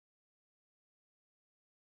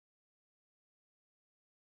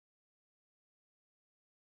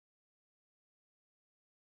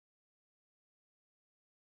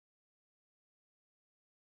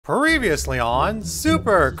Previously on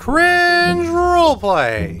Super Cringe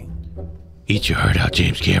Roleplay. Eat your heart out,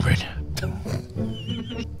 James Cameron.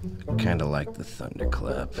 Kinda like the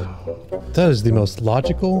thunderclap. That is the most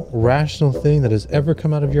logical, rational thing that has ever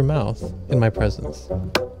come out of your mouth in my presence.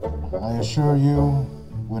 I assure you,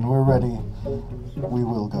 when we're ready, we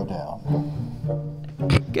will go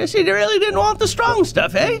down. Guess he really didn't want the strong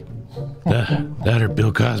stuff, eh? That or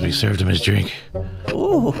Bill Cosby served him his drink.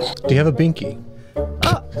 Ooh. Do you have a binky?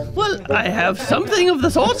 Well, I have something of the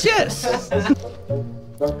sort, yes.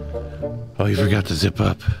 Oh, you forgot to zip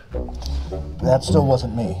up. That still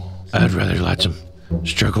wasn't me. I'd rather watch him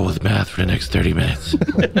struggle with math for the next 30 minutes.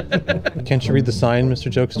 Can't you read the sign,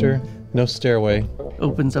 Mr. Jokester? No stairway.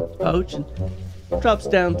 Opens up the pouch and drops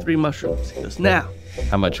down 3 mushrooms. He goes, now.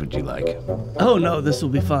 How much would you like? Oh no, this will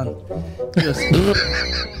be fun. He goes,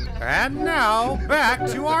 And now, back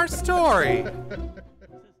to our story.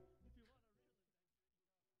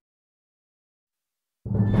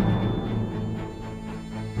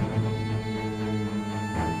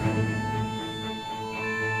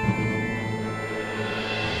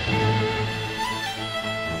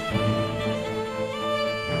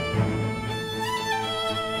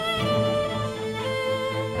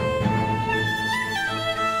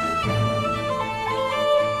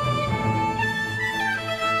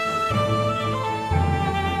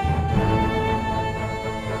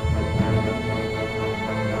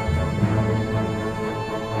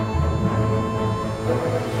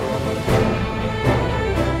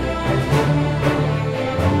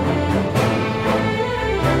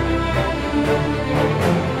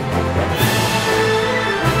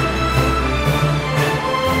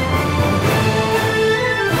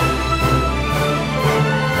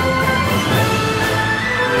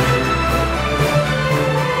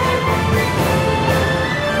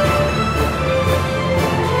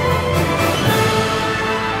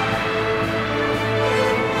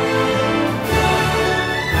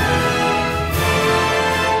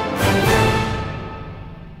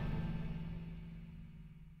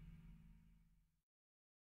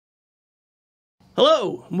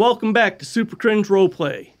 hello, and welcome back to Super Cringe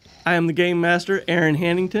Roleplay. I am the Game Master, Aaron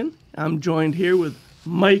Hannington. I'm joined here with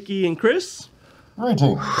Mikey and Chris.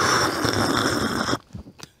 Greetings.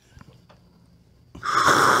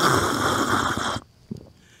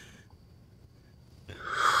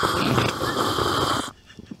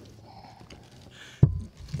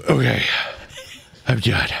 Okay, I'm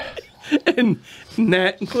John. And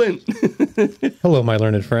Nat and Clint. Hello, my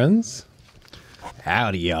learned friends.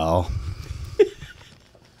 Howdy, y'all.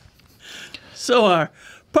 So our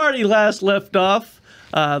party last left off.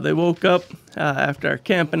 They woke up after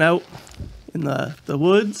camping out in the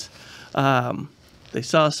woods. They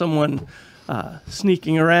saw someone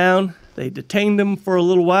sneaking around. They detained him for a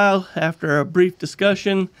little while. After a brief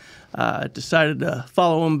discussion, decided to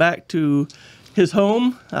follow him back to his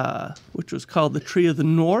home, which was called the Tree of the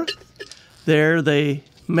North. There they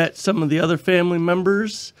met some of the other family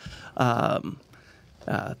members.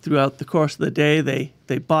 Throughout the course of the day,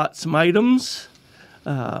 they bought some items.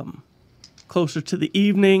 Closer to the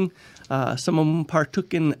evening, some of them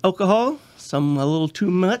partook in alcohol, some a little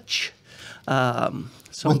too much.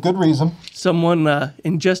 With good reason. Someone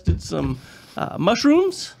ingested some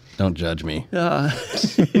mushrooms. Don't judge me.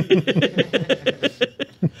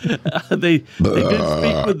 They did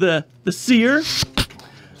speak with the seer,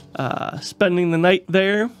 spending the night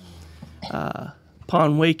there.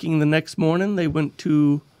 Upon waking the next morning, they went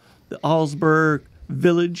to the Allsburg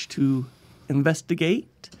village to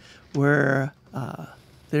investigate, where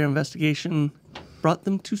their investigation brought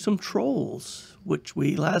them to some trolls, which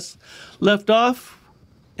we last left off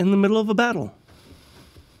in the middle of a battle.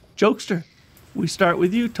 Jokester, we start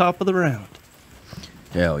with you, top of the round.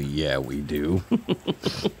 Hell yeah, we do.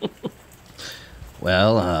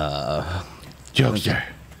 Well, Jokester,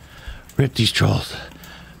 rip these trolls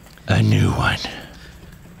a new one.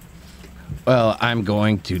 well, I'm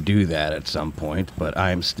going to do that at some point, but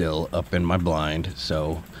I'm still up in my blind,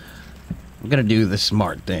 so I'm gonna do the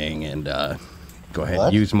smart thing and go ahead What?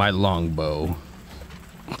 and use my longbow.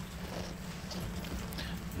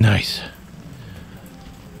 Nice.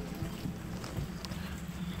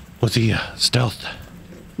 What's he, stealth?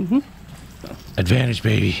 Mm-hmm. Advantage,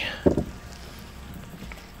 baby.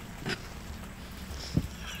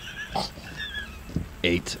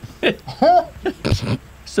 Eight.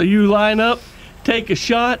 So you line up, take a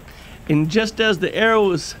shot, and just as the arrow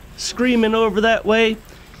was screaming over that way,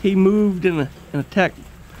 he moved and attacked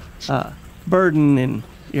Burden, and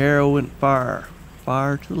your arrow went far,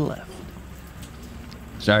 far to the left.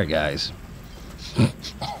 Sorry, guys.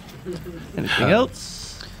 Anything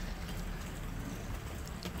else?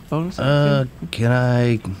 bonus action? Can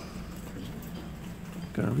I?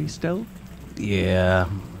 Gonna re-stealth? Yeah,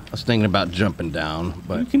 I was thinking about jumping down,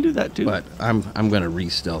 but You can do that too. But I'm gonna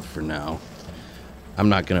re-stealth for now. I'm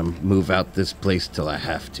not gonna move out this place till I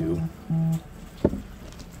have to.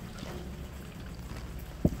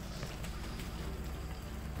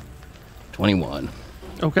 $21.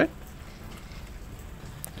 Okay.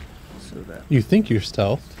 So that. You think you're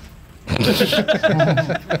stealth?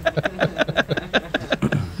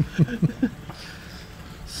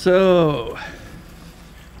 So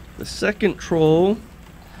the second troll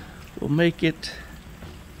will make it.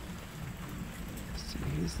 Let's see,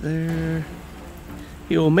 he's there.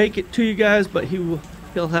 He will make it to you guys, but he'll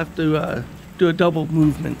have to do a double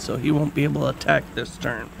movement, so he won't be able to attack this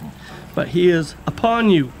turn. But he is upon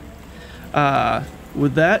you.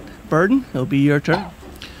 With that, Burden, it'll be your turn.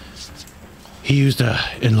 He used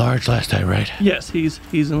enlarge last time, right? Yes, he's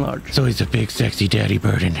enlarged. So he's a big, sexy daddy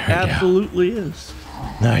Burden right Absolutely is. now.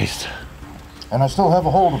 Nice. And I still have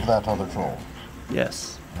a hold of that other troll.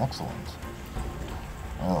 Yes. Excellent.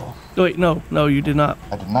 Oh, Wait, no, you did not.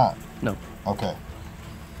 I did not. No. Okay.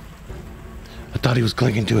 I thought he was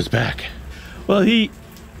clinging to his back. Well, he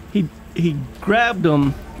grabbed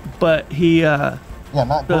him, but he Yeah,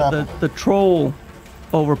 not grappled. the troll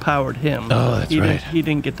overpowered him. Oh, that's right. He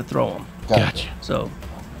didn't get to throw him. Gotcha. So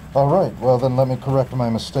All right. Well, then let me correct my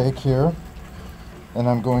mistake here. And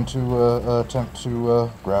I'm going to attempt to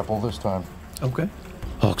grapple this time. okay.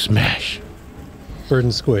 Hulk smash.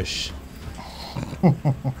 Burden squish.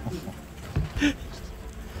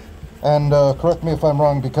 And correct me if I'm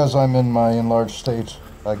wrong, because I'm in my enlarged state,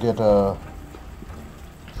 I get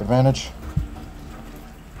advantage.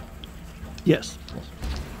 Yes.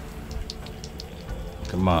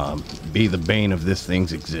 Come on, be the bane of this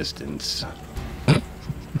thing's existence.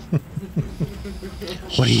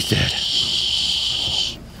 What he said.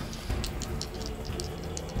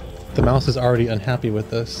 The mouse is already unhappy with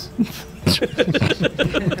this.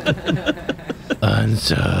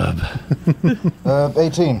 Unsub.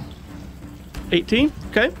 18. 18.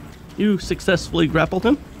 Okay. You successfully grappled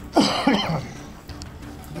him. Good.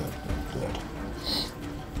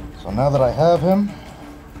 So now that I have him,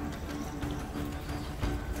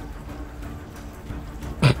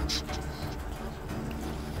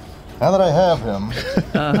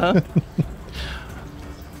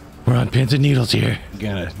 We're on pins and needles here.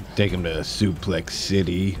 Gonna take him to Suplex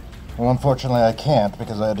City. well, unfortunately I can't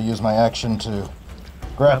because I had to use my action to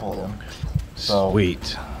grapple him. So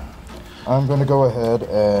Sweet. I'm going to go ahead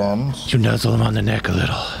and You nuzzle him on the neck a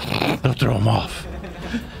little. It'll throw him off.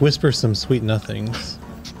 Whisper some sweet nothings.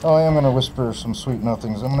 oh, I am going to whisper some sweet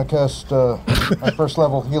nothings. I'm going to cast my first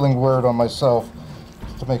level healing word on myself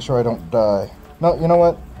to make sure I don't die. No, you know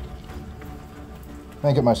what?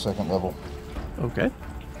 Make it my second level. Okay.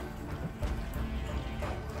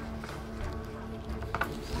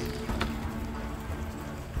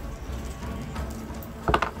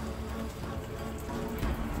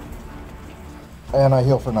 And I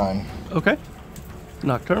heal for 9. Okay.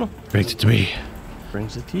 Nocturnal Brings it to me.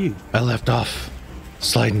 brings it to you. I left off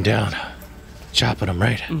sliding down, chopping him,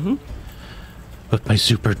 right? Mm-hmm. With my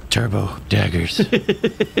super turbo daggers.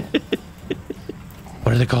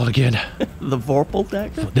 What are they called again? The Vorpal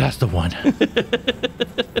dagger. That's the one.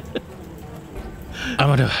 I'm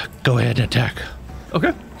gonna go ahead and attack.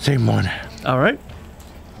 Okay. Same one. All right.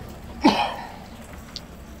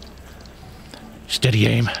 Steady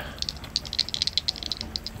aim.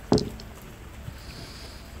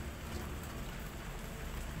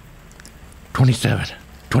 $27,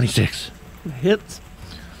 $26. Hits.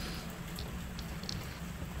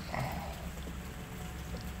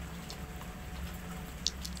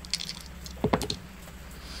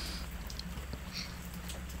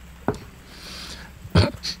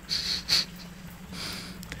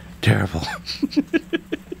 Terrible.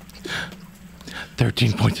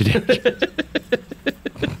 13 points of damage.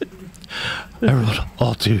 I rolled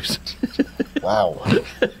all twos. Wow.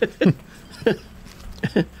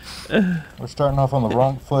 We're starting off on the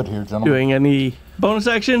wrong foot here, gentlemen. Doing any bonus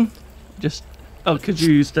action? Just could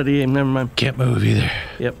you use steady aim? Never mind. Can't move either.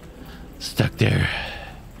 Yep. Stuck there.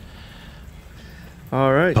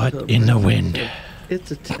 All right. But so in the wind.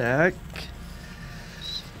 its attack.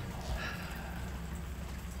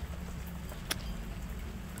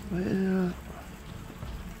 Well,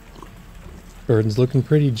 Burden's looking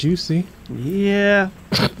pretty juicy. yeah.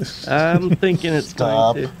 I'm thinking it's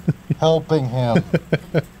Stop going to. helping him.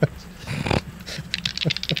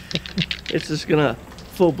 It's just gonna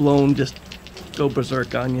full blown just go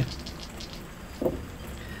berserk on you.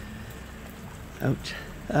 Ouch.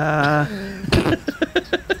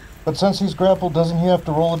 But since he's grappled, doesn't he have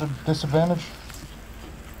to roll at a disadvantage?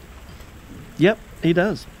 Yep, he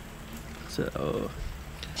does. So,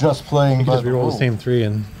 Just playing You by can just the reroll rule. the same 3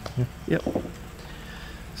 and... yep.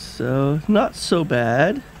 So, not so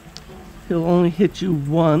bad. He'll only hit you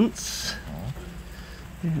once.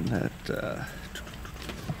 And that,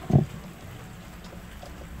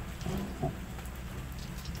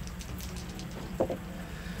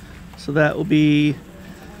 so that will be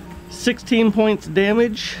 16 points of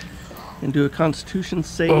damage, and do a Constitution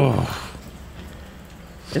save.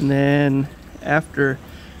 And then after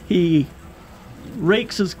he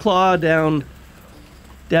rakes his claw down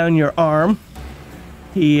your arm,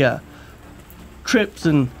 he trips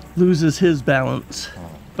and loses his balance,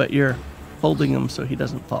 but you're holding him so he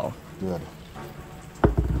doesn't fall. Good.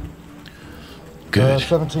 Good.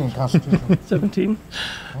 17 Constitution. 17.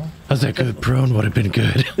 How's that good? Prone would have been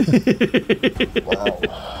good. Wow.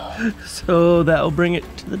 So that'll bring it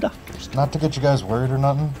to the doctors. Not to get you guys worried or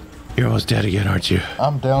nothing. You're almost dead again, aren't you?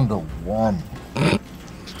 I'm down to 1.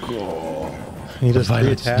 He does 3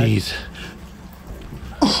 Violent attacks. sneeze.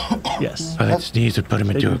 Yes. Violent sneeze would put him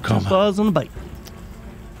into a Two coma. claws and a bite.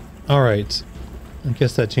 All right. I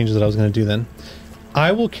guess that changes what I was going to do then.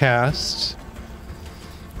 I will cast,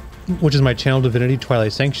 which is my channel divinity,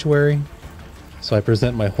 Twilight Sanctuary. So I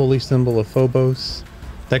present my holy symbol of Phobos.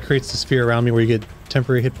 That creates the sphere around me where you get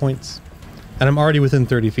temporary hit points. And I'm already within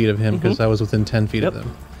 30 feet of him because I was within 10 feet of Yep.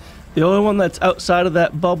 him. The only one that's outside of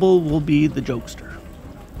that bubble will be the jokester.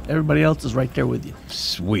 Everybody else is right there with you.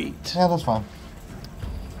 Sweet. Yeah, that's fine.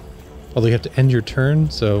 Although you have to end your turn,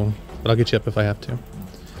 so... But I'll get you up if I have to.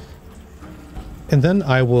 And then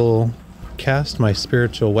I will cast my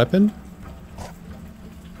spiritual weapon.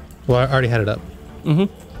 Well, I already had it up. You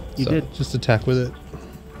So did. just attack with it.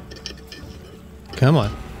 Come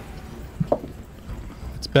on.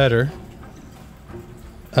 It's better.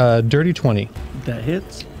 Dirty 20. That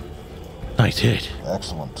hits. Nice hit.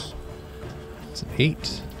 Excellent. It's an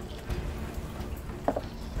 8.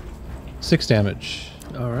 6 damage.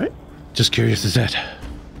 All right. Just curious, is that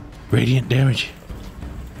radiant damage?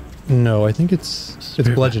 No, I think it's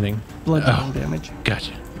Spirit bludgeoning. Bludgeoning damage.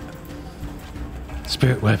 Gotcha.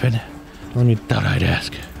 Spirit weapon. Let me Thought I'd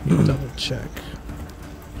ask. double check.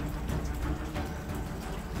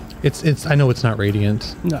 It's I know it's not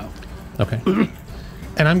radiant. No. Okay.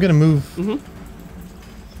 And I'm gonna move.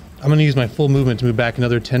 I'm gonna use my full movement to move back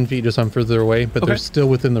another 10 feet just so I'm further away, but they're Okay. still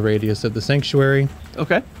within the radius of the sanctuary.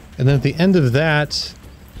 Okay. And then at the end of that,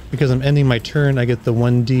 because I'm ending my turn, I get the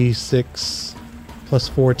 1d6 plus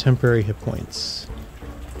 4 temporary hit points.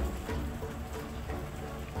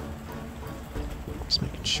 Just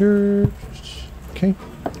making sure. Okay.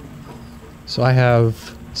 So I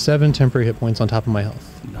have 7 temporary hit points on top of my health.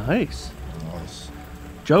 Nice. Nice.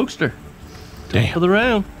 Jokester. For Damn. the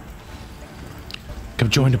round. Come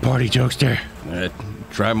join the party, jokester.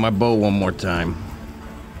 Try my bow one more time.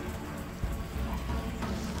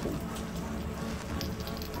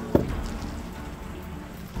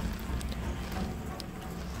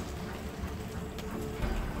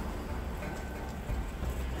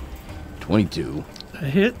 $22. That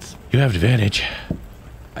hits. You have advantage.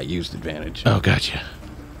 I used advantage. Oh, gotcha.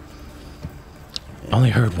 Only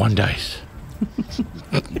heard 1 dice.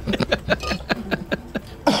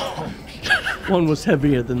 One was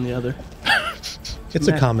heavier than the other. It's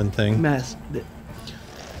a common thing. Masked it.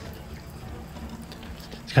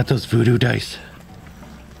 It's got those voodoo dice.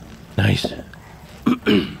 Nice.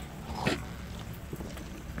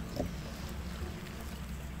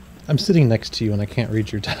 I'm sitting next to you and I can't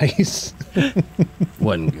read your dice.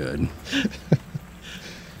 Wasn't good.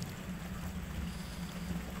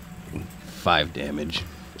 5 damage.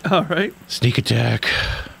 All right. Sneak attack.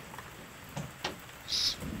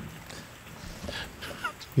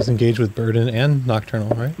 He's engaged with Burden and Nocturnal,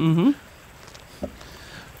 right? Mm-hmm.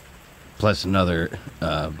 Plus another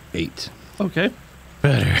 8. Okay.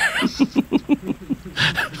 Better.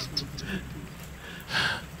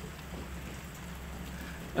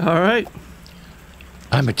 All right.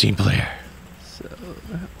 I'm a team player. So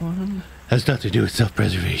that one. Has nothing to do with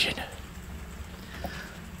self-preservation.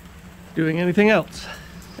 Doing anything else?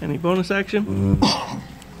 Any bonus action?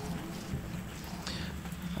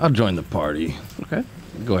 I'll join the party. Okay.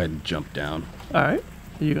 Go ahead and jump down. All right.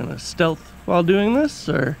 Are you gonna stealth while doing this,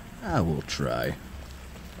 or? I will try.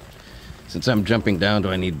 Since I'm jumping down, do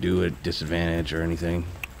I need to do a disadvantage or anything?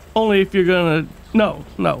 Only if you're gonna. No.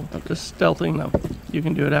 Just stealthing. No. You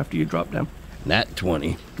can do it after you drop down. Nat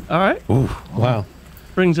 20 All right. Ooh. Wow.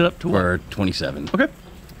 Brings it up to what? or 27. Okay.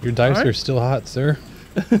 Your dice All right. are still hot, sir.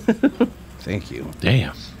 Thank you.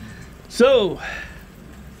 Damn. So,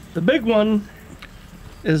 the big one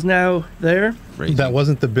is now there. Phrasing. That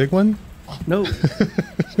wasn't the big one? No.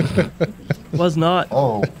 Was not.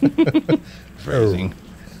 Oh, Phrasing.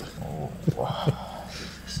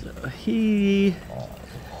 So he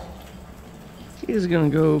is gonna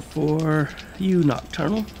go for you,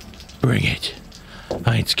 Nocturnal. Bring it.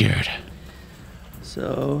 I ain't scared.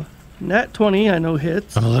 So nat 20, I know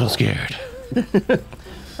hits. I'm a little scared.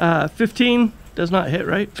 15 does not hit,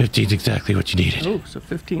 right? 15's exactly what you needed. Oh, so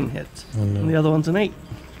 15 hits. And the other one's an 8.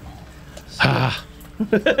 Ha!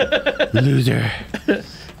 Loser.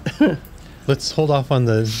 Let's hold off on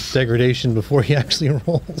the degradation before he actually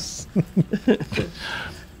rolls.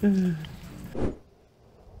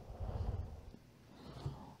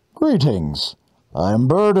 greetings. I'm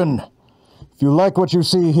Burden. If you like what you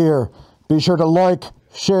see here, be sure to like,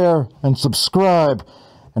 share, and subscribe,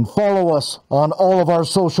 and follow us on all of our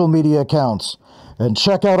social media accounts. And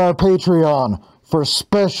check out our Patreon for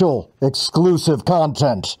special exclusive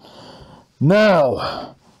content.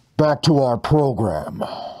 Now, back to our program.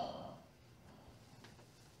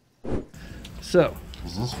 So,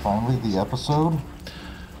 Is this finally the episode?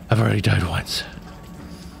 I've already died once.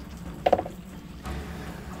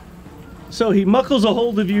 so he muckles a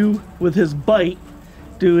hold of you with his bite,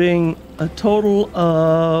 doing a total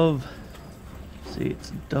of, let's see,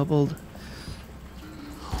 it's doubled.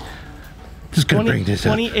 Just gonna bring this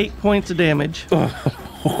up. 28 points of damage.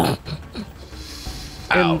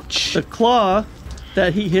 Ouch. The claw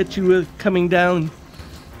that he hit you with coming down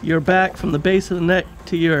your back from the base of the neck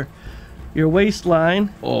to your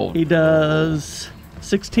waistline, Oh, he does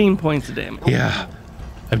 16 points of damage. Yeah.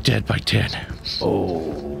 I'm dead by 10.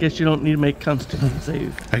 Guess you don't need to make Constitution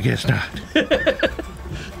save. I guess not.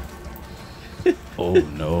 oh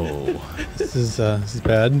no. This is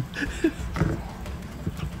bad.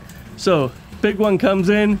 So, big one comes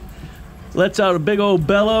in, lets out a big old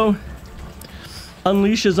bellow,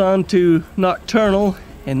 unleashes onto Nocturnal,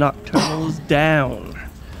 and Nocturnal is down.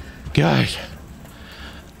 Guys,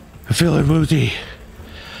 I'm feeling woozy.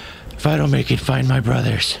 If I don't make it, find my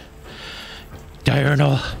brothers.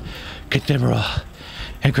 Diurnal, Cathemeral,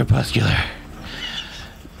 and Crepuscular.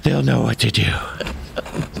 They'll know what to do.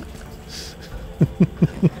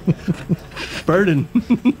 Burden.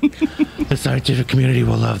 The scientific community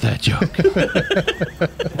will love that joke.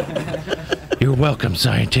 You're welcome,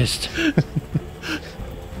 scientist.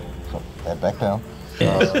 Head back down.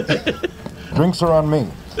 Drinks are on me.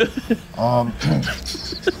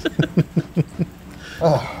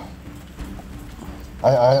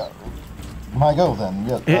 My go then.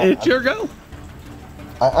 Yeah, It's your go.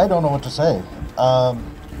 I don't know what to say.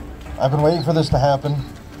 I've been waiting for this to happen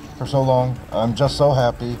for so long. I'm just so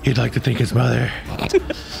happy. You'd like to think his mother.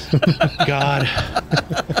 God.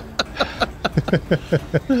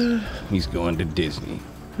 He's going to Disney.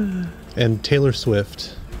 And Taylor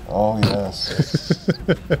Swift. Oh yes.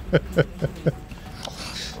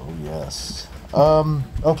 Oh yes.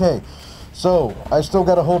 Okay. So I still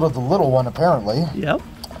got a hold of the little one apparently. Yep.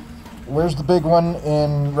 Where's the big one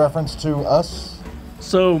in reference to us?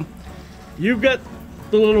 So, you've got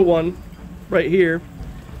the little one right here.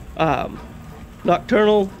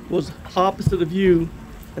 Nocturnal was opposite of you,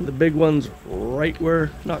 and the big one's right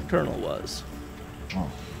where Nocturnal was.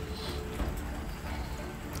 Oh.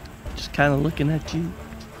 Just kind of looking at you.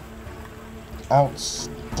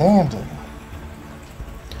 Outstanding.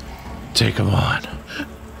 Take him on.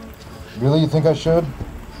 Really, you think I should?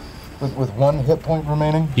 With one hit point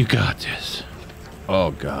remaining? You got this.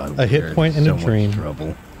 Oh god. A hit we're in point and so a much dream.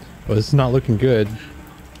 trouble. Well, it's not looking good.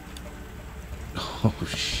 Oh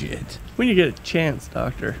shit. When you get a chance,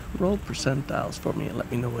 Doctor, roll percentiles for me and let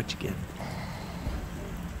me know what you get.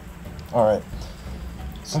 Alright.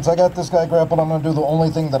 Since I got this guy grappled, I'm going to do the only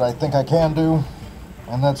thing that I think I can do.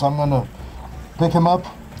 And that's I'm going to pick him up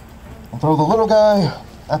and throw the little guy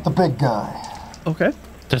at the big guy. Okay.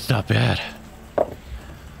 That's not bad.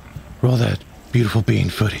 Roll that beautiful bean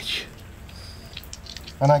footage.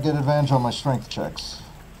 And I get advantage on my strength checks.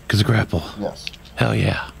 'Cause of grapple. Yes. Hell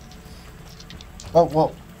yeah. Oh,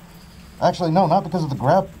 well. Actually, no, not because of the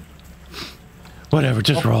grab. Whatever,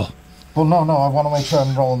 just roll. Well, no, I want to make sure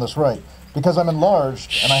I'm rolling this right. Because I'm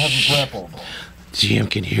enlarged and I haven't grappled. GM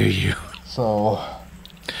can hear you. So.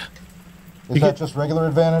 Is that just regular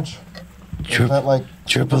advantage? Or is that like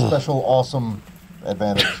triple. super special awesome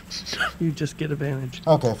advantage? You just get advantage.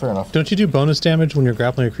 Okay, fair enough. Don't you do bonus damage when you're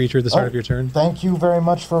grappling a creature at the start of your turn? Thank you very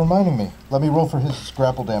much for reminding me. Let me roll for his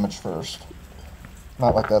grapple damage first.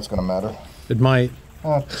 Not like that's going to matter. It might.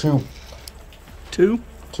 2. 2?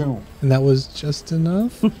 2. And that was just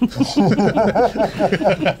enough?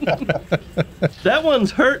 That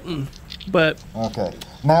one's hurting, but Okay.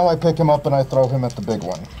 Now I pick him up and I throw him at the big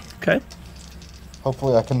one. Okay.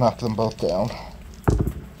 Hopefully I can knock them both down.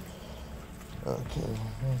 Okay.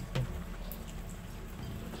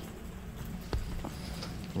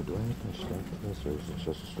 Do I need my strength for this, or is it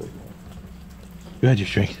just a straight one? You had your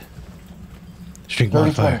strength. Strength 30,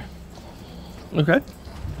 modifier. 20. Okay.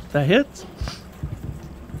 That hits.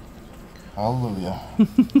 Hallelujah.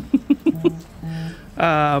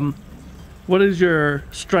 What is your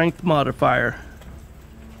strength modifier?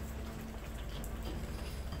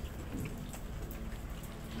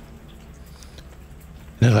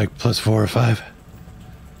 They're like +4 or 5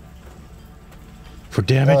 for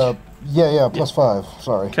damage. Yeah, +5.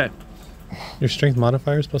 Sorry. Okay. Your strength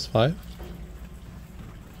modifier is +5?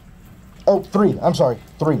 Oh, 3. I'm sorry.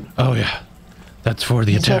 3. Oh yeah, that's for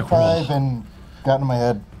the You said attack roll. 5 and got in my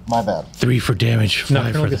head. My bad. 3 for damage. 5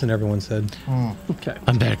 Nocturnal for gets the. in everyone's head. Okay.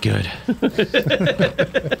 I'm that good.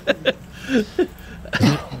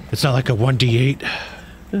 It's not like a 1d8.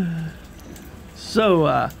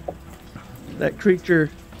 So, that creature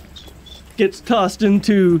gets tossed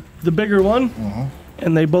into the bigger one,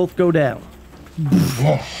 and they both go down.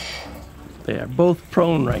 They are both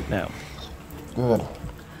prone right now. Good.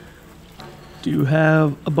 Do you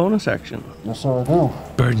have a bonus action? Yes, sir, I do.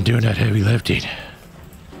 Burden doing that heavy lifting.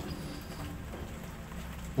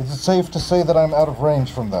 Is it safe to say that I'm out of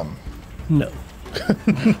range from them? No.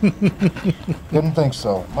 Didn't think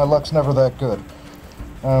so. My luck's never that good.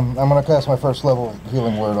 I'm gonna cast my first level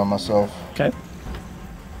healing word on myself. Okay.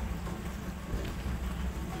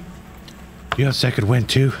 You have second wind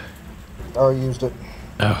too. I already used it.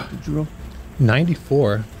 Oh, Did you roll?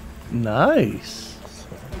 94. Nice.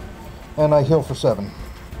 And I heal for 7.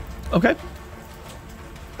 Okay.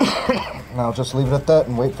 And I'll just leave it at that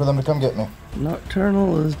and wait for them to come get me.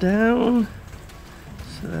 Nocturnal is down.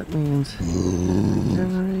 So that means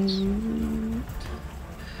generate.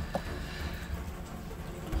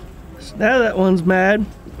 So now that one's mad.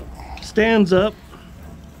 Stands up.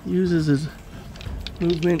 Uses his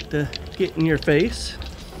movement to get in your face.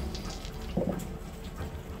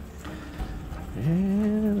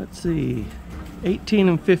 And let's see. 18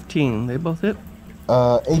 and 15. They both hit?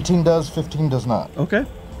 18 does, 15 does not. Okay.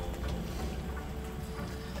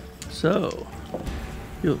 So.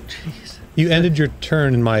 Yo, jeez. You ended your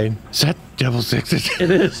turn in my. is that double sixes? It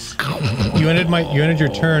is. You ended your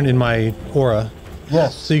turn in my aura,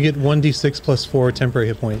 Yes. so you get 1d6 plus 4 temporary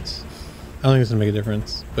hit points. I don't think it's gonna make a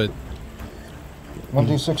difference, but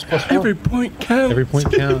 1d6 plus 4. Every point counts. every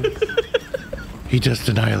point counts. He just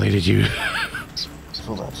annihilated you.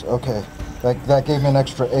 So that's okay. That gave me an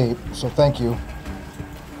extra 8, so thank you.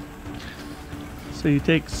 So you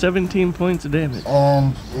take 17 points of damage.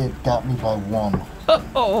 And it got me by 1.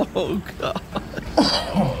 Oh, God.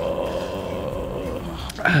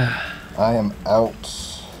 I am out.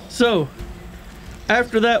 So,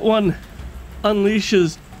 after that one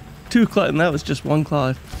unleashes 2 claws, and that was just 1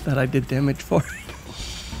 claw that I did damage for.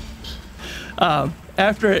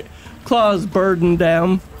 After it claws Burden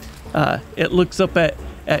down, it looks up at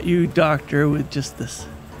you, Doctor, with just this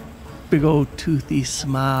big old toothy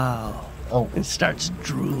smile. Oh, And starts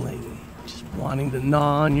drooling, just wanting to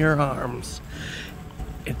gnaw on your arms.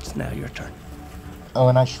 It's now your turn. oh,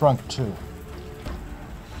 and I shrunk too.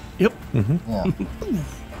 Yep. Yeah.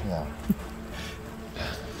 Yeah.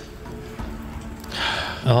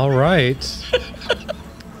 All right.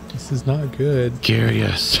 This is not good.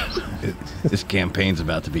 Curious. This campaign's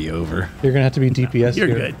about to be over. You're gonna have to be DPS You're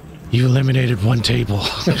here. good. You eliminated one table.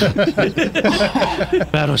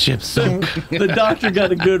 Battleship sunk. The doctor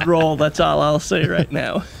got a good roll. That's all I'll say right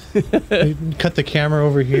now. Cut the camera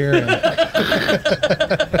over here.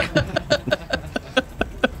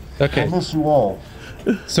 I Okay, miss you all.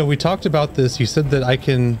 so we talked about this. You said that I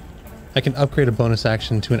can upgrade a bonus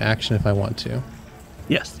action to an action if I want to.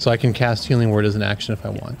 Yes. So I can cast Healing Word as an action if I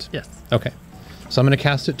want. Yes. Okay. So I'm going to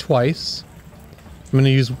cast it twice. I'm going to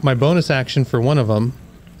use my bonus action for one of them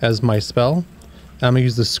as my spell. And I'm going to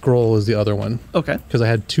use the scroll as the other one Okay. because I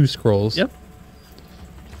had 2 scrolls. Yep.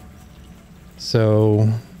 So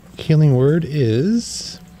Healing Word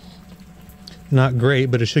is not great,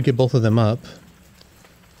 but it should get both of them up.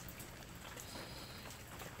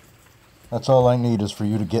 That's all I need is for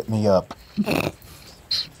you to get me up.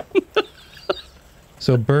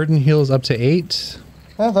 So Burden heals up to 8.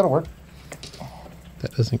 That'll work.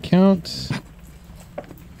 That doesn't count.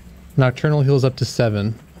 Nocturnal heals up to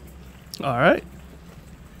 7. All right.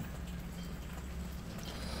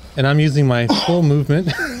 And I'm using my full movement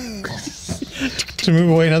to move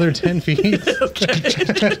away another 10 feet.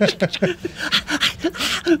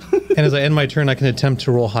 And as I end my turn, I can attempt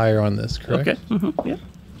to roll higher on this, correct? Okay. Yeah.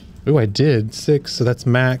 Ooh, I did 6, so that's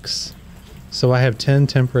max. So I have 10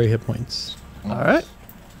 temporary hit points. All right.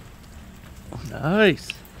 Nice.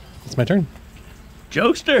 It's my turn.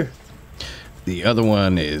 Jokester. The other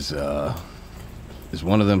one is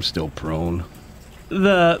one of them still prone?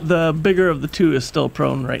 The bigger of the two is still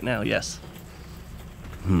prone right now, yes.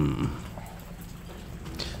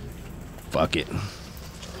 Fuck it.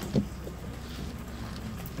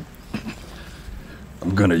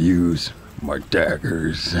 I'm gonna use my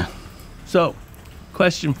daggers. So,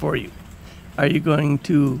 question for you. Are you going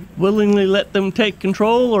to willingly let them take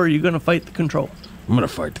control, or are you going to fight the control? I'm gonna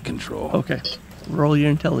fight the control. Okay. Roll your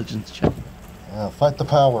intelligence check. Fight the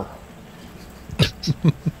power.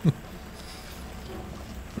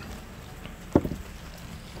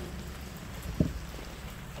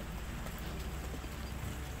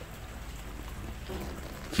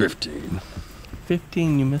 $15.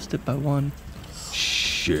 15, you missed it by 1.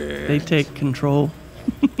 Shit. They take control.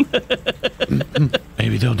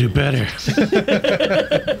 Maybe they'll do better.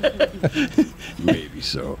 Maybe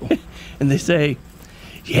so. And they say,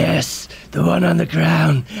 Yes, the one on the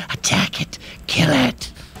ground. Attack it. Kill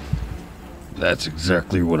it. That's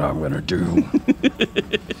exactly what I'm gonna do.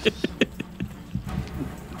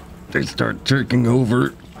 They start taking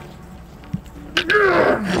over.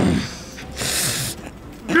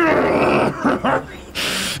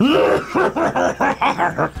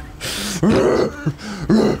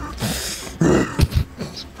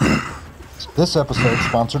 This episode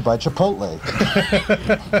sponsored by Chipotle.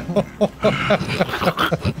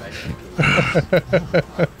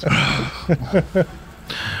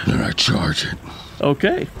 Then I charge it.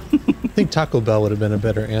 okay. I think Taco Bell would have been a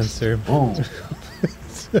better answer. Ooh.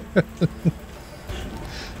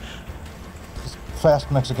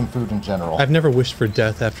 Fast Mexican food in general. I've never wished for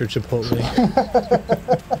death after Chipotle.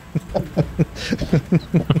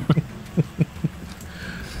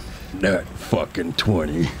 Net fucking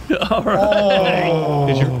 20. All right.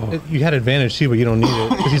 'Cause you had advantage too, but you don't need it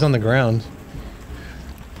because he's on the ground.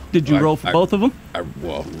 Did you roll for both of them?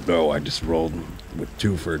 Well, no, I just rolled with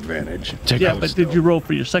 2 for advantage. Yeah, but did you roll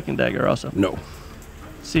for your second dagger also? No.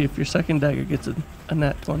 See if your second dagger gets a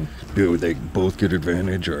nat 20. Do they both get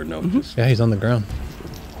advantage or no? Just Yeah, he's on the ground.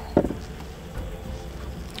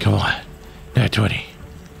 Come on. Nat 20.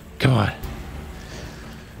 Come on.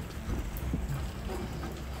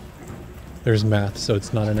 There's math, so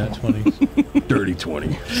it's not a nat 20. dirty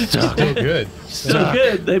 20. Suck. Still good. So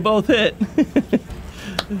good, they both hit.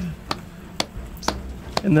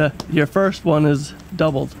 And your first one is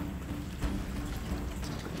doubled.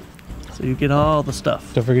 So you get all the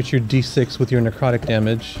stuff. Don't forget your D6 with your necrotic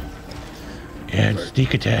damage. And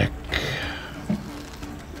sneak attack.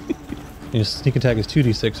 Your sneak attack is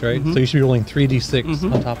 2d6, right? So you should be rolling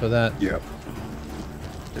 3d6 on top of that. Yep.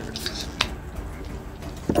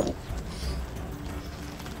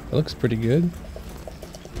 That looks pretty good.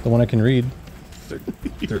 The one I can read. 13,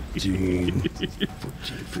 14,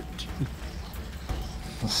 15,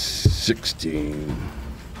 16.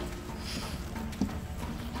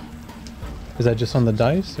 Is that just on the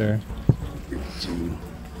dice, or? 18,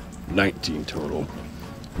 19 total.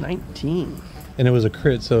 19. And it was a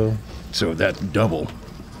crit, so So that's double.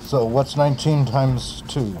 So what's 19 times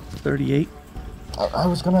 2? 38. I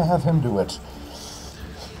was going to have him do it.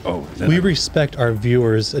 Oh, then we respect our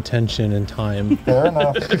viewers' attention and time. Fair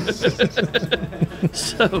enough.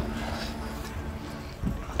 So,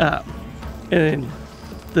 and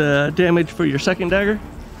the damage for your second dagger?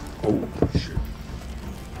 oh shit.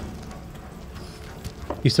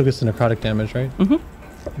 He still gets the necrotic damage, right?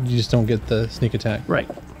 Mm-hmm. You just don't get the sneak attack. Right.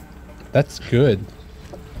 That's good.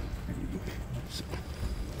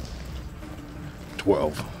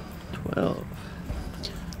 12. 12.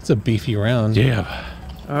 It's a beefy round. Yeah.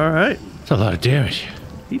 All right. That's a lot of damage.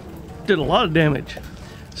 He did a lot of damage.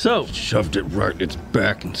 So, Shoved it right in its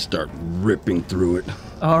back and start ripping through it.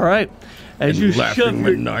 all right. As And you laughing shove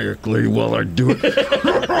your maniacally while I do it.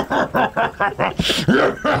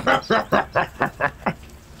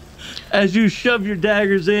 as you shove your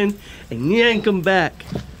daggers in and yank them back,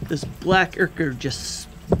 this black ichor just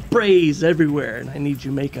sprays everywhere, and I need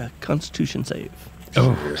you to make a Constitution save.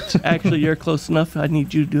 Oh. Actually, you're close enough. I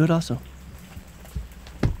need you to do it also.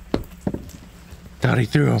 Thought he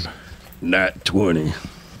threw him. Nat 20.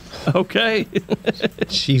 Okay.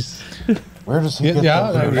 Jeez. Where does he Yeah, get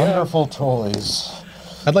yeah, those yeah. wonderful toys?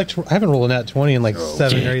 I'd like to. I haven't rolled a nat 20 in like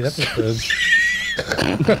 7 or 8 episodes.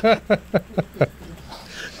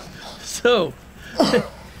 So,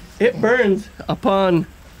 it burns upon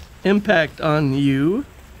impact on you.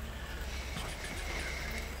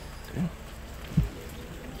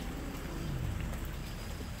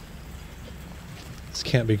 This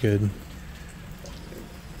can't be good.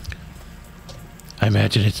 I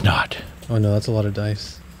imagine it's not. Oh no, that's a lot of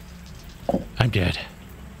dice. I'm dead.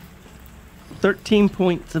 13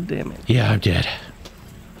 points of damage. Yeah, I'm dead.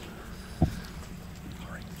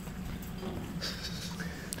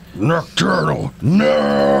 Nocturnal,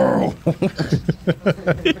 no!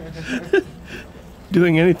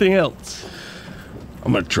 Doing anything else?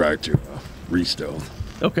 I'm gonna try to re-stealth.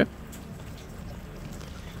 Okay.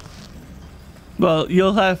 Well,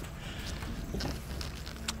 you'll have.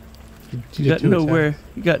 You got nowhere.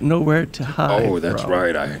 You got nowhere to hide. Oh, that's from.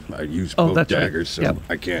 right. I used Oh, both that's right. daggers, so Yep.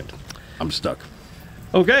 I can't. I'm stuck.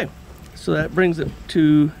 Okay, so that brings it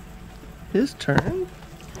to his turn.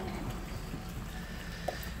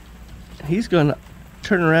 He's gonna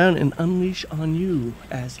turn around and unleash on you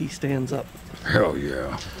as he stands up. Hell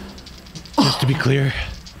yeah. Just to be clear,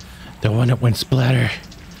 the one that went splatter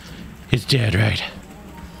is dead, right?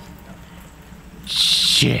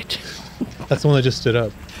 Shit. That's the one that just stood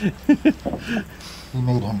up. He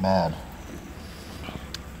made him mad.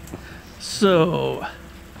 So,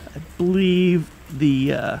 I believe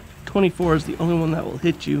the 24 is the only one that will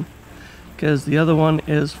hit you, because the other one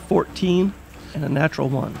is 14 and a natural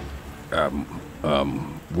 1.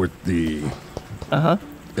 With the... Uh-huh.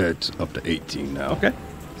 It's up to 18 now. Okay.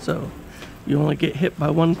 So, you only get hit by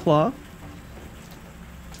 1 claw.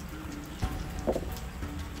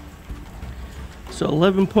 So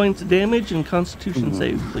 11 points of damage and Constitution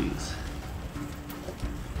save, please.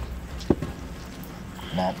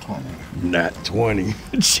 Nat 20. Nat 20.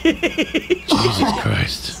 Jesus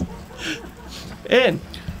Christ. And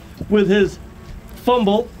with his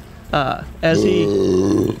fumble, as he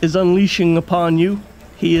is unleashing upon you,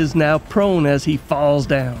 he is now prone as he falls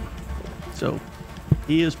down. So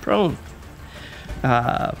he is prone.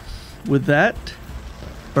 With that,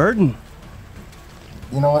 Burden.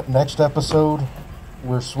 You know what? Next episode,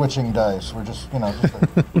 we're switching dice. We're just, just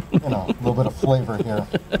a little bit of flavor here.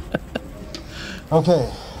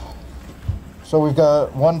 Okay. So we've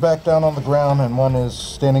got one back down on the ground and one is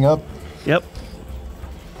standing up. Yep.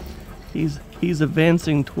 He's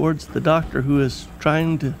advancing towards the doctor, who is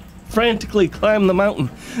trying to frantically climb the mountain.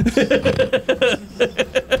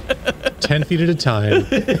 10 feet at a time.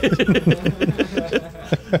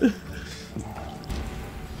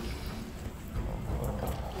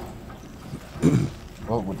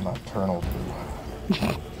 What would Nocturnal do?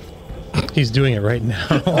 He's doing it right now.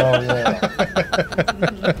 Oh, yeah.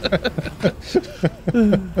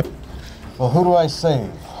 Well, who do I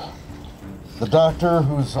save? The doctor,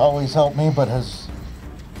 who's always helped me but has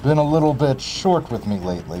been a little bit short with me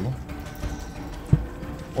lately?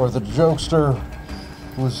 Or the jokester,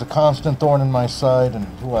 who's a constant thorn in my side and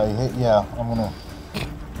who I hate? Yeah, I'm gonna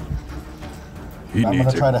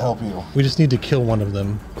try to help you. We just need to kill one of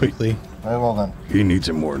them quickly. Very well then. He needs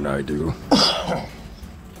it more than I do.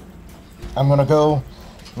 I'm gonna go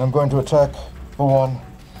and I'm going to attack the one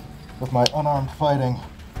with my unarmed fighting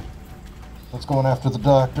that's going after the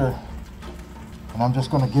doctor. And I'm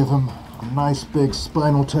just gonna give him a nice big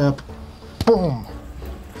spinal tap. Boom!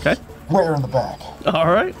 Okay. Square in the back.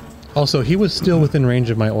 All right. Also, he was still within range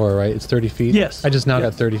of my aura, right? It's 30 feet? Yes. I just now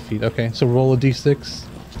Yes. got 30 feet. Okay, so roll a d6.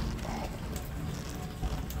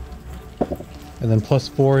 And then plus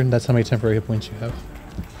 4, and that's how many temporary hit points you have.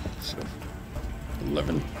 So,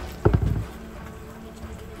 11.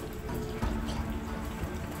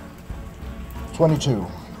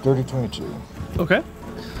 Dirty 22. Okay.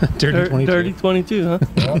 Dirty 22. Dirty 22, huh?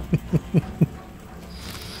 Yep.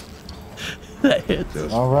 That hits.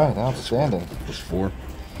 All right, outstanding. Plus 4.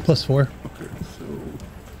 Plus 4. Okay, so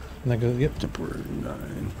And that goes, yep. temporary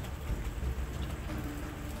 9.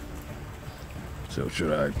 So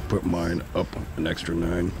should I put mine up an extra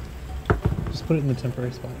 9? Just put it in the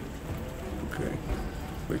temporary spot. Okay.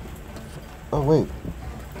 Wait. Oh, wait.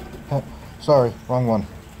 Sorry, wrong one.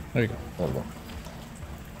 There you go. There we go.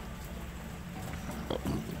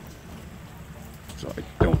 So I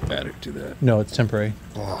don't add it to that. No, it's temporary.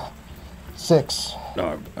 6.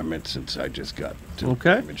 No, I meant since I just got to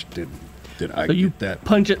Okay. damage. Did I So you get that?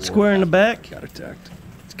 punch it before square in the I back? Got attacked.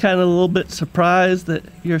 It's kind of a little bit surprised that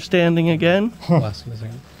you're standing again. Last in a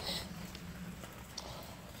second.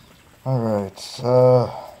 All right.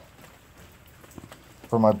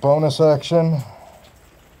 For my bonus action,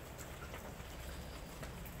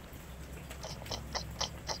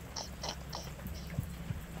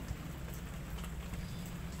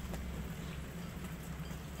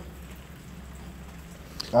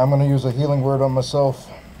 I'm going to use a healing word on myself.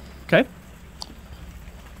 Okay.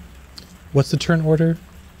 What's the turn order?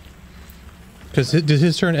 Because did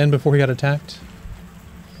his turn end before he got attacked?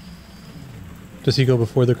 Does he go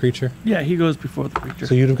before the creature? Yeah, he goes before the creature.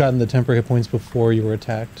 So you'd have gotten the temporary hit points before you were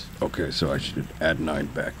attacked? Okay, so I should add 9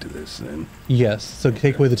 back to this then. Yes. So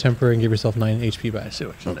take away the temporary and give yourself 9 HP back. I see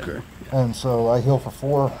what you're saying. Okay. And so I heal for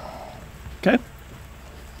 4. Okay.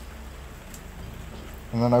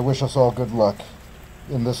 And then I wish us all good luck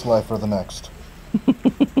in this life or the next.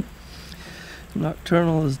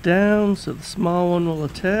 Nocturnal is down, so the small one will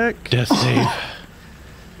attack. Death save.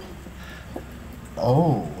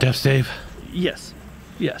 Oh. Death save. Yes.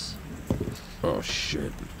 Yes. Oh,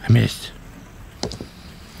 shit. I missed.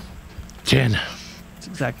 10. That's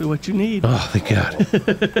exactly what you need. Oh, thank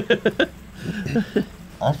God.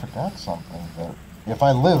 I forgot something that if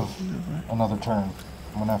I live another turn,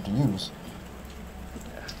 I'm going to have to use.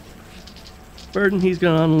 Burden, he's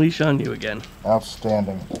going to unleash on you again.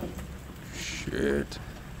 Outstanding. Shit.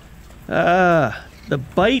 The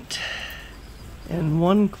bite and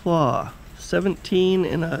 1 claw. 17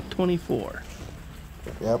 and a 24.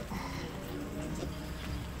 Yep.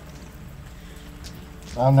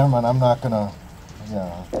 Oh, never mind. I'm not going to...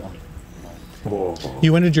 Yeah. Whoa.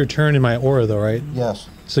 You ended your turn in my aura, though, right? Yes.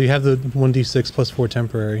 So you have the 1d6 plus 4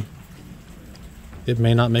 temporary. It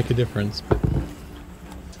may not make a difference, but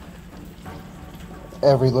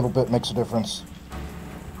Every little bit makes a difference.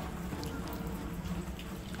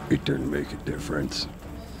 It didn't make a difference.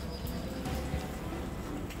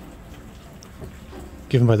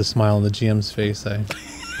 given by the smile on the GM's face, I...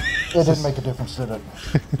 It didn't make a difference, did it?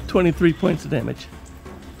 23 points of damage.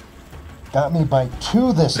 Got me by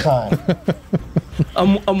 2 this time.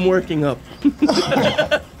 I'm working up.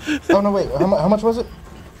 Oh, no, wait. How much was it?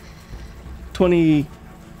 20. You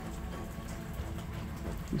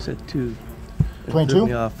said 2. It 22? threw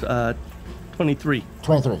me off. 23.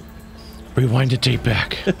 23. Rewind the tape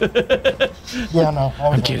back. Yeah, no.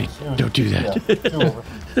 I'm kidding. Don't do that. Yeah, 2 over.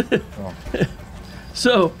 Oh.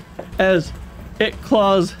 So, as it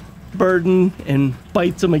claws Burden and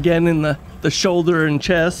bites him again in the shoulder and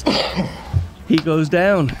chest, he goes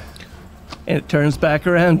down. And it turns back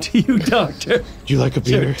around to you, Doctor. Do you like a It's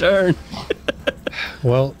your beer? turn.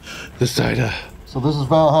 Well, This side, So this is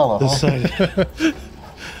Valhalla, this huh? side.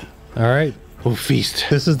 all right. We'll feast.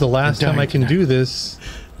 This is the last time I can dying do this,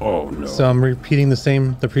 Oh no. so I'm repeating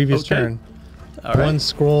the previous Okay. turn. All right. 1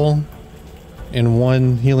 scroll and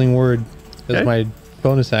 1 healing word as Okay. my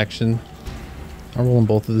bonus action. I'm rolling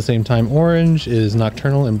both at the same time. Orange is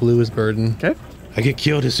Nocturnal and blue is Burden. Okay. I get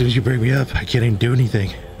killed as soon as you bring me up. I can't even do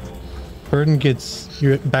anything. Burden gets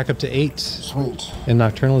you back up to 8, Sweet. and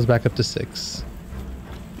Nocturnal is back up to 6.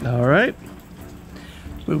 All right.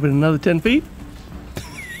 Moving another 10 feet.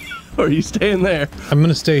 Or are you staying there? I'm going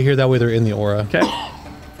to stay here, that way they're in the aura. Okay.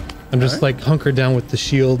 I'm just like hunkered down with the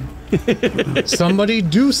shield. Somebody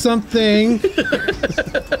do something!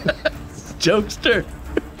 Jokester.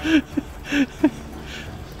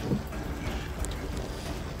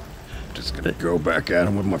 Just gonna go back at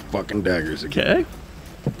him with my fucking daggers again. Okay.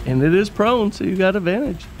 And it is prone, so you got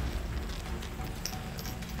advantage.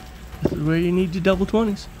 This is where you need your double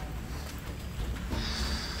 20s.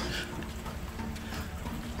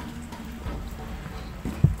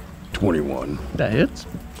 +21. That hits.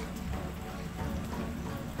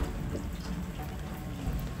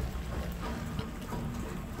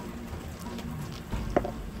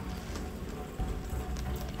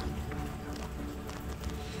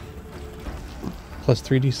 Plus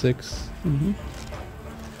 3d6.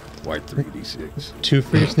 Why 3d6? 2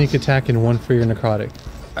 for your sneak attack and 1 for your necrotic.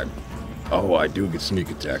 Oh, I do get sneak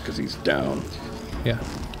attack because he's down. Yeah.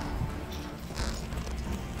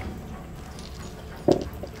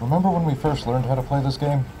 Remember when we first learned how to play this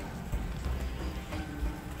game?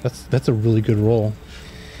 That's a really good roll.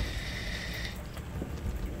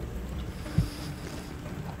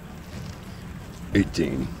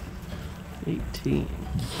 +18. 18.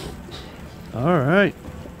 All right.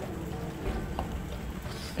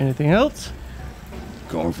 Anything else?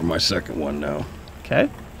 Going for my second one now. Okay.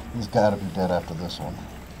 He's got to be dead after this one.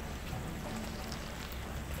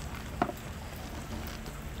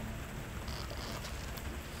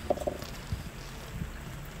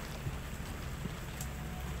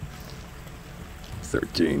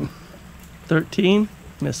 +13. 13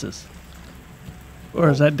 misses. Or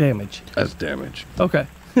is that damage? That's damage. Okay.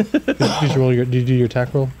 Did you do your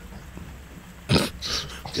attack roll?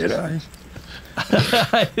 Did I?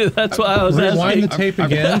 That's why I was Rewind the asking. tape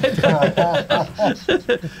again.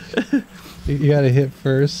 You got to hit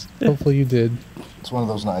first. Hopefully you did. It's one of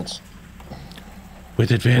those nights.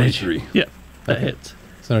 With advantage. 23. Yeah, that hits.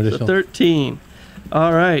 It's an So additional. 13.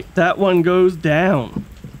 All right, that one goes down.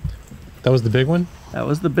 That was the big one? That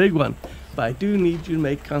was the big one. But I do need you to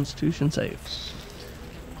make Constitution saves.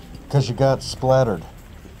 Because you got splattered.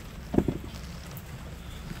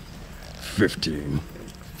 15.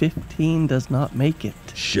 15 does not make it.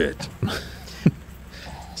 Shit.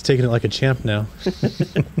 He's taking it like a champ now.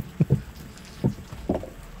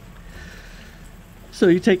 So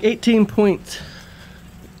you take 18 points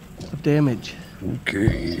of damage.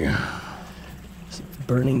 Okay. It's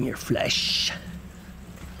burning your flesh.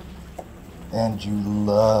 And you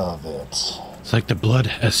love it. It's like the blood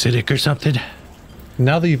acidic or something.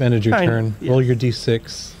 Now that you've ended your Kind of, turn, yes. roll your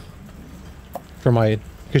d6 for my,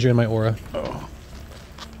 because you're in my aura. Oh.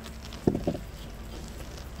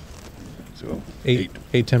 So, Eight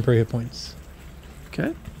temporary hit points.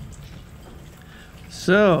 Okay.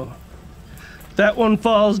 So that one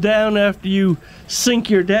falls down after you sink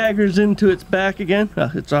your daggers into its back again. Oh,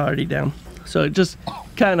 it's already down. So it just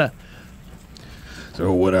kind of.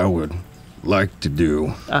 So what I would like to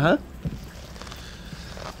do is,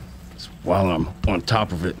 while I'm on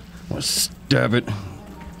top of it, I'm gonna stab it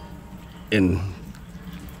in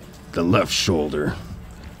the left shoulder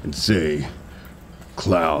and say,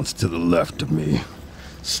 "Clowns to the left of me."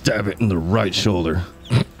 Stab it in the right shoulder.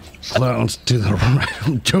 Clowns to the right,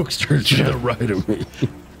 jokesters to the right of me.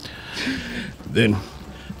 Then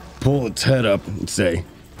pull its head up and say,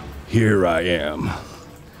 "Here I am,"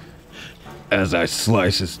 as I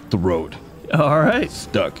slice its throat, All right.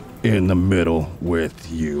 stuck in the middle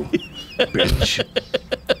with you, bitch.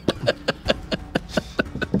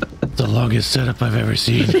 The longest setup I've ever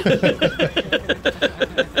seen.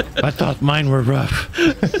 I thought mine were rough.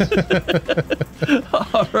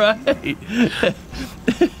 All right.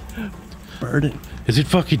 Burden. Is it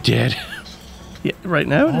fucking dead? Yeah, right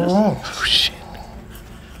now it is. Alright. Oh shit.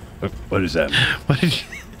 What does that mean?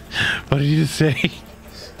 What did you just say?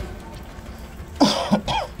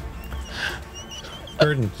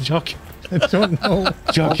 Burden. Did y'all, I don't know.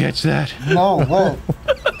 did y'all catch that? No, what?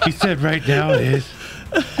 He said right now it is.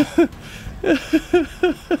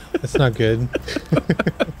 That's not good.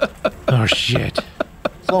 Oh shit.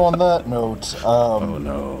 So on that note, Oh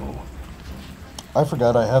no. I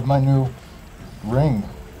forgot I have my new ring.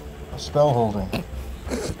 Spell holding.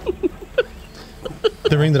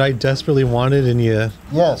 The ring that I desperately wanted and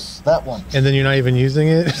Yes, that one. and then you're not even using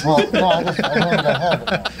it? Well, no, I don't think I have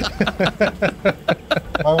it now.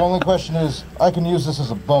 My only question is, I can use this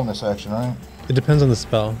as a bonus action, right? It depends on the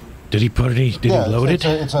spell. Did he put any? Did he load it?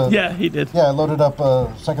 It's a Yeah, he did. Yeah, I loaded up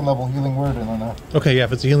a second level healing word and then Okay, yeah,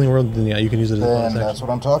 if it's a healing word, then yeah, you can use it as a bonus that's action.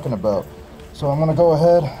 what I'm talking about. So I'm gonna go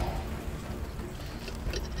ahead.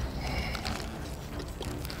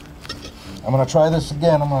 I'm gonna try this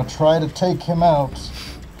again. I'm gonna try to take him out.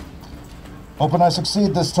 Hoping I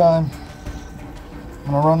succeed this time.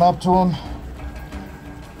 I'm gonna run up to him,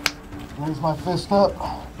 raise my fist up,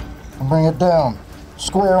 and bring it down,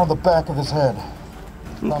 square on the back of his head.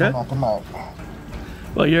 Trying to Okay. knock him out.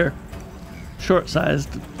 Well, you're short-sized,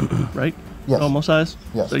 right? Yes. Normal size?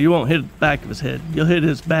 Yes. So you won't hit the back of his head. You'll hit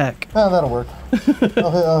his back. Yeah, that'll work.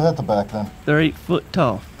 I'll hit the back then. They're 8 foot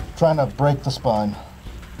tall. Trying to break the spine.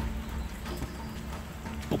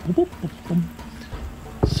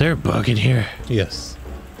 Is there a bug in here? Yes.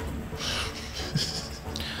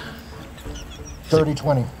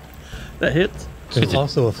 30-20. That hits. There's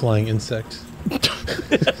also a flying insect. It's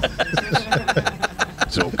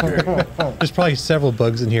okay. There's probably several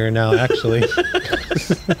bugs in here now, actually.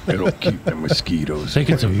 It'll keep the mosquitoes. I think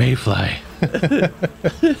it's a mayfly.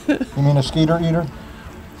 You mean a skeeter eater?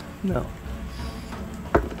 No.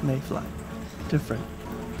 Mayfly. Different.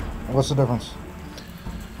 What's the difference?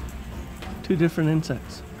 2 different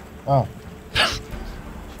insects. Oh,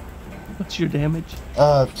 What's your damage?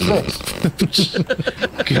 6.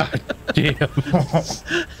 God damn.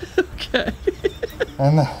 Okay.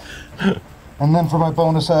 And then for my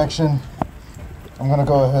bonus action, I'm gonna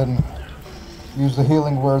go ahead and use the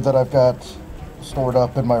healing word that I've got stored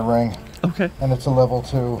up in my ring, Okay. and it's a level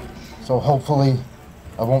 2, so hopefully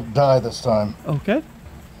I won't die this time. Okay.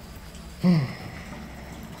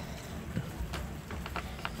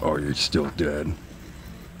 Oh, you're still dead.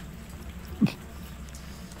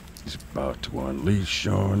 He's about to unleash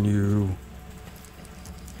on you.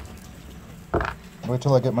 Wait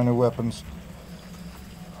till I get my new weapons.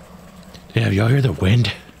 Yeah, y'all hear the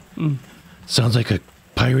wind? Sounds like a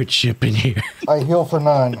pirate ship in here. I heal for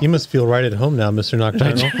 9. You must feel right at home now, Mr.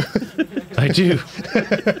 Nocturnal. I do.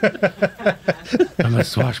 I'm a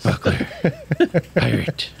swashbuckler.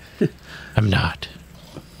 Pirate. I'm not.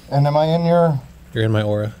 And am I in your... You're in my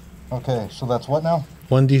aura. Okay, so that's what now?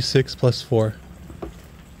 1d6 plus 4.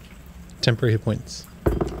 Temporary hit points.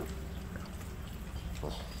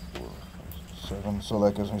 Plus 4, 7, so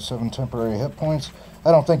that gives me 7 temporary hit points.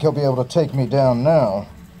 I don't think he'll be able to take me down now.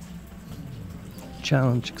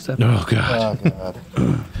 Challenge accepted. Oh, God.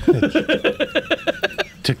 Oh, God.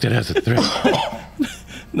 Took that as a threat.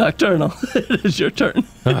 Nocturnal, it is your turn.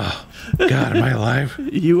 Oh, God, am I alive?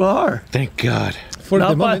 You are. Thank God. For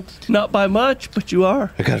the moment. Not by much, but you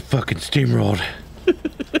are. I got fucking steamrolled.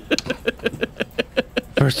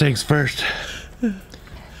 First things first. I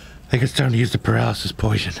think it's time to use the paralysis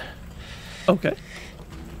poison. Okay.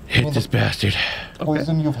 Hit this bastard.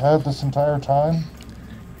 Poison you've had this entire time?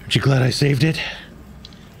 Aren't you glad I saved it?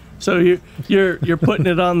 So you're putting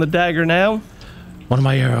it on the dagger now? One of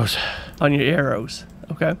my arrows. On your arrows.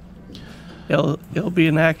 Okay. It'll be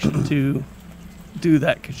an action to do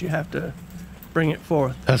that because you have to bring it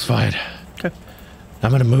forth. That's fine. Okay.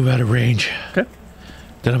 I'm gonna move out of range. Okay.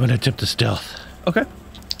 Then I'm gonna attempt to stealth. Okay.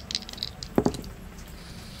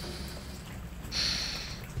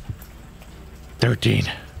 $13.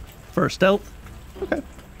 For stealth. Okay.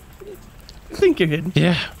 I think you're hidden.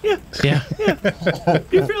 Yeah. Yeah. Yeah.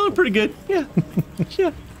 You're feeling pretty good. Yeah.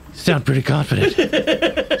 Yeah. Sound pretty confident.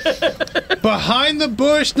 Behind the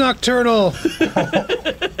bush, Nocturnal.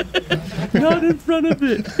 Not in front of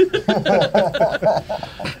it.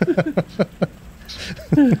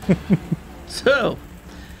 So,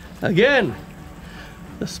 again,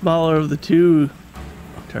 the smaller of the two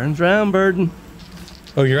turns around, Burden.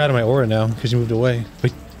 Oh, you're out of my aura now because you moved away.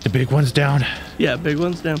 Wait, the big one's down. Yeah, big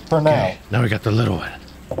one's down. For now. Okay, now we got the little one.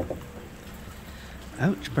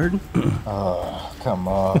 Ouch, Burden. Come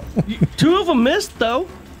on. Two of them missed, though.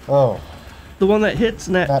 Oh, The one that hits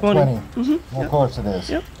in that nat 20. 20. Well, of course it is.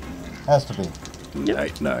 Yep. Has to be.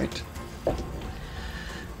 Night, night.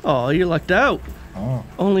 Oh, you're lucked out. Oh.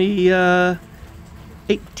 Only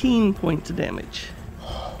 18 points of damage.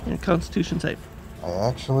 And a Constitution save. I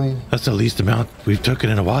actually... That's the least amount we've taken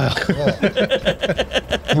in a while.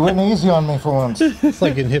 Yeah. You went easy on me for once. It's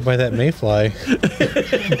like getting hit by that mayfly.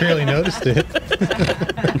 Barely noticed it.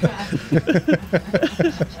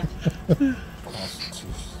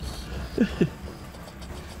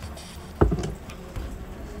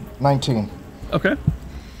 19. Okay.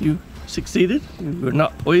 You succeeded. You were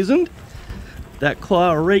not poisoned. That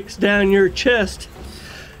claw rakes down your chest.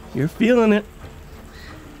 You're feeling it.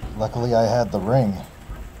 Luckily, I had the ring.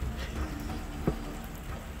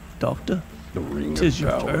 Doctor, The ring tis of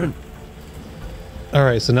your power. turn. All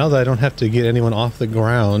right, so now that I don't have to get anyone off the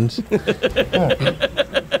ground,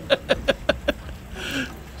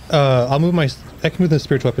 I'll move my. I can move the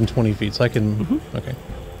spiritual weapon 20 feet, so I can. Okay,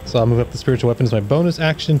 so I'll move up the spiritual weapon as my bonus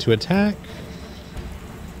action to attack.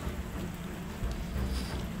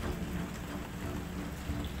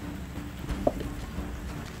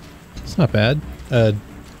 It's not bad.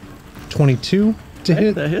 22 to Okay,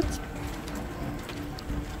 hit. that hits.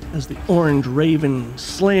 As the orange raven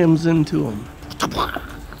slams into him.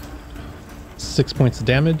 6 points of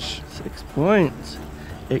damage. 6 points.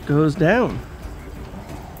 It goes down.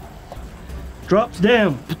 Drops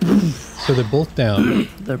down. So they're both down.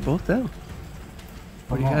 They're both down.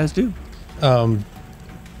 What do you guys do?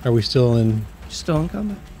 Are we still in? Still in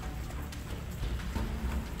combat?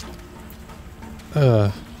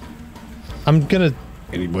 I'm gonna.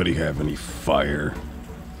 Anybody have any fire?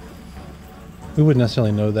 We wouldn't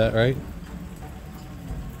necessarily know that, right?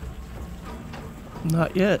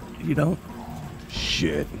 Not yet. You don't.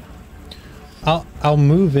 Shit. I'll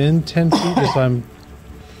move in 10 feet if I'm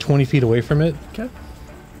 20 feet away from it, Okay.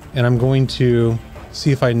 and I'm going to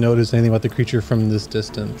see if I notice anything about the creature from this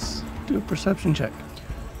distance. Do a perception check.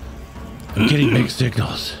 I'm getting mixed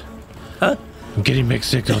signals. Huh? I'm getting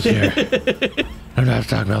mixed signals here. I'm not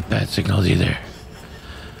talking about bad signals either.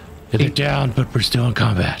 They're down, but we're still in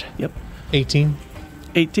combat. Yep. 18.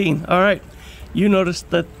 18. All right. You notice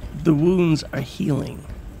that the wounds are healing.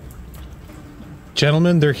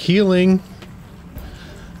 Gentlemen, they're healing.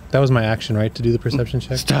 That was my action, right? To do the perception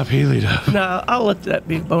check? Stop healing up. Now, I'll let that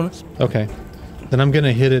be a bonus. Okay. Then I'm going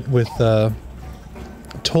to hit it with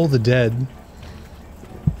Toll the Dead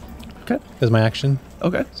Okay. as my action.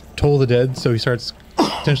 Okay. Toll the Dead, so he starts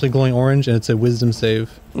potentially glowing orange, and it's a wisdom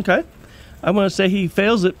save. Okay. I'm going to say he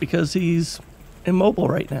fails it because he's immobile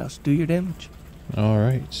right now. So do your damage. All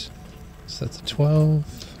right. So that's a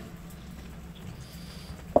 12.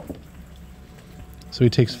 So he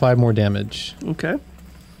takes 5 more damage. Okay.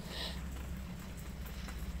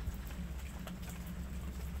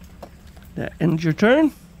 That ends your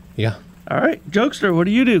turn. Yeah. All right. Jokester, what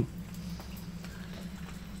do you do?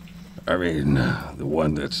 I mean, the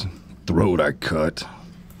one that's throat I cut.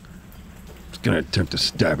 It's gonna attempt to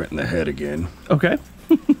stab it in the head again. Okay.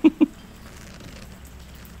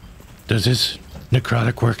 Does this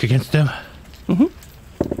necrotic work against them? Mm-hmm.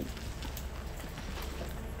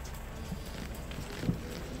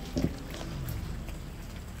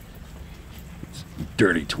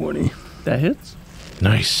 Dirty 20. That hits.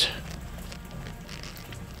 Nice.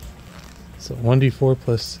 So 1d4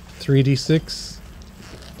 plus 3d6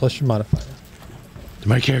 plus your modifier. To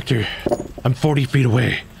my character, I'm 40 feet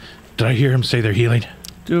away. Did I hear him say they're healing?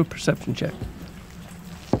 Do a perception check.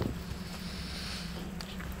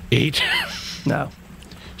 8. No.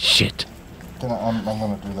 Shit. I'm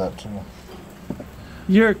gonna do that too.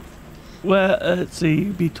 You're, well, let's see,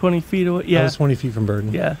 you'd be 20 feet away. Yeah. I was 20 feet from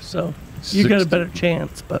Burden. Yeah, so you got a better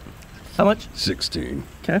chance, but how much? 16.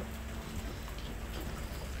 Okay.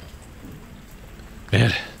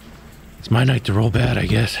 Man, it's my night to roll bad, I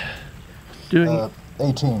guess. Doing,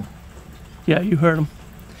 18. yeah, you heard him.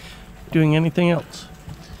 Doing anything else?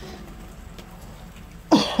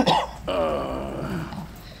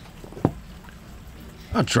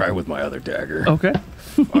 I'll try with my other dagger. Okay.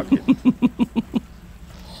 Fuck it.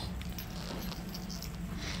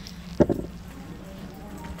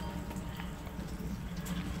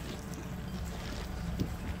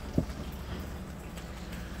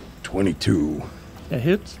 $22. That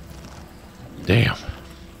hits. Damn.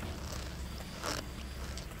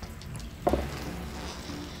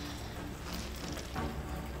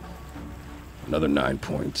 Another 9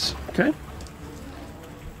 points. Okay.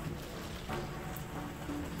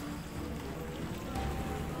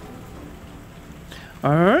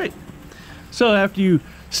 All right. So after you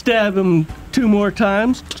stab him 2 more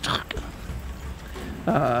times,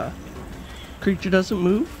 creature doesn't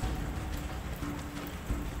move,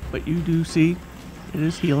 but you do see it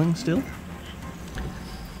is healing still.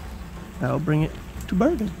 I'll bring it to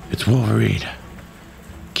Burden. It's Wolverine.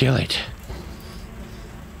 Kill it.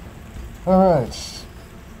 Alright.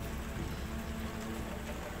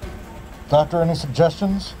 Doctor, any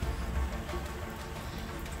suggestions?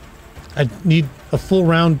 I need a full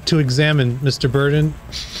round to examine Mr. Burden,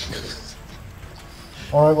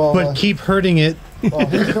 Alright, well, but keep hurting it. while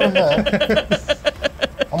he's doing that,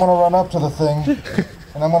 I'm gonna run up to the thing,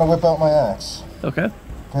 and I'm gonna whip out my axe. Okay.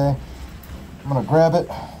 Okay? I'm gonna grab it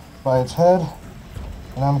by its head,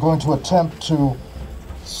 and I'm going to attempt to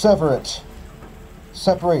sever it.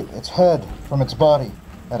 Separate its head from its body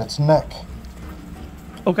at its neck.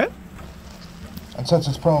 Okay. And since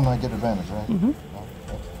it's prone, I get advantage, right? Mm-hmm.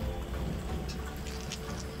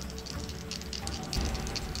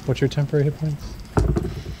 What's your temporary hit points?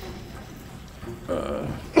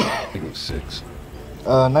 I think it was 6.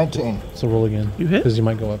 19. So roll again. You hit? Because you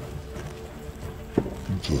might go up.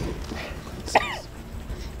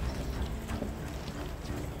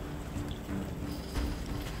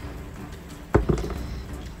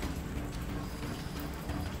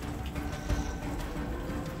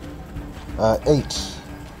 Uh, 8.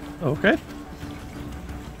 Okay.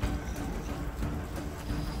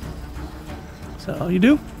 Is that all you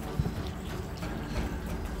do?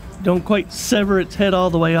 Don't quite sever its head all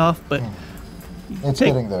the way off, but It's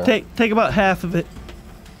getting there. take about half of it.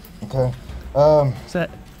 Okay. So that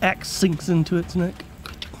axe sinks into its neck.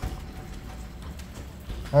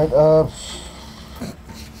 Alright,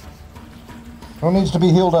 who needs to be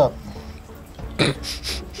healed up?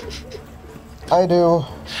 I do.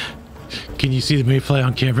 Can you see the mayfly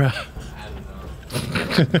on camera?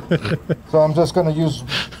 So I'm just gonna use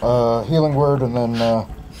healing word, and then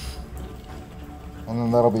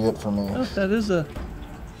that'll be it for me. Oh, that is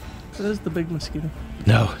the big mosquito.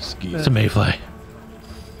 No, it's a mayfly.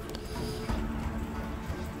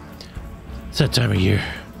 It's that time of year.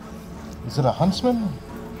 Is it a huntsman?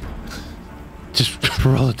 Just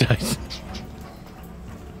roll the dice.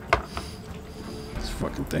 These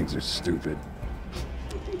fucking things are stupid.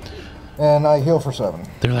 And I heal for 7.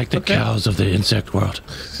 They're like the Okay. cows of the insect world.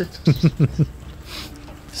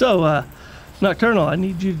 So, Nocturnal, I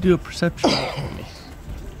need you to do a perception roll for me.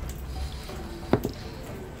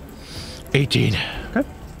 18. Okay.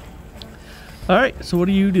 All right. So what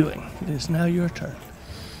are you doing? It is now your turn.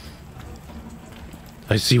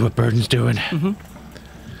 I see what Burden's doing.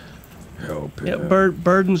 Help. Yeah.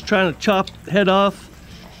 Burden's trying to chop the head off.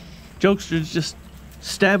 Jokester's just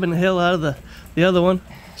stabbing the hell out of the other one.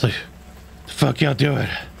 It's like, the fuck y'all doing?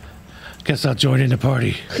 Guess I'll join in the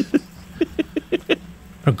party.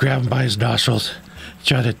 I'll grab him by his nostrils,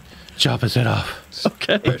 try to chop his head off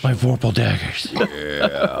Okay. with my Vorpal daggers.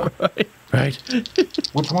 Yeah. Right?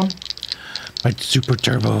 Which one? My super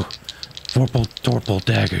turbo Vorpal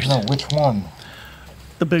daggers. No, which one?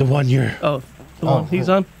 The big The one you're. Oh, the one he's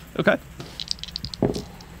on? Okay.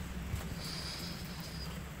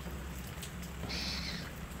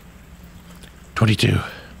 $22.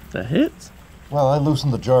 That hits. Well, I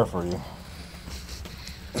loosened the jar for you.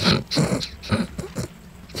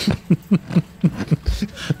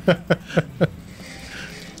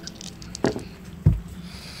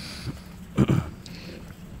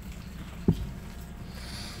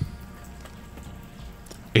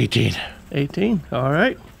 18. All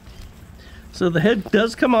right. So the head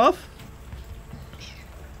does come off.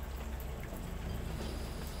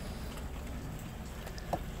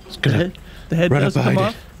 It's gonna The head run does up come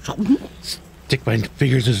behind off. it, stick my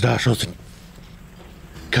fingers in his nostrils, and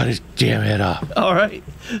cut his damn head off. All right.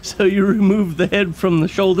 So you remove the head from the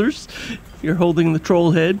shoulders. You're holding the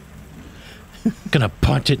troll head. Gonna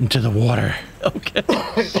punt it into the water. Okay.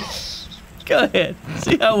 Go ahead.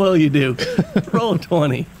 See how well you do. Roll a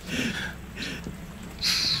 20.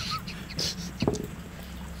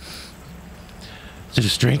 Is it a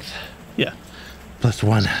strength? Yeah. Plus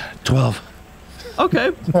 1, 12.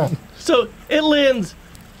 Okay. So it lands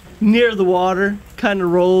near the water, kind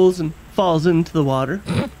of rolls and falls into the water.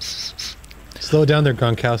 Slow down there,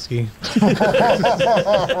 Gronkowski.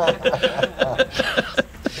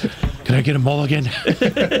 Can I get a mulligan?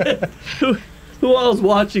 Who all is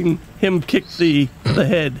watching him kick the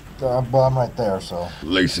head? Well, I'm right there, so.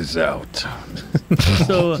 Laces out.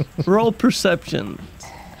 So roll perception. I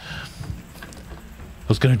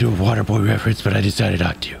was gonna do a Waterboy reference, but I decided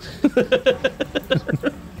not to.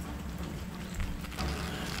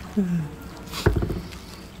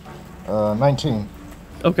 19.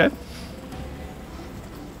 Okay.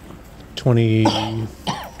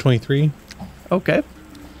 23. Okay.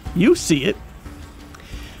 You see it.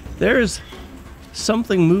 There's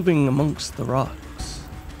something moving amongst the rocks.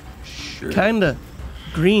 Sure. Kind of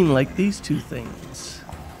green like these two things.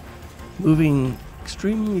 Moving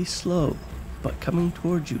extremely slow, but coming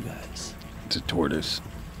towards you guys. It's a tortoise.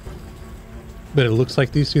 But it looks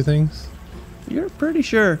like these two things. You're pretty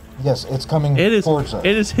sure. Yes, it's coming It is. towards us.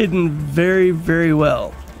 It is hidden very, very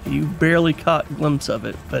well. You barely caught a glimpse of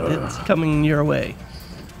it, but it's coming your way.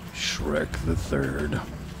 Shrek the Third.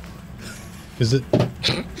 Is it?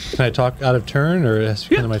 Can I talk out of turn, or it has to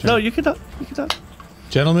be Yeah. end of my turn? No, you can talk. You can talk.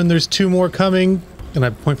 Gentlemen, there's 2 more coming, and I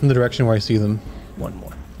point from the direction where I see them. One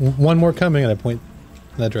more. 1 more coming, and I point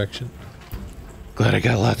in that direction. Glad I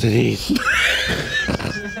got lots of these.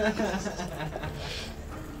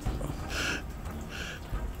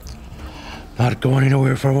 Not going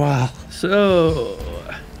anywhere for a while. So,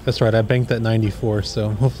 That's right, I banked that 94, so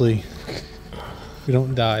hopefully we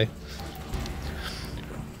don't die.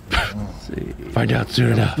 let's see. Find out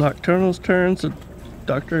soon enough. Nocturnal's turn. So,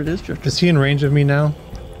 Doctor, it is your turn. Is he in range of me now?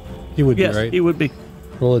 He would Yes, be, right? he would be.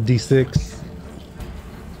 Roll a d6.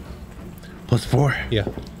 Plus 4, Yeah.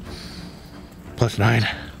 plus 9.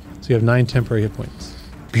 So you have 9 temporary hit points.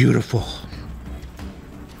 Beautiful.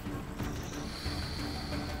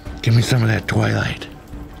 Give me some of that Twilight.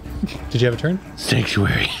 Did you have a turn?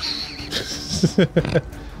 Sanctuary.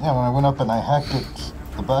 Yeah, when I went up and I hacked it,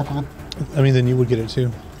 the back of it. I mean, then you would get it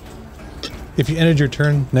too. If you ended your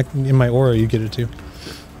turn in my aura, you get it too.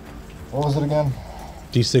 What was it again?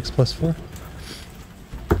 D6 plus 4.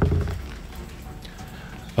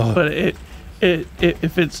 But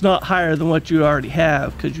if it's not higher than what you already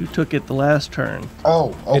have, because you took it the last turn.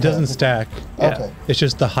 Oh, okay. It doesn't stack. Yeah. Okay. It's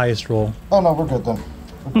just the highest roll. Oh, no, we're good then.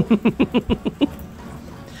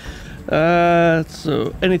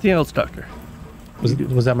 So anything else, Doctor?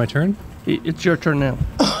 Was that my turn? It's your turn now.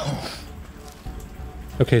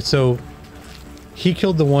 Okay, so he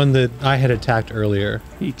killed the one that I had attacked earlier.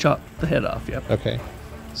 He chopped the head off. Yep. Okay,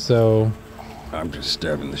 so I'm just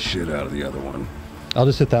stabbing the shit out of the other one. I'll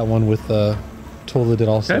just hit that one with tool that did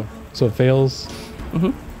also. Okay. So it fails.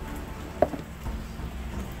 Mhm.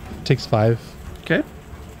 Takes 5. Okay.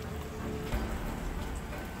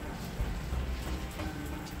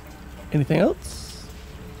 Anything else?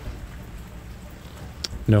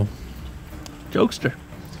 No. Jokester.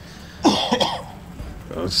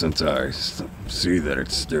 Well, since I see that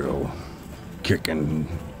it's still kicking,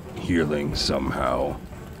 healing somehow,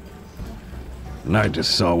 and I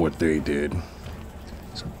just saw what they did,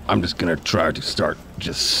 so I'm just gonna try to start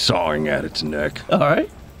just sawing at its neck. All right.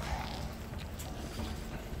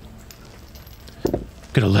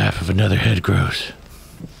 Gonna laugh if another head grows.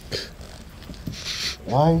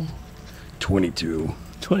 Why? 22.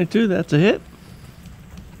 22. That's a hit.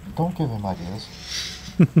 Don't give him ideas.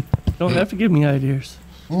 Don't have to give me ideas.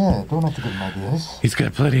 Yeah, don't have to give him ideas. He's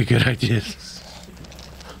got plenty of good ideas.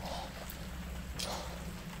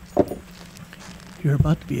 You're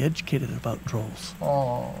about to be educated about trolls.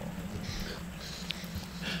 Oh.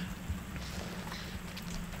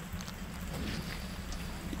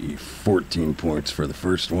 E 14 points for the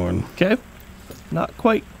first one. Okay. Not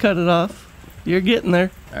quite cut it off. You're getting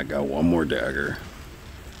there. I got one more dagger.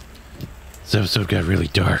 This episode got really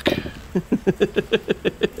dark.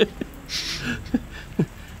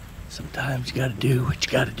 Sometimes you gotta do what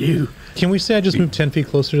you gotta do. Can we say I just moved 10 feet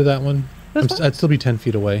closer to that one? That's fine. I'd still be 10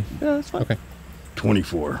 feet away. Yeah, that's fine. Okay.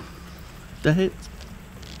 24. That hits.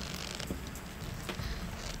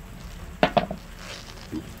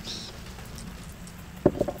 Oops.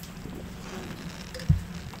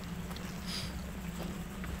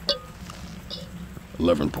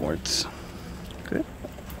 $11 points. Okay.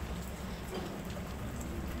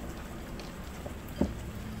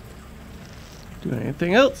 Do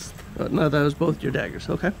anything else? Oh, no, that was both your daggers.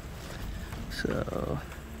 Okay. So.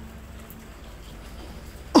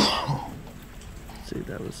 Let's see,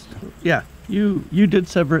 that was. Yeah, you did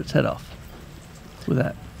sever its head off with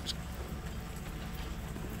that.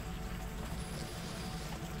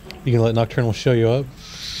 You can let Nocturnal show you up.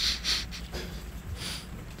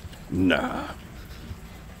 Nah.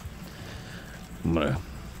 I'm gonna.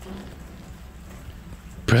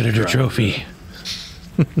 Predator Try. trophy.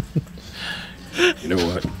 You know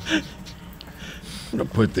what? I'm gonna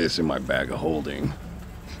put this in my bag of holding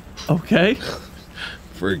Okay.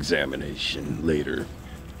 for examination later.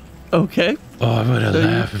 Okay. Oh, I would have So you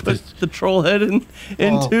laughed if put this. the troll head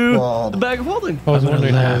into God. the bag of holding. I was I'm gonna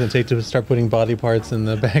wondering how long laugh. it take to start putting body parts in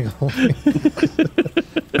the bag of holding.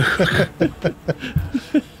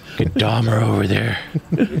 Get Dahmer over there.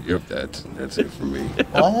 Yep, that's it for me.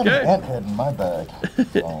 Well, I had Okay. an ant head in my bag.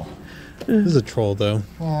 So, This is a troll, though.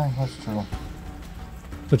 yeah, that's true.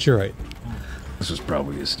 But you're right. This was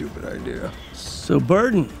probably a stupid idea. So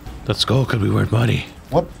Burden. That skull could be worth money.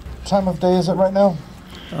 What time of day is it right now?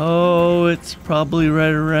 Oh, it's probably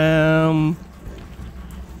right around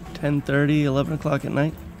 10:30, 11 o'clock at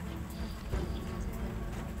night.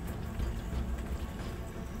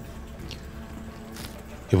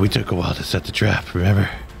 Yeah, we took a while to set the trap, remember?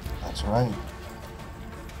 That's right.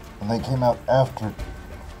 And they came out after.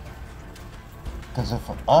 Because if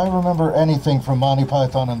I remember anything from Monty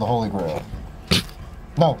Python and the Holy Grail.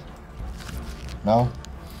 No. No.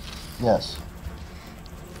 Yes.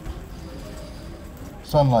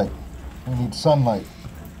 Sunlight. We need sunlight.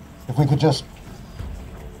 If we could just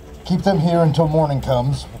keep them here until morning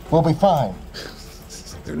comes, we'll be fine.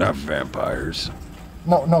 They're not vampires.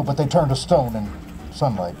 No, but they turn to stone in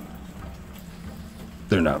sunlight.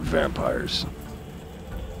 They're not vampires.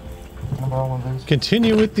 Can I borrow one of these?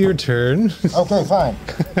 Continue with your turn. Okay, fine.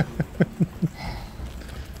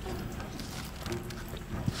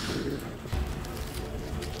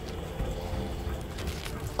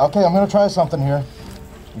 Okay, I'm gonna try something here.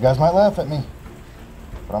 You guys might laugh at me,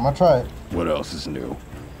 but I'm gonna try it. What else is new?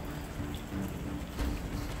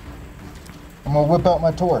 I'm gonna whip out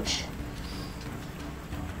my torch.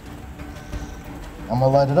 I'm gonna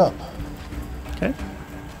light it up. Okay.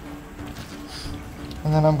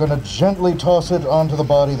 And then I'm gonna gently toss it onto the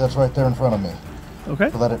body that's right there in front of me Okay.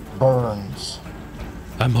 so that it burns.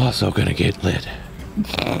 I'm also gonna get lit.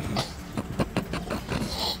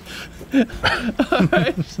 All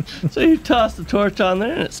right. So you toss the torch on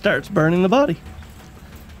there and it starts burning the body.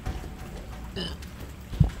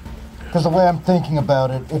 Because the way I'm thinking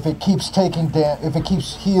about it, if it keeps if it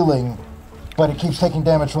keeps healing, but it keeps taking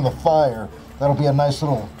damage from the fire, that'll be a nice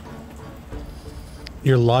little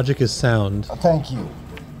Your logic is sound. thank you.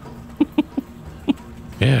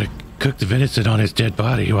 Yeah, cook the venison on his dead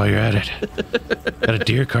body while you're at it. Got a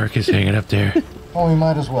deer carcass hanging up there. Oh, we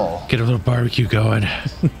might as well. Get a little barbecue going.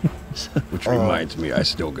 Which reminds me, I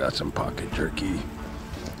still got some pocket jerky.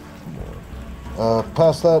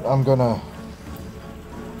 Past that, I'm gonna.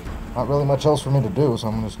 Not really much else for me to do, so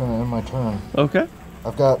I'm just gonna end my turn. Okay.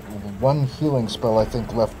 I've got one healing spell I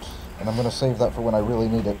think left, and I'm gonna save that for when I really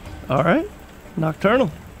need it. All right. Nocturnal.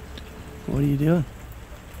 What are you doing?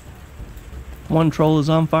 One troll is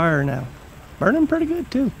on fire now. Burning pretty good,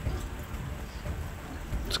 too.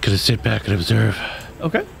 Just gonna sit back and observe.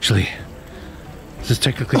 Okay. Actually, is this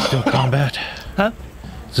technically still combat? Huh?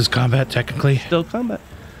 Is this combat technically? Still combat.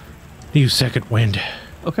 Use second wind.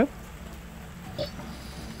 Okay.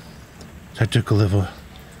 I took a level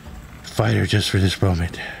fighter just for this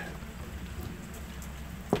moment.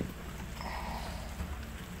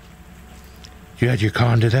 You add your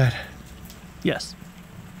con to that? Yes.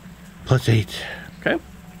 +8. Okay.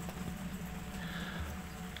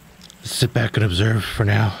 Sit back and observe for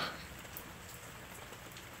now.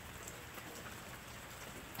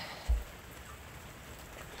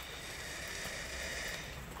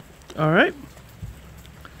 All right.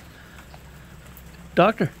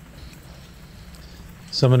 Doctor.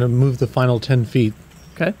 So I'm gonna move the final 10 feet.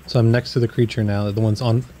 Okay. So I'm next to the creature now. The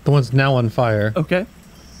one's now on fire. Okay.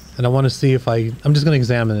 And I want to see if I'm just gonna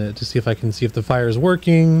examine it to see if I can see if the fire is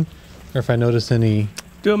working, or if I notice any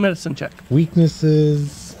Do a medicine check.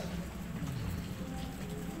 weaknesses.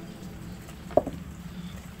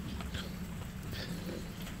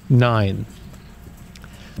 Nine.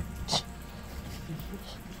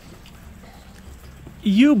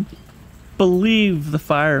 You believe the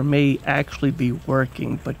fire may actually be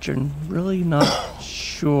working, but you're really not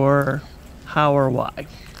sure how or why.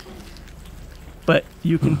 But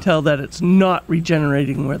you can tell that it's not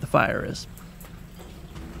regenerating where the fire is.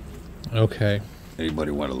 Okay.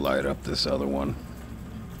 Anybody want to light up this other one?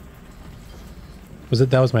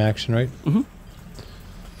 That was my action, right? Mm-hmm.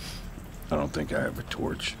 I don't think I have a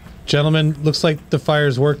torch. Gentlemen, looks like the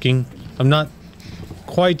fire's working. I'm not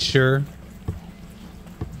quite sure.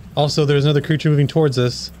 Also, there's another creature moving towards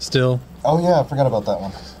us still. Oh yeah, I forgot about that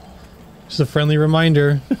one. Just a friendly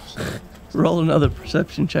reminder. Roll another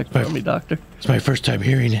perception check for me, Doctor. It's my first time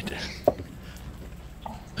hearing it.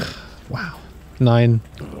 Wow. 9.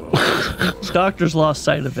 Doctor's lost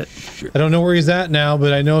sight of it. I don't know where he's at now,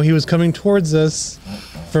 but I know he was coming towards us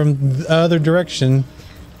from the other direction.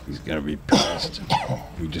 He's gonna be pissed.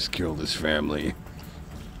 We just killed his family.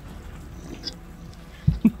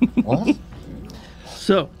 What?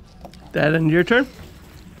 So, that end your turn?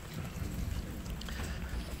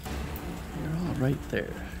 You're all right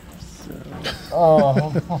there. So,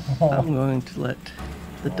 Oh. I'm going to let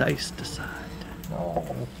the dice decide.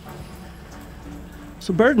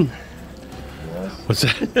 So, Burden. What's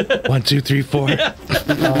that? 1, 2, 3, 4.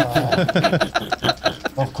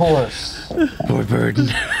 Of course. Poor Burden.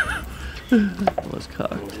 Was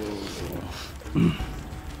cocked.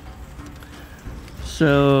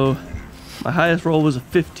 So, my highest roll was a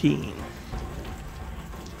 15.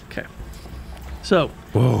 Okay. So,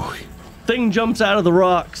 Whoa. thing jumps out of the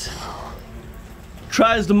rocks,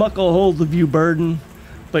 tries to muckle a hold of you, Burden,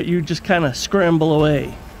 but you just kind of scramble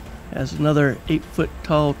away as another 8-foot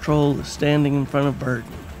tall troll is standing in front of Burden.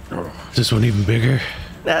 Is this one even bigger?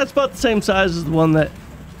 Nah, it's about the same size as the one that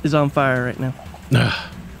is on fire right now. Nah.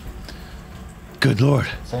 Good lord.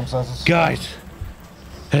 Same size as... Guys,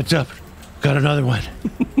 heads up. Got another one.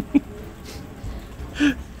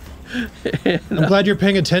 I'm glad you're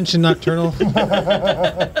paying attention, Nocturnal.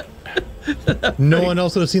 No one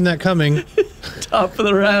else would have seen that coming. Top of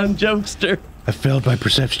the round, Jokester. I failed my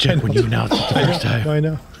perception check when you announced it the first time. I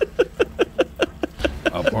know.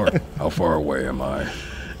 How far away am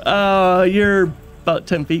I? You're about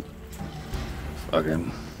 10 feet.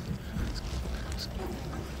 Fucking.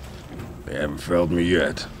 They haven't failed me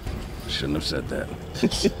yet. Shouldn't have said that.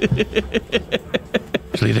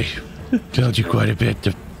 Actually, they failed you quite a bit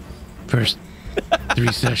the first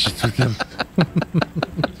 3 sessions with them.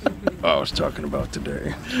 I was talking about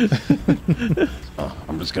today.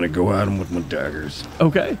 I'm just gonna go at him with my daggers.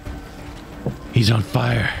 Okay. He's on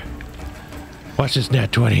fire. Watch this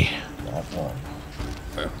nat 20. That one.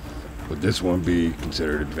 Would this one be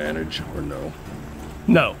considered advantage or no?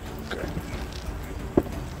 No. Okay.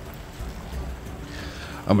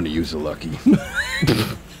 I'm gonna use a lucky.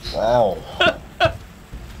 Wow.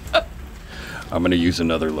 I'm gonna use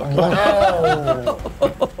another lucky. Wow.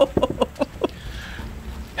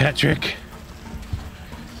 Hat trick.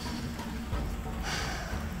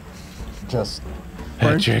 Just Hat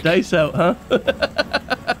Burnt your trick. dice out, huh?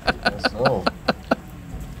 so.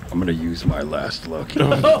 I'm gonna use my last lucky.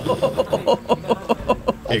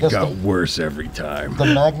 It guess got worse every time. The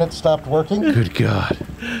magnet stopped working? Good God.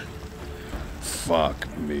 Fuck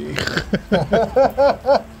me.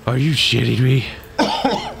 Are you shitting me?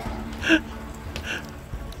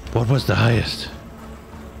 What was the highest?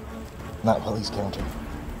 Not while he's counting.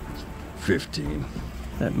 15.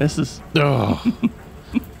 That misses. Oh,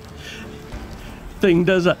 Thing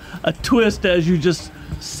does a twist as you just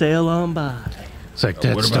sail on by. it's like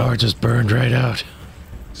that what star about- just burned right out.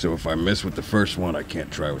 So if I miss with the first one, I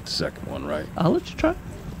can't try with the second one, right? I'll let you try.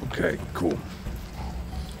 Okay, cool.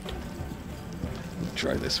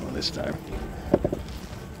 Try this one this time.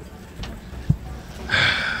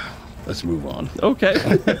 Let's move on. Okay.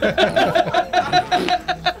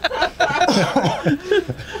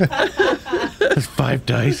 That's 5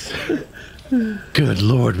 dice. Good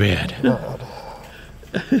lord, man. God.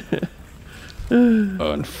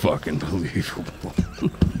 Unfucking believable.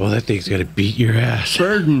 Well, that thing's gonna beat your ass.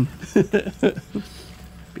 Burden.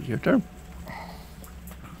 Be your turn.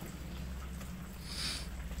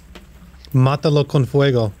 Mátalo con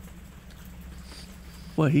fuego.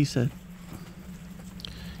 What he said.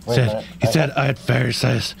 Wait a Said, minute. he said I'd fire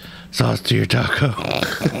sauce to your taco.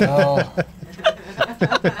 No.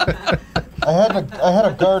 I had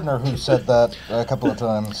a gardener who said that a couple of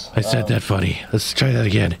times. I said that funny. Let's try that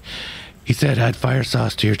again. He said I'd fire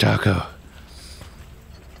sauce to your taco.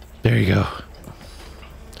 There you go.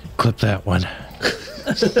 Clip that one.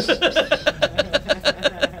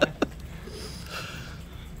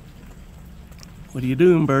 What are you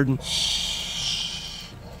doing, Burden?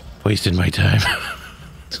 Wasting my time.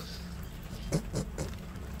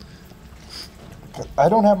 I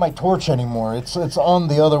don't have my torch anymore. It's on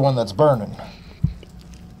the other one that's burning.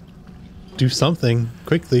 Do something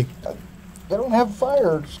quickly. I don't have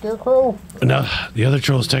fire, Scarecrow. No, the other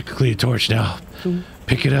troll's technically a torch now.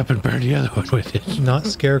 Pick it up and burn the other one with it. Not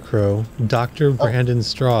Scarecrow. Dr. Brandon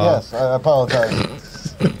Straw. Yes, I apologize.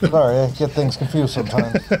 Sorry, I get things confused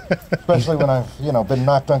sometimes. Especially when I've, been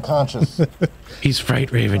knocked unconscious. He's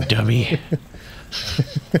Fright Raven, dummy.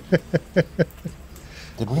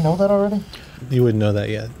 Did we know that already? You wouldn't know that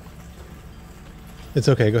yet. It's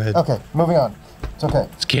okay, go ahead. Okay, moving on. It's okay.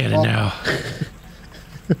 It's canon now.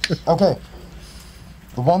 Okay.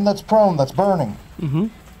 The one that's prone, that's burning. Mm-hmm.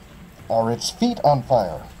 Are its feet on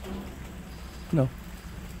fire? No.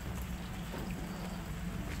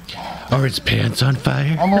 Are its pants on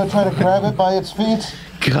fire? I'm going to try to grab it by its feet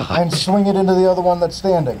and God. swing it into the other one that's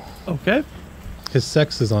standing. Okay. His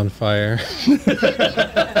sex is on fire.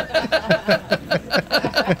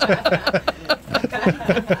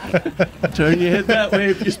 Turn your head that way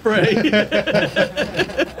if you spray.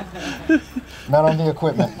 Not on the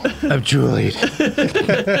equipment. I'm Juliet.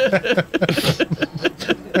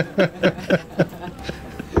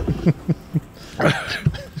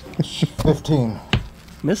 15.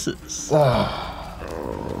 Misses.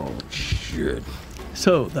 Shit.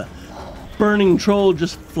 So the burning troll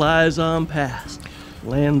just flies on past.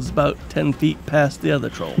 Lands about 10 feet past the other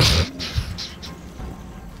troll.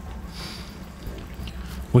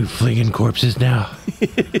 We flinging corpses now.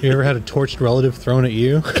 You ever had a torched relative thrown at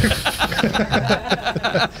you?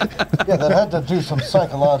 Yeah, that had to do some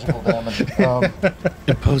psychological damage.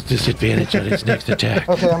 Impose disadvantage on its next attack.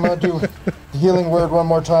 Okay, I'm going to do the healing word one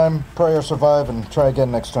more time, pray or survive, and try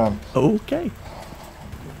again next time. Okay.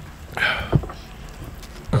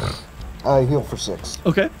 I heal for 6.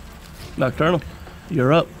 Okay. Nocturnal,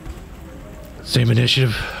 you're up. Same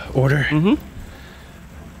initiative order. Mm-hmm.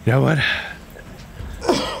 You know what?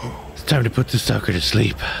 It's time to put this sucker to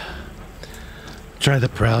sleep. Try the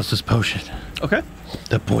paralysis potion. Okay.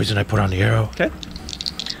 The poison I put on the arrow. Okay.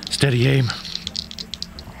 Steady aim.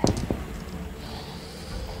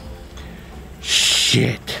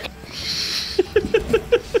 Shit.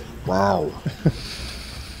 Wow.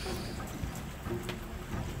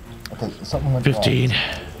 Okay, something went 15.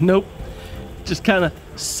 Nope. Just kind of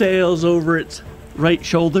sails over its right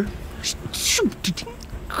shoulder.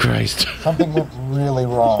 Christ. wrong. Something went really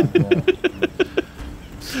wrong. Yeah.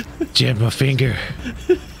 Jammed my finger.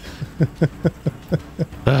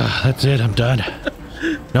 That's it. I'm done.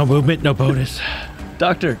 No movement, no bonus.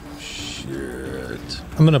 Doctor. Shit.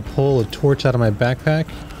 I'm gonna pull a torch out of my backpack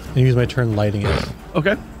and use my turn lighting it.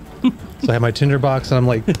 Okay. So I have my tinderbox and I'm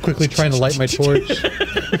like quickly trying to light my torch.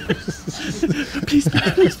 Please,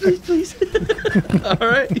 please, please, please. All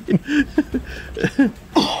right.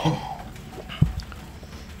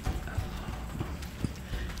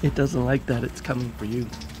 It doesn't like that. It's coming for you.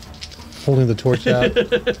 Holding the torch out,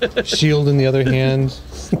 shield in the other hand.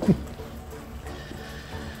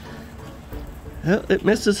 Well, it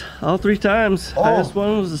misses all 3 times. Oh. Highest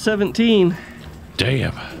one was a 17.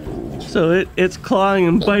 Damn. So it's clawing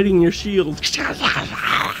and biting your shield.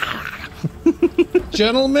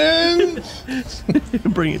 Gentlemen!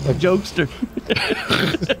 Bring it to Jokester.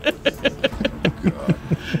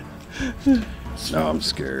 Now I'm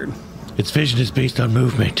scared. Its vision is based on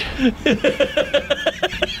movement.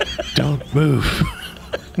 Don't move.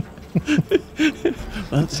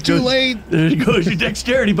 It's Too late! There goes your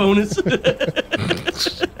dexterity bonus.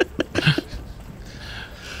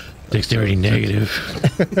 Dexterity negative.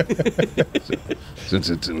 Since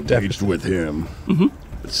it's engaged with him,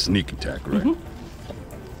 it's sneak attack, right?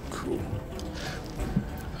 Cool.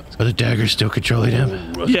 Are the daggers still controlling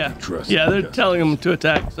him? Rusty Yeah. trust, Yeah, they're yes. telling him to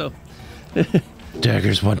attack, so.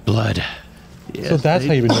 Daggers want blood. Yes, So that's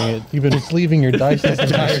how you've been doing it. You've been sleeving your dice this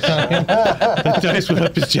entire time. The dice went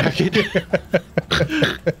up his jacket.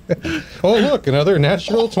 Oh, look, another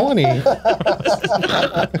natural 20.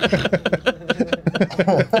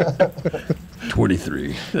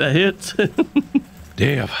 23. that hits.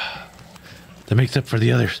 Damn. That makes up for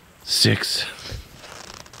the other 6.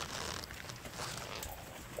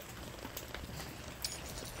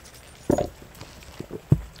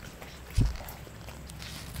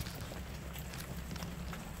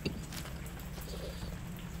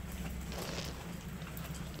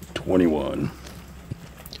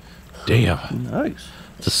 Damn. Nice.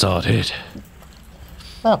 It's a solid hit.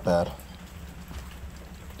 Not bad.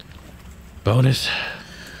 Bonus.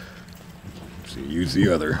 So you use the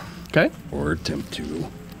other, Okay. or attempt to.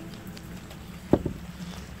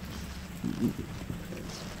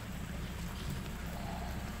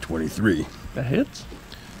 $23. That hits.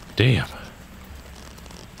 Damn.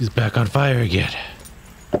 He's back on fire again.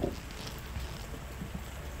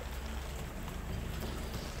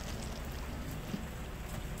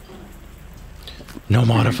 No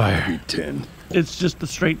modifier. Be 10. It's just the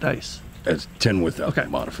straight dice. That's 10 without Okay. the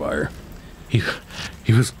modifier. He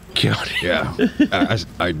was killed. Yeah.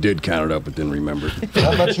 I did count it up, but didn't remember.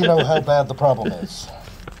 That lets you know how bad the problem is.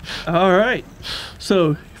 All right.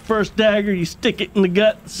 So, first dagger, you stick it in the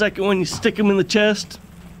gut. Second one, you stick him in the chest.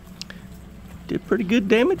 Did pretty good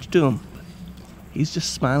damage to him. He's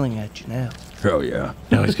just smiling at you now. Hell yeah.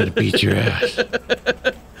 Now he's gonna beat your ass.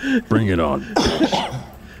 Bring it on.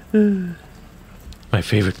 My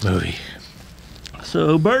favorite movie.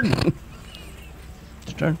 So, Burden.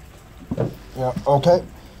 It's your turn. Yeah, okay.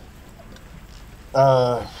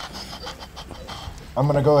 I'm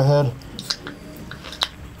gonna go ahead,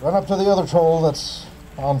 run up to the other troll that's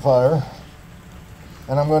on fire,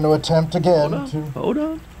 and I'm going to attempt again Hold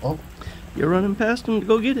on. Oh. You're running past him to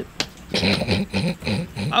go get it.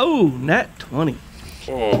 Oh, nat 20.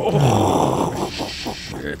 Shit.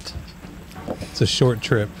 It's a short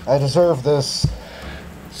trip. I deserve this.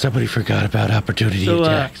 Somebody forgot about opportunity So,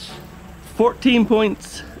 attacks. 14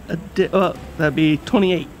 points. That'd be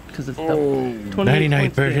 28 because it's double. 28 99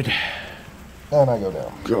 points Burden. damage. And I go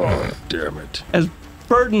down. God damn it. As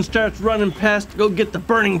Burden starts running past to go get the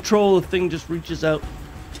burning troll, the thing just reaches out,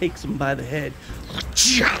 takes him by the head.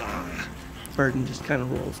 Burden just kind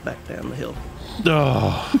of rolls back down the hill.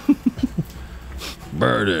 Oh,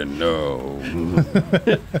 Burden, no.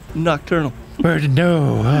 Nocturnal. Burden,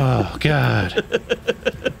 no. Oh, God.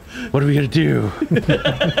 What are we gonna do?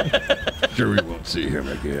 Sure we won't see him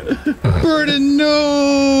again. Burden,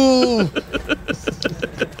 no!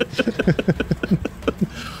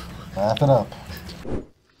 Wrap it up.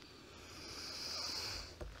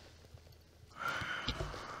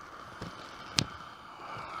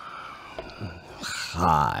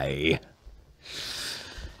 Hi.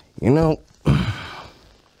 You know, I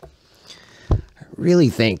really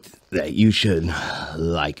think that you should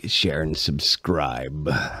like, share, and subscribe.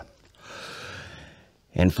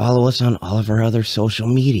 And follow us on all of our other social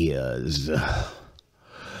medias.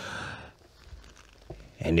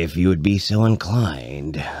 And if you would be so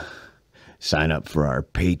inclined, sign up for our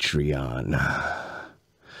Patreon.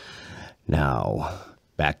 Now,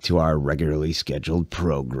 back to our regularly scheduled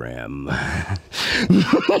program.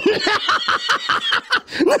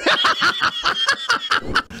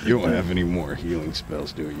 You don't have any more healing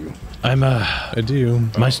spells, do you? I do.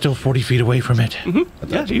 Am I still 40 feet away from it? I thought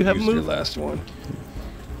Yeah, you have used your moved. last one.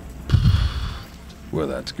 Well,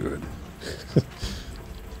 that's good.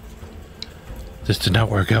 This did not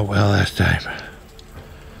work out well last time.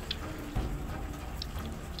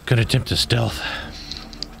 Gonna attempt to stealth.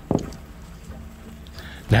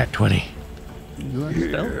 Nat 20. You are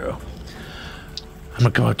stealth? Yeah. I'm gonna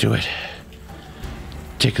go up to it.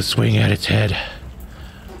 Take a swing at its head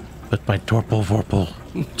with my Vorpal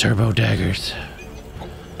turbo daggers.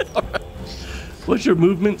 What's your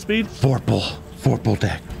movement speed? Vorpal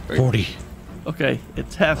dag. 40. Okay,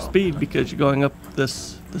 it's half speed because you're going up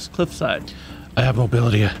this cliffside. I have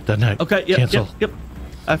mobility, doesn't it? Okay, yep, Cancel. yep.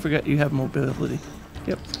 I forgot you have mobility.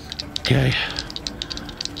 Yep. Okay.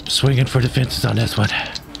 Swinging for the fences on this one.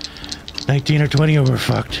 19 or 20 or we're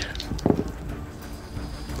fucked.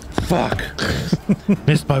 Fuck.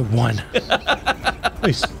 Missed by 1. At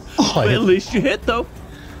least, Well, at least you hit though.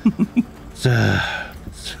 It's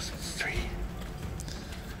 3.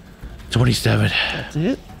 27. That's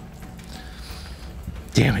it.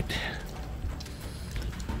 Damn it.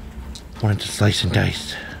 Wanted to slice and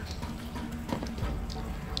dice.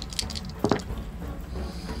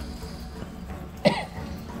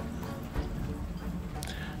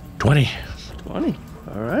 $20. 20.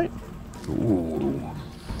 All right. Ooh.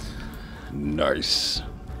 Nice.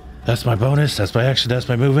 That's my bonus. That's my action. That's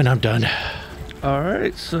my movement. I'm done. All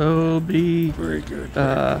right. So be Very good.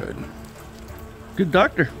 Very good. good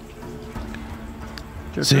doctor.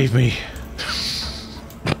 Save me.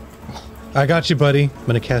 I got you, buddy. I'm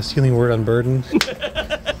gonna cast Healing Word on Burden.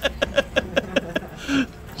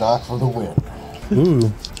 Doc for the win.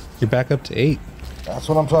 Ooh, you're back up to 8. That's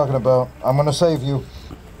what I'm talking about. I'm gonna save you.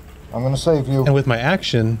 I'm gonna save you. And with my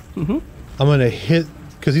action, I'm gonna hit,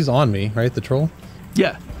 because he's on me, right, the troll?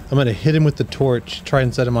 Yeah. I'm gonna hit him with the torch, try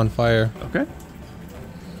and set him on fire. Okay.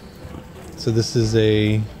 So this is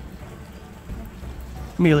a,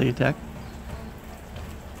 Melee attack.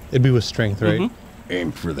 it'd be with strength, right?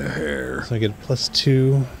 Aim for the hair. So I get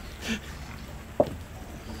 +2.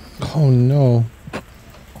 Oh no.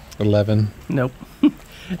 11. Nope.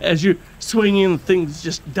 As you're swinging, the thing's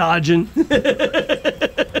just dodging.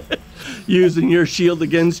 Using your shield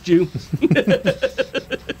against you.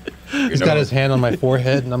 He's got his hand on my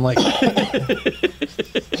forehead, and I'm like, if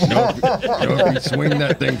you swing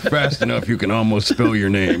that thing fast enough, you can almost spell your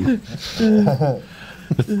name.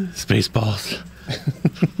 Spaceballs.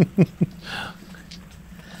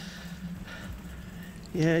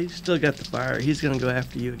 Yeah, you still got the fire. He's gonna go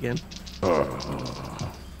after you again.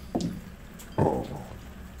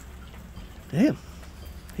 Damn.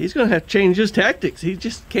 He's gonna have to change his tactics. He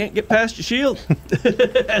just can't get past your shield.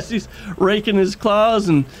 As he's raking his claws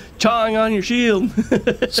and chawing on your shield.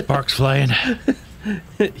 Sparks flying.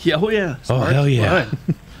 Yeah, oh yeah. Oh, Sparks hell yeah. flying.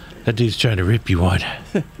 That dude's trying to rip you one.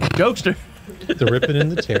 Jokester. the ripping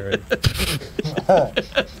and the tearing.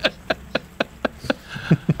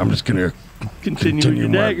 I'm just gonna Continue your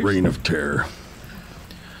my daggers. reign of terror.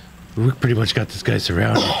 We pretty much got this guy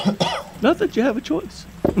surrounded. Not that you have a choice.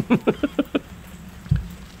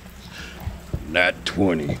 Nat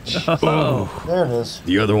 20. Oh. There it is.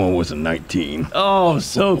 The other one was a 19. Oh,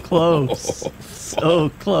 so close. So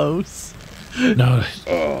close. No,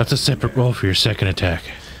 that's a separate roll for your second attack.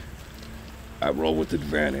 I roll with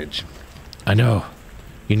advantage. I know.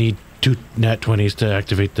 You need 2 nat 20s to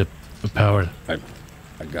activate the power. I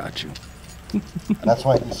got you. That's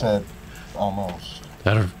why he said almost.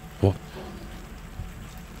 Well,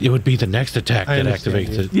 it would be the next attack I that understand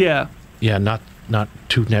activates you. it. Yeah. Yeah, not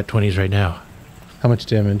 2 nat 20s right now. How much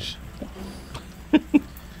damage?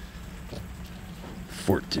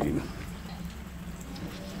 14.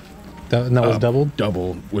 That was doubled?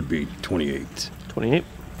 Double would be 28. 28.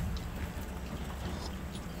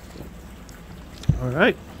 All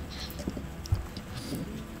right.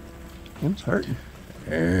 Him's hurting.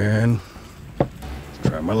 And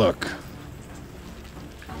try my luck.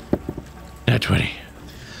 Nat 20.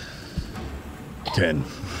 10.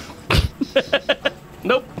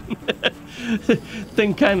 Nope.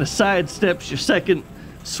 Thing kind of sidesteps your second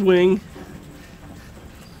swing.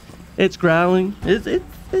 It's growling.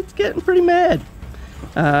 It's getting pretty mad.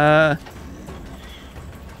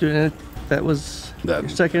 Doing it. That was That- your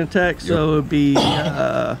second attack, so it would be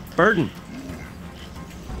burden.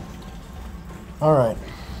 All right.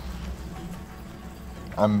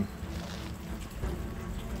 I'm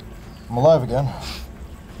alive again.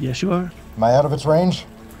 Yes, you are. Am I out of its range?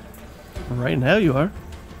 Right now, you are.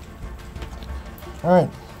 All right.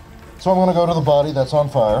 So I'm going to go to the body that's on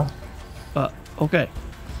fire. Okay.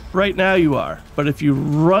 Right now, you are. But if you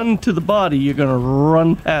run to the body, you're gonna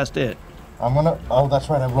run past it. I'm going to... Oh, that's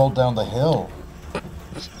right. I rolled down the hill.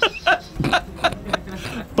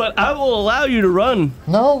 But I will allow you to run.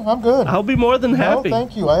 No, I'm good. I'll be more than No, happy.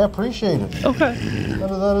 thank you. I appreciate it. Okay.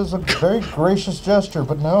 That is a very gracious gesture,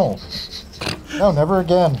 but no. No, never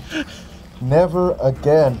again. Never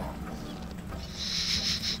again.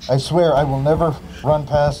 I swear I will never run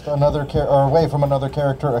past another or away from another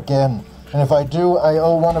character again. And if I do, I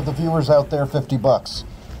owe one of the viewers out there $50.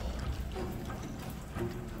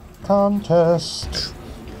 Contest.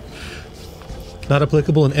 Not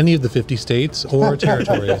applicable in any of the 50 states or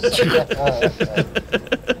territories.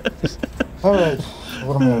 All right.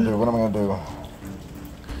 What am I going to do? What am I going to do?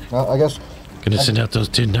 Well, I guess Gonna send out those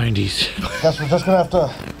 1090s. we're just going to have to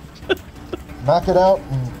knock it out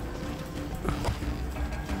and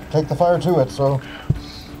take the fire to it. So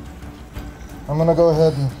I'm going to go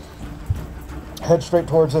ahead and head straight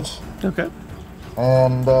towards it. Okay.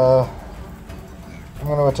 And I'm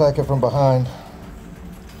going to attack it from behind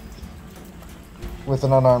with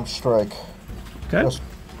an unarmed strike. Okay. Just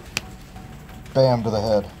bam to the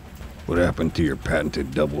head. What happened to your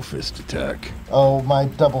patented double fist attack? Oh, my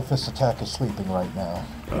double fist attack is sleeping right now.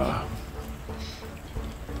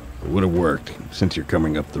 It would have worked since you're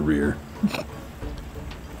coming up the rear.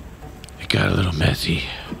 It got a little messy.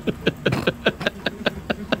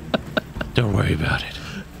 Don't worry about it.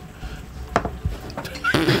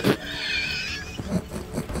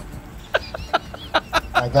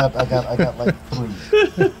 I got like 3.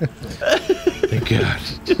 Thank God.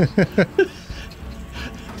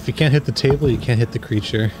 If you can't hit the table, you can't hit the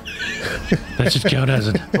creature. That should count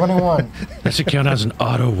as 21. that should count as an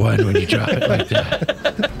auto 1 when you drop it like that.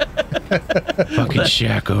 Fucking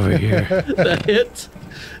Shaq over here. That hits.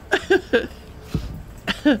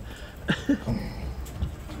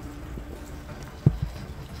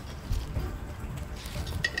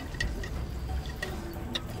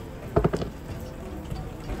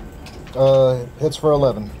 Hits for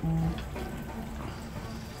 11.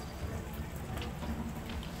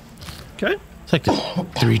 Okay. It's like the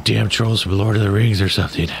 3 damn trolls from Lord of the Rings or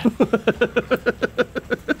something.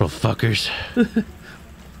 Little fuckers.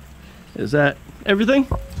 Is that everything?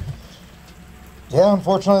 Yeah,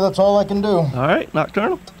 unfortunately, that's all I can do. All right.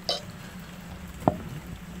 Nocturnal.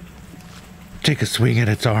 take a swing at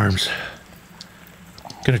its arms.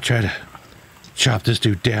 Gonna try to chop this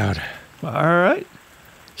dude down. All right.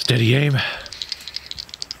 Steady aim.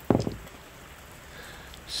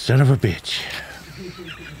 Son of a bitch.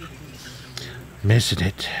 Missing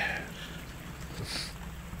it.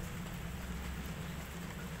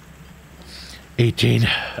 $18.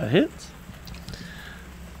 That hits.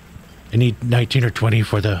 I need 19 or 20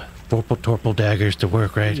 for the torpal daggers to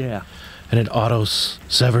work, right? Yeah. And it auto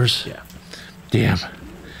severs? Yeah. Damn.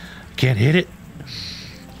 Can't hit it?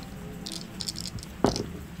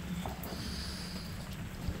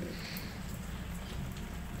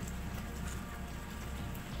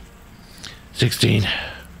 $16.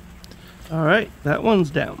 All right. That one's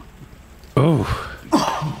down. Oh,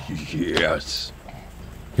 Yes.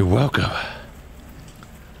 you're welcome.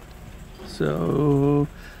 So,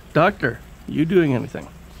 Doctor, you doing anything?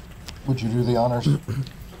 Would you do the honors?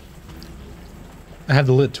 I have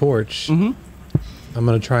the lit torch. Mm-hmm. I'm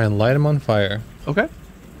going to try and light him on fire. Okay.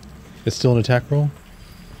 It's still an attack roll?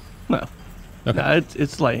 No. Okay. No,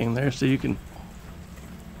 it's laying there, so you can.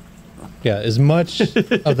 Yeah, as much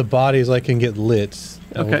of the body as I can get lit,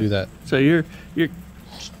 I will do that. So you're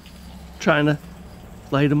trying to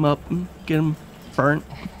light them up and get them burnt.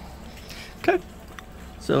 Okay.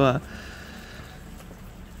 So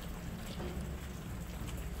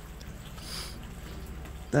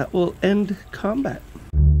that will end combat.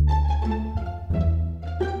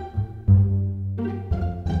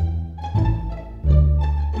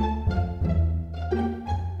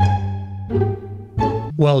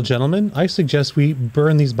 Well, gentlemen, I suggest we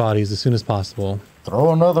burn these bodies as soon as possible.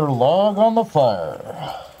 Throw another log on the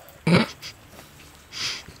fire.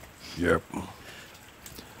 Yep.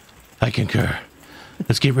 I concur.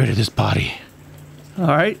 Let's get rid of this body. All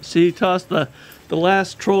right. So you toss the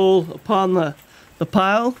last troll upon the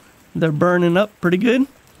pile. They're burning up pretty good.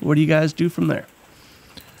 What do you guys do from there?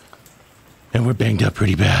 And we're banged up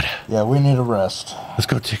pretty bad. Yeah, we need a rest. Let's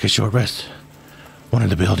go take a short rest. One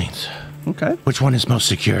of the buildings. Okay. Which one is most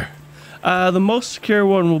secure? The most secure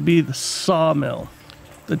one will be the sawmill.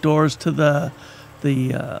 The doors to the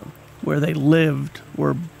where they lived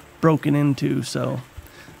were broken into, so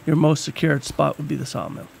your most secured spot would be the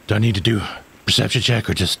sawmill. Do I need to do a perception check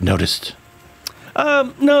or just noticed?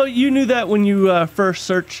 No, you knew that when you first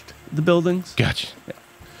searched the buildings. Gotcha. Yeah.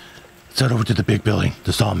 Let's head over to the big building,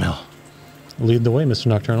 the sawmill. Lead the way, Mr.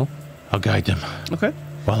 Nocturnal. I'll guide them Okay.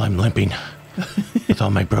 while I'm limping with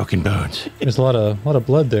all my broken bones. There's a lot of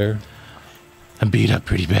blood there. I'm beat up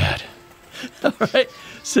pretty bad. All right.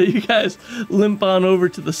 So you guys limp on over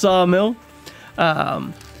to the sawmill.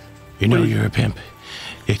 You know you're a pimp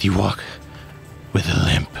if you walk with a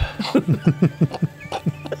limp.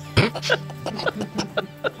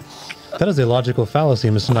 That is a logical fallacy,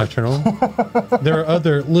 Mr. Nocturnal. There are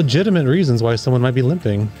other legitimate reasons why someone might be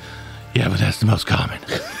limping. Yeah, but that's the most common.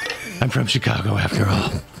 I'm from Chicago after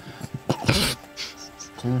all.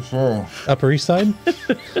 Touche. Upper East Side?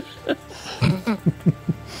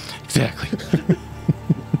 Exactly.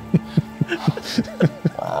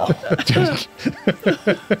 Wow.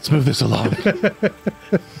 Let's move this along.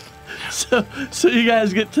 So you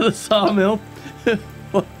guys get to the sawmill.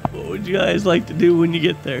 What would you guys like to do when you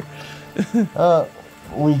get there?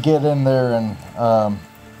 We get in there and,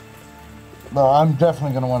 no, I'm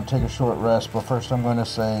definitely going to want to take a short rest, but first I'm going to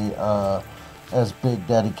say, as Big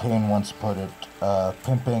Daddy Kane once put it,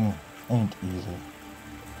 pimping ain't easy.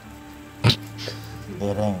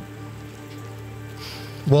 It ain't.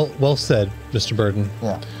 Well said, Mr. Burden.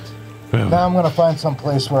 Yeah. Now I'm going to find some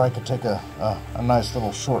place where I could take a nice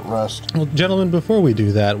little short rest. Well, gentlemen, before we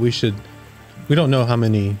do that, we don't know how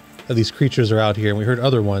many of these creatures are out here, and we heard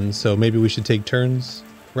other ones, so maybe we should take turns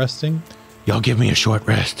resting? Y'all give me a short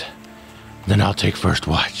rest, then I'll take first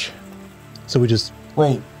watch. So we just...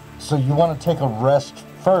 Wait, so you want to take a rest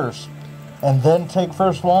first, and then take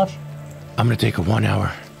first watch? I'm gonna take a 1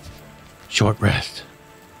 hour short rest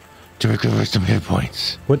to recover some hit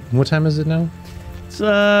points. What time is it now? It's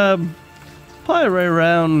probably right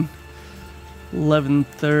around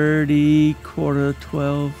 11:30,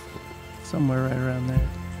 11:45, somewhere right around there.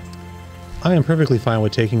 I am perfectly fine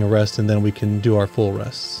with taking a rest, and then we can do our full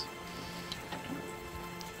rests.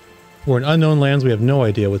 We're in unknown lands. We have no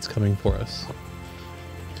idea what's coming for us.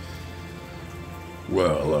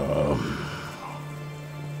 Well,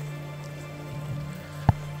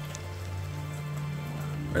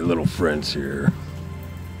 my little friends here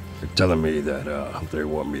are telling me that they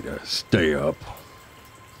want me to stay up.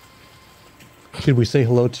 Should we say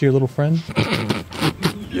hello to your little friend?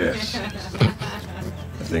 Yes.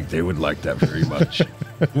 I think they would like that very much.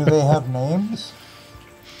 Do they have names?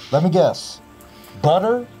 Let me guess.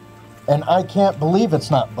 Butter, And I can't believe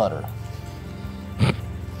it's not butter.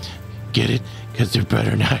 Get it? Because they're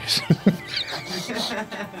butter knives.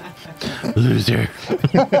 Loser.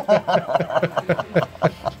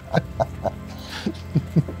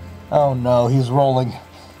 Oh no, he's rolling.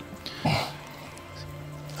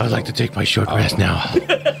 I would like to take my short rest now.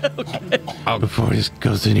 Okay. Before this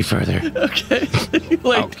goes any further. Okay. You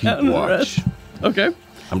lay I'll keep down and watch. rest. Okay.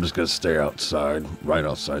 I'm just gonna stay outside, right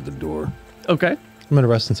outside the door. Okay. I'm gonna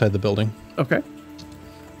rest inside the building. Okay.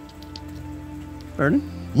 Vernon?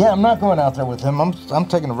 Yeah, I'm not going out there with him. I'm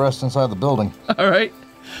taking a rest inside the building. All right.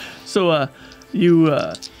 So, you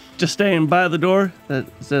just staying by the door?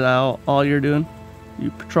 Is that all you're doing? You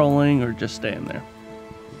patrolling or just staying there?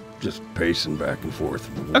 Just pacing back and forth,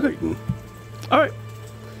 Okay. waiting. All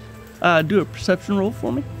right. Do a perception roll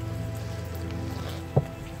for me.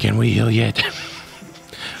 Can we heal yet?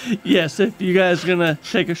 Yes, if you guys gonna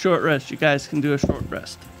take a short rest, you guys can do a short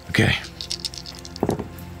rest. Okay.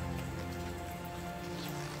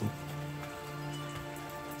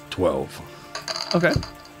 Okay.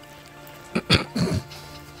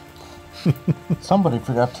 Somebody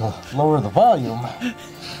forgot to lower the volume.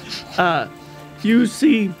 You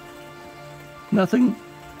see nothing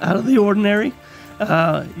out of the ordinary.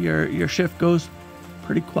 Your shift goes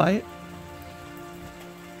pretty quiet.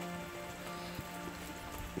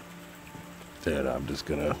 Then I'm just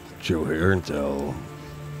gonna chill here until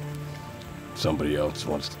somebody else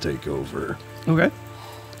wants to take over. Okay.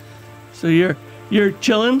 So you're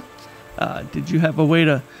chilling. Did you have a way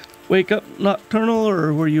to wake up Nocturnal,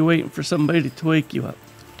 or were you waiting for somebody to wake you up?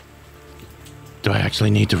 Do I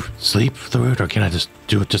actually need to sleep through it, or can I just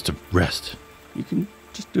do it just to rest? You can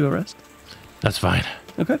just do a rest. That's fine.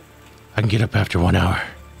 Okay. I can get up after 1 hour.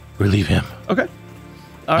 Relieve him. Okay.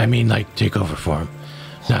 All right. I mean, like, take over for him.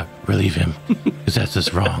 Not relieve him, because that's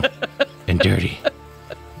just wrong and dirty.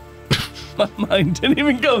 My mind didn't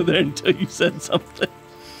even go there until you said something.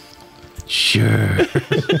 Sure.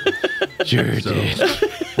 Sure did.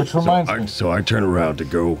 Which reminds me. So I turn around to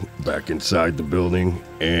go back inside the building,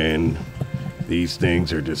 and these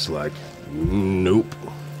things are just like, nope.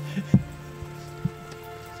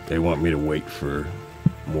 They want me to wait for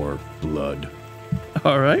more blood.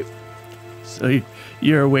 All right. So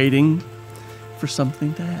you're waiting for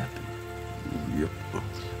something to happen. Yep.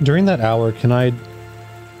 During that hour, can I,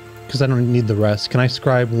 because I don't need the rest, can I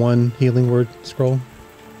scribe one healing word scroll?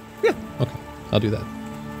 Yeah. Okay, I'll do that.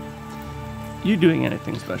 You doing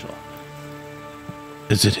anything special?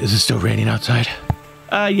 Is it still raining outside?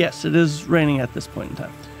 Yes, it is raining at this point in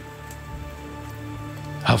time.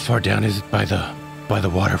 How far down is it by the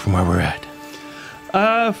water from where we're at?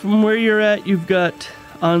 From where you're at, you've got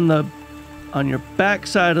on your back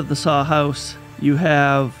side of the saw house, you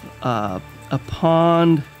have a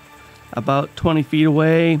pond about 20 feet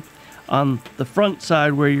away. On the front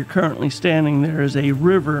side where you're currently standing, there is a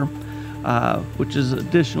river, which is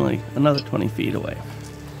additionally another 20 feet away.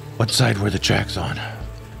 What side were the tracks on?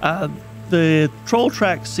 The troll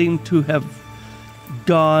tracks seem to have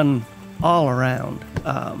gone all around,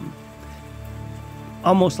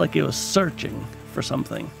 almost like it was searching for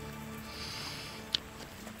something.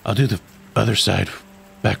 I'll do the other side,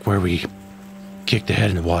 back where we kicked the head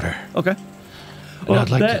in the water. Okay. And Well, I'd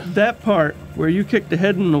like that part where you kicked the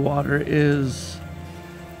head in the water is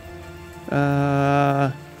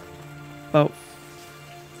about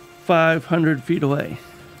 500 feet away.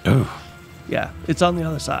 Oh, Yeah, it's on the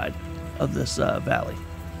other side of this valley.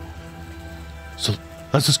 so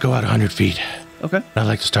let's just go out 100 feet. Okay. I'd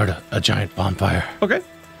like to start a giant bonfire. Okay.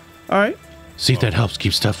 All right. See if that helps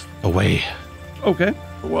keep stuff away. Okay.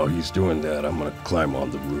 While he's doing that, I'm gonna climb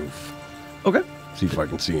on the roof, Okay. see if I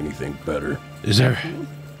can see anything better. Is there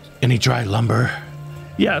any dry lumber?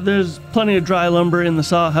 Yeah, there's plenty of dry lumber in the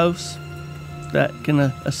saw house that can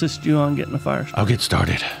assist you on getting a fire started. I'll get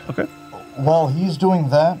started. Okay. While he's doing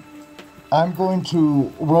that, I'm going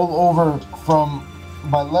to roll over from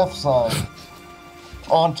my left side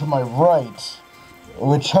onto my right,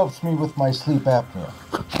 which helps me with my sleep apnea.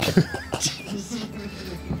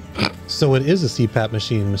 So it is a CPAP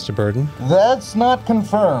machine, Mr. Burden. That's not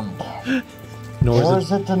confirmed, Nor or is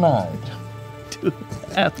is it denied. Do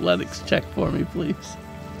athletics check for me, please.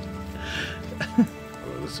 Oh,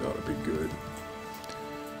 this ought to be good.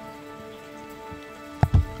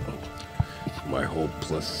 Oh, my whole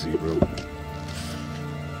 +0.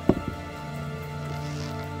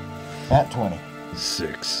 At 20.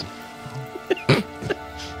 6.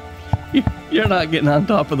 You're not getting on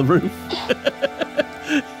top of the roof.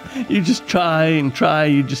 You just try and try,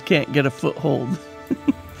 you just can't get a foothold.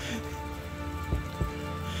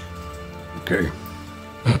 Okay.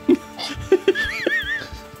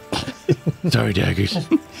 Sorry, daggers.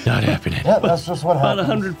 Not happening. Yeah, that's just what About happened.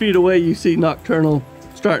 100 feet away, you see Nocturnal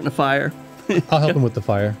starting a fire. I'll help him with the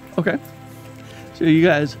fire. Okay. So you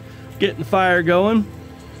guys getting the fire going.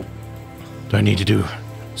 Do I need to do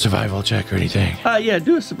survival check or anything? Yeah,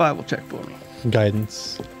 do a survival check for me.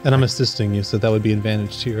 Guidance. And I'm assisting you, so that would be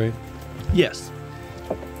advantage too, right? Yes.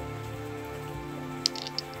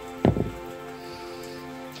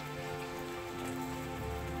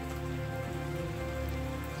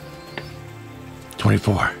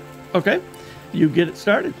 $24. Okay. You get it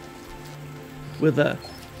started with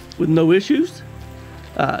no issues.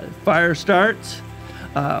 Fire starts.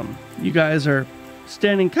 You guys are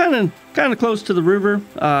standing kind of close to the river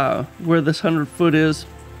where this 100-foot is,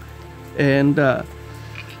 and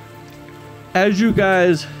as you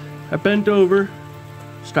guys are bent over,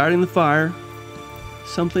 starting the fire,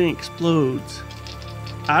 something explodes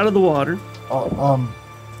out of the water.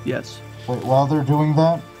 Yes. Wait, while they're doing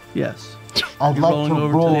that, Yes. I'd You're like rolling to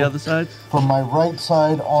over roll to the other side. from my right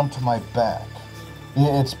side onto my back.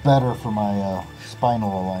 It's better for my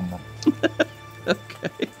spinal alignment.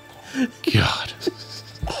 Okay.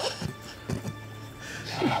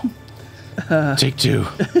 God. Take 2.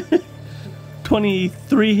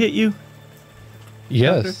 23 hit you.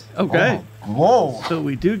 Yes. Okay. Whoa! So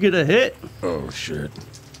we do get a hit. Oh, shit.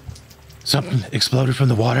 Something exploded from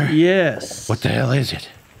the water? Yes. What the hell is it?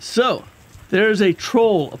 So, there's a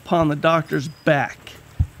troll upon the doctor's back.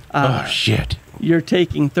 Oh, shit. You're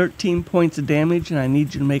taking 13 points of damage, and I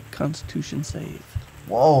need you to make a Constitution save.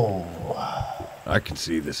 Whoa! I can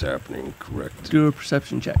see this happening, correct? Do a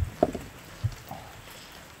perception check.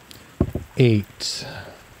 8.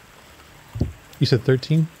 You said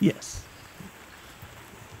 13? Yes.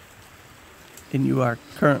 And you are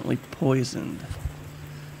currently poisoned.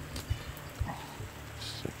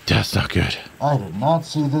 That's not good. I did not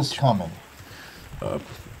see this coming.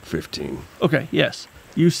 15. Okay, yes.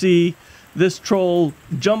 You see this troll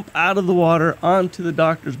jump out of the water onto the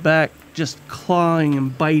doctor's back, just clawing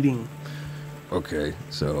and biting, Okay,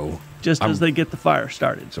 so just as they get the fire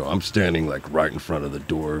started. I'm standing like right in front of the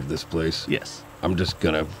door of this place. Yes. I'm just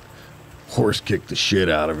gonna horse kick the shit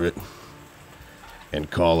out of it and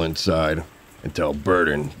call inside and tell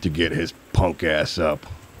Burden to get his punk ass up.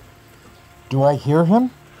 Do I hear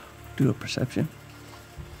him? Do a perception.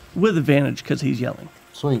 With advantage, because he's yelling.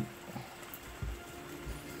 Sweet.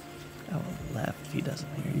 I will laugh if he doesn't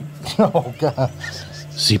hear you. Oh, God.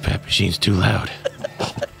 CPAP machine's too loud.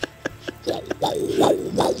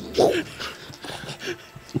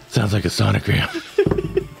 Sounds like a sonogram.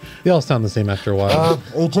 They all sound the same after a while.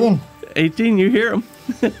 18. 18, you hear him.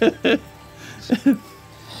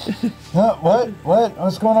 What?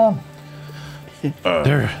 What's going on?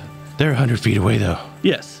 They're 100 feet away, though.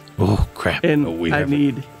 Yes. Oh, crap. And we I have-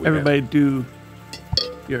 need we everybody to do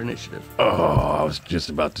your initiative. Oh, I was just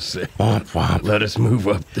about to say, Womp, womp. let us move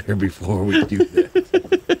up there before we do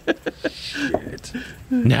that. Shit.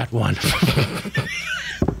 Nat 1.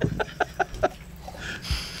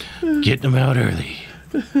 Getting them out early.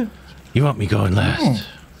 You want me going last?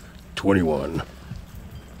 21.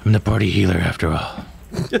 I'm the party healer, after all.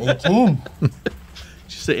 18. Did you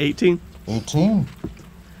say 18? 18.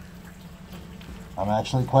 I'm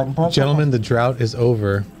actually quite impressed. Gentlemen, the drought is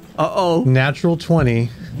over. Uh-oh. Natural 20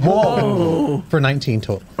 Whoa. for 19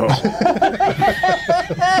 total.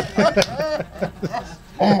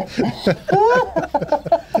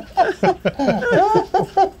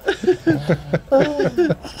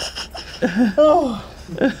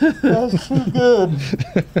 That's too good.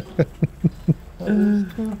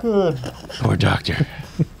 That's too good. Poor doctor.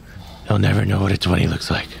 He'll never know what a 20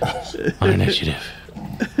 looks like on initiative.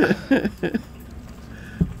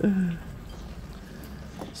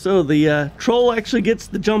 So the troll actually gets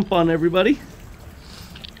the jump on everybody.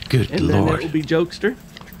 Good And then it will lord. be Jokester.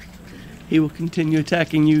 He will continue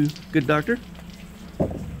attacking you, good doctor. Oh,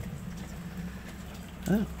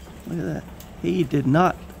 look at that. He did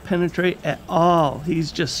not penetrate at all.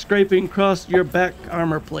 He's just scraping across your back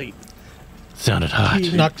armor plate. Sounded hot.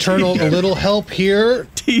 Nocturnal, a little help here.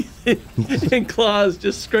 Teeth and claws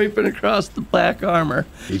just scraping across the black armor.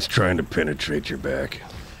 He's trying to penetrate your back.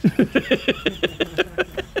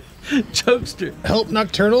 Jokester, Help,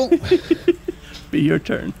 Nocturnal. be your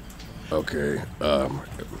turn. Okay, am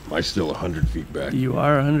I still 100 feet back? You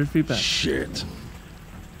are 100 feet back. Shit.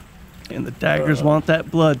 And the daggers want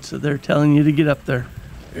that blood, so they're telling you to get up there.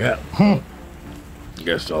 Yeah.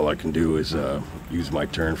 Guess all I can do is use my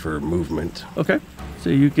turn for movement. Okay. So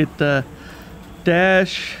you get the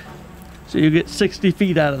dash. So you get 60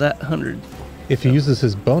 feet out of that 100. If he uses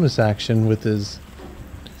his bonus action with his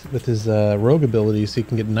rogue ability, so he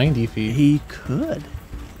can get 90 feet. He could.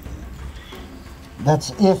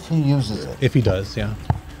 That's if he uses it. If he does, yeah.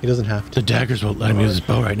 He doesn't have to. The daggers won't let him use his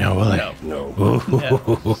bow right now, will they?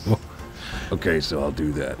 No. Okay, so I'll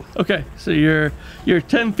do that. Okay, so you're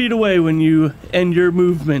 10 feet away when you end your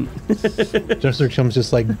movement. Jester comes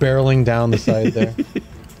just like barreling down the side there.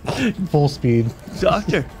 Full speed.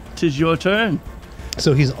 Doctor, 'tis your turn.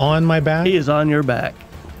 So he's on my back? He is on your back.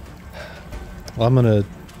 Well, I'm going to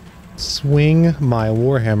swing my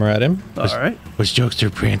warhammer at him. All right. Was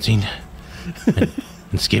Jokester prancing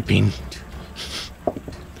and skipping?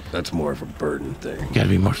 That's more of a burden thing. Gotta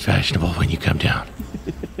be more fashionable when you come down.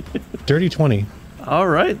 Dirty 20. All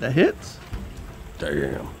right, that hits.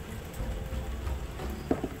 Damn.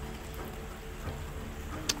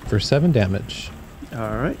 For 7 damage.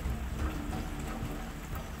 All right.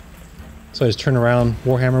 So I just turn around,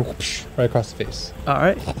 warhammer, whoosh, right across the face. All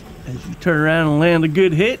right. As you turn around and land a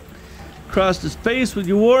good hit across his face with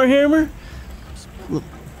your warhammer, little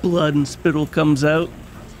blood and spittle comes out.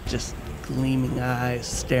 Just gleaming eyes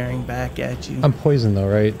staring back at you. I'm poisoned though,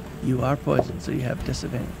 right? You are poisoned, so you have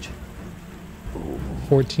disadvantage.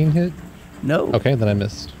 14 hit? No. Okay, then I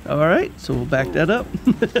missed. All right, so we'll back that up.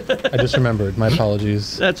 I just remembered. My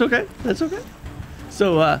apologies. That's okay. That's okay.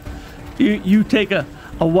 So you take a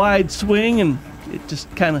wide swing and it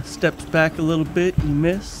just kind of steps back a little bit. You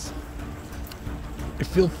miss. I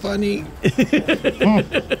feel funny.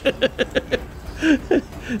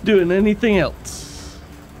 Doing anything else?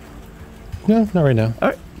 No, not right now. All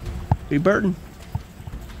right. Be burden.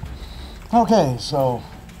 Okay, so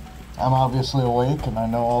I'm obviously awake and I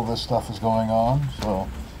know all this stuff is going on, so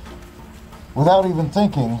without even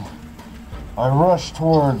thinking, I rush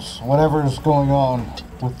towards whatever is going on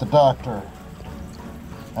with the doctor.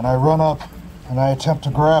 And I run up and I attempt to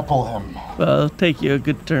grapple him. Well, it'll take you a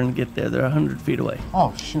good turn to get there. They're 100 feet away.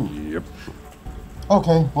 Oh, shoot. Yep.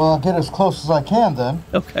 Okay, well, I'll get as close as I can then.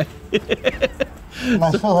 Okay. And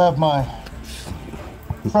I still have my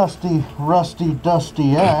trusty, rusty,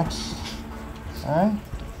 dusty axe. Alright?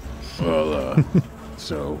 Well,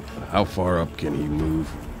 so how far up can he move?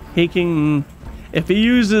 He can, if he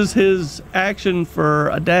uses his action for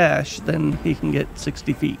a dash, then he can get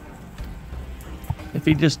 60 feet. If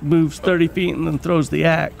he just moves 30 feet and then throws the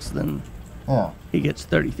axe, then Yeah, he gets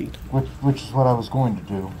 30 feet. which is what I was going to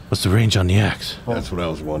do. What's the range on the axe? That's what I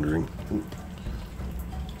was wondering.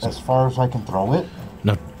 As far as I can throw it.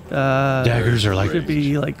 No, daggers are like... Should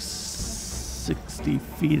be like 60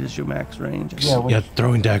 feet is your max range. Yeah, which, Yeah,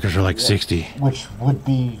 throwing daggers are like 60. which would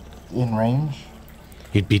be in range.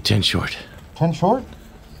 You'd be 10 short. 10 short?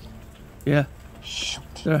 Yeah, Shoot.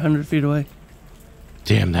 they're 100 feet away.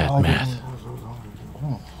 Damn that Oh, I math. didn't-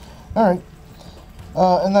 Alright.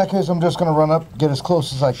 In that case, I'm just going to run up, get as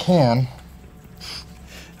close as I can.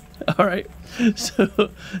 All right.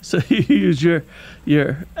 So you use your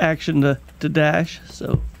action to dash,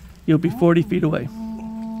 so you'll be 40 feet away.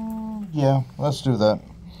 Yeah, let's do that.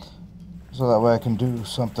 So that way I can do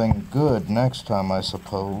something good next time, I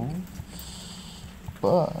suppose.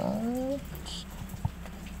 But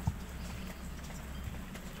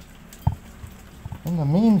in the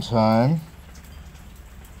meantime,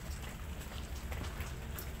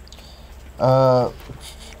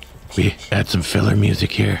 We add some filler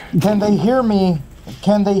music here. can they hear me?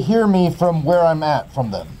 Can they hear me from where I'm at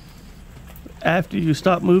from them After you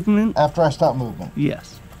stop movement, after I stop moving?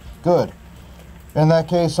 yes. Good. In that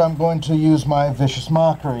case, I'm going to use my vicious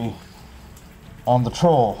mockery on the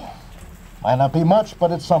troll. Might not be much,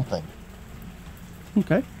 but it's something.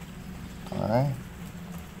 Okay. All right.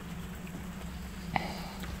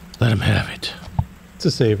 Let him have it. It's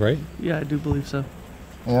a save, right? Yeah, I do believe so.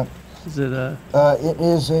 Yep. Is it It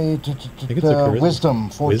is a think it's a charisma. wisdom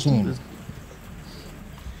 14. Wisdom?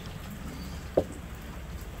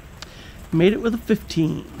 made it with a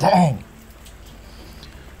 15? Dang.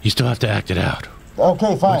 You still have to act it out.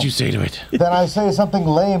 Okay, fine. What'd you say to it? Then I say something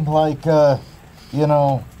lame like, you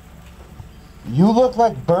know, you look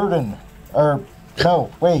like Burden. Or, no,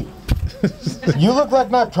 wait. You look like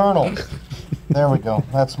Nocturnal. There we go.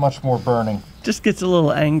 That's much more burning. Just gets a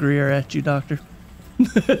little angrier at you, Doctor.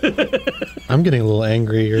 I'm getting a little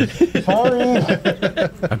angrier. Sorry.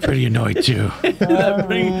 I'm pretty annoyed too. That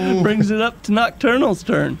brings it up to Nocturnal's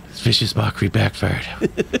turn. This vicious mockery backfired.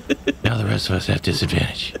 Now the rest of us have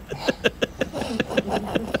disadvantage.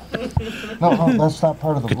 No, that's not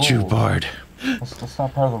part of the Look at you, rules. Bard. That's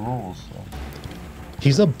not part of the rules. So.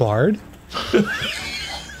 He's a bard?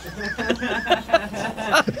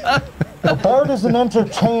 A bard is an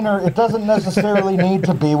entertainer. It doesn't necessarily need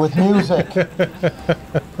to be with music.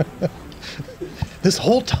 This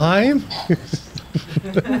whole time?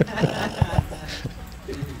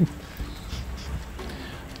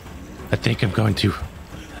 I think I'm going to.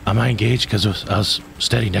 Am I engaged? Because I was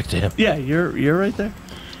steady next to him. Yeah, you're right there.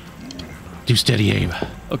 Do steady aim.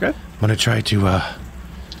 Okay. I'm gonna try to,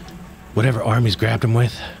 whatever arm he's grabbed him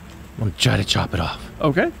with, I'm gonna try to chop it off.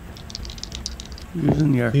 Okay.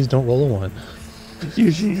 Please don't roll a 1.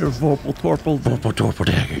 Using your Vorpal Torpal. Vorpal Torpal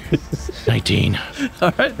dagger. 19.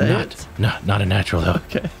 All right, that hits. Not a natural though.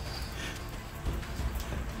 Okay.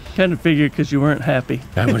 Kind of figured because you weren't happy.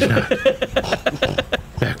 I was not.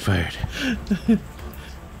 Backfired.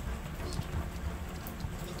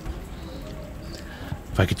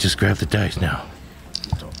 If I could just grab the dice now.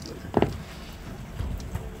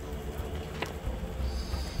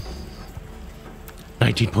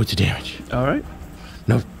 19 points of damage. All right.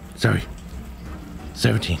 No, sorry.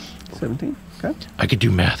 17. 17. Okay. I could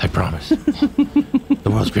do math, I promise. The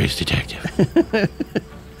world's greatest detective.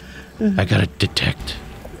 I gotta detect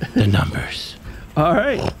the numbers. All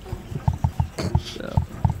right. So,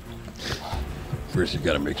 First, you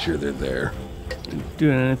gotta make sure they're there.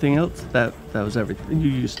 doing anything else? That was everything. You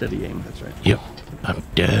used steady aim. That's right. Yep, I'm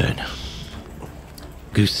done.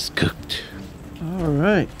 Goose is cooked. All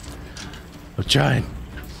right. I'm trying.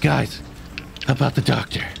 Guys, how about the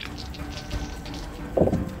doctor?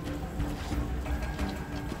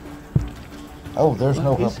 Oh, there's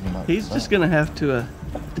no He's, helping him. he's just gonna have to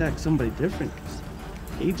attack somebody different. 'Cause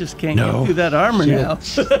he just can't No. get through that armor now.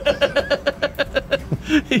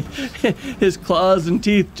 His claws and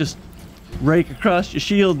teeth just rake across your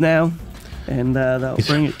shield now, and that'll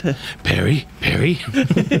bring it to. Parry.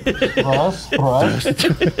 Thrust. Good.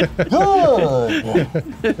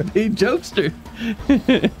 Hey, jokester.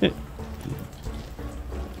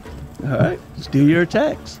 All right, let's do your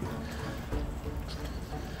attacks.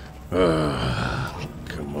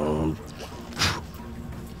 Come on.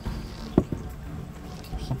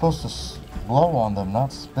 You're supposed to blow on them,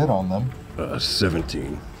 not spit on them.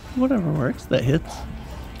 17. Whatever works. That hits.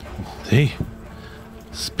 See?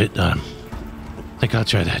 Spit on him. I think I'll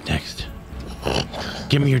try that next.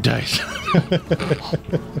 Give me your dice.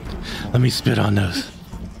 Let me spit on those.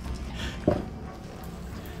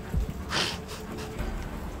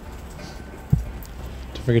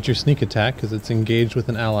 Don't forget your sneak attack because it's engaged with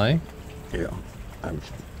an ally. Yeah, I'm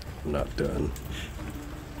not done.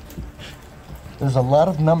 There's a lot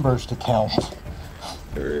of numbers to count.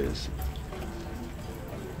 There is.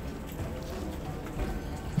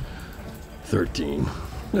 13.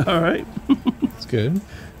 All right. It's good.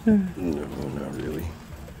 No, not really.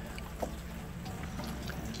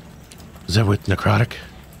 Is that with necrotic?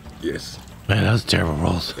 Yes, Man, that was terrible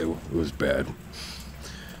rolls. it was bad.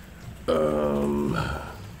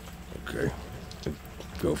 Okay.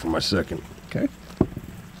 Go for my second. Okay.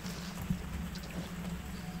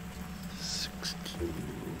 16.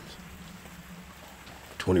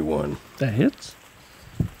 21. That hits.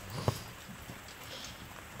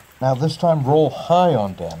 Now this time roll high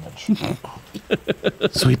on damage.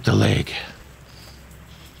 Sweep the leg.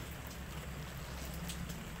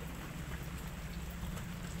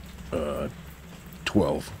 Uh,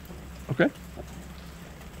 12. Okay.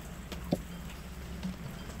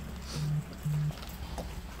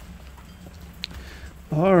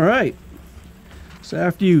 All right. So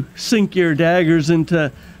after you sink your daggers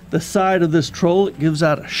into the side of this troll, it gives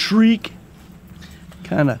out a shriek.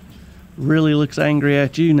 Kind of really looks angry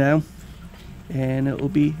at you now. And it will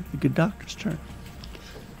be the good doctor's turn.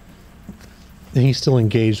 And he's still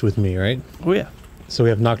engaged with me, right? Oh, yeah. So we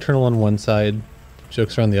have Nocturnal on one side,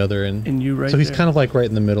 Jokester on the other, And you right so he's there. kind of like right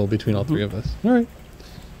in the middle between all three of us. All right.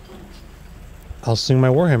 I'll swing my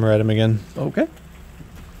Warhammer at him again. Okay.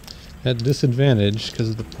 At disadvantage because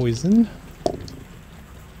of the poison.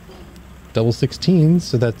 Double 16,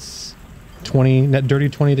 so that's 20, net dirty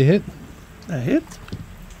 20 to hit. That hits.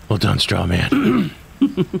 Well done, straw man.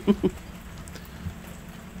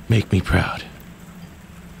 Make me proud.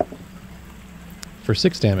 For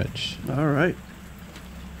 6 damage. All right.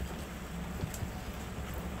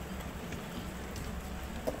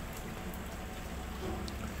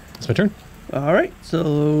 It's my turn. All right.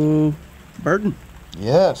 So, Burden.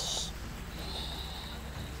 Yes.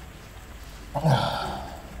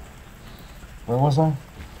 Where was I?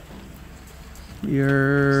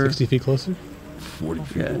 You're 60 feet closer? 40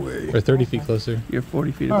 feet Yeah. away. Or 30 feet closer? you're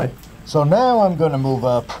 40 feet All away. right. So now I'm going to move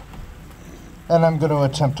up, and I'm going to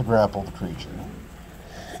attempt to grapple the creature.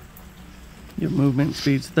 Your movement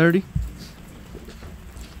speed's 30.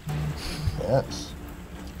 Yes.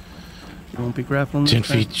 You won't be grappling. 10 this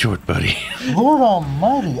time. feet short, buddy. Lord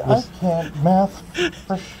Almighty, I can't math.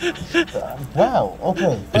 Wow.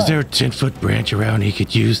 Okay. Is fine. there a 10-foot branch around he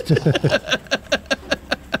could use?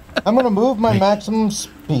 I'm gonna move my maximum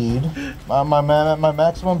speed, my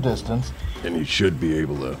maximum distance. And you should be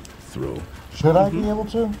able to throw. Should I be able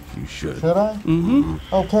to? You should. Should I? Mm-hmm.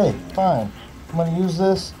 Okay, fine. I'm gonna use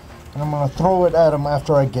this, and I'm gonna throw it at him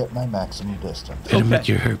after I get my maximum distance. Hit him with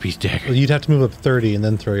your herpes dagger. Well, you'd have to move up 30 and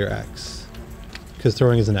then throw your axe. Because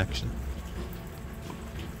throwing is an action.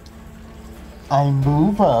 I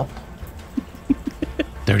move up.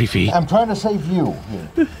 30 feet. I'm trying to save you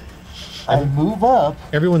here. I move up.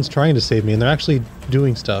 Everyone's trying to save me, and they're actually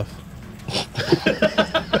doing stuff.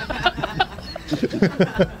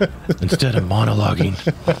 Instead of monologuing.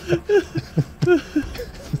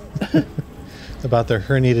 About their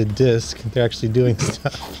herniated disc, they're actually doing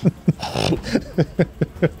stuff.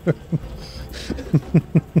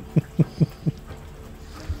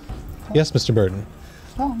 Yes, Mr. Burton.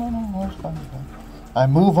 No, it's fine. I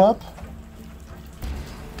move up,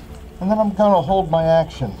 and then I'm gonna hold my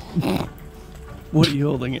action. What are you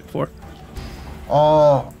holding it for?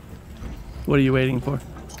 What are you waiting for?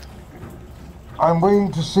 I'm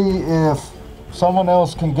waiting to see if someone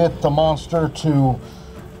else can get the monster to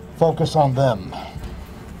focus on them.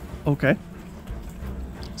 Okay.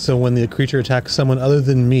 So when the creature attacks someone other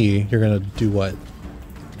than me, you're gonna do what?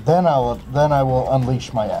 Then I will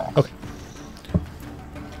unleash my axe. Okay.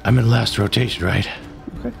 I'm in last rotation, right?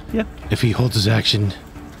 Okay. Yeah. If he holds his action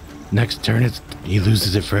next turn, he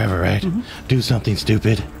loses it forever, right? Do something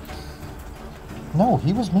stupid. No,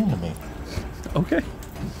 he was mean to me. Okay.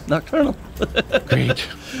 Nocturnal. Great.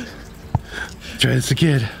 Try this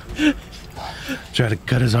again. Try to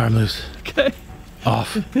cut his arm loose. Okay.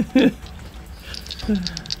 Off.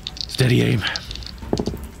 Steady aim.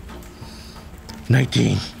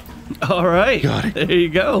 19. All right. Got it. There you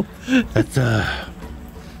go. That's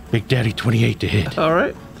Big Daddy 28 to hit. All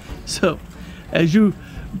right. So, as you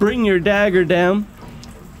bring your dagger down,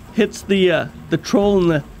 hits the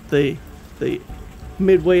troll in the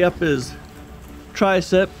midway up his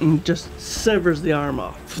tricep and just severs the arm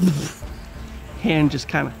off. Hand just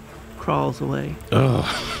kind of crawls away. Oh.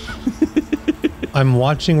 I'm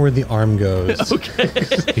watching where the arm goes. Okay.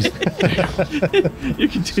 You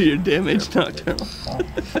can do your damage, Nocturnal.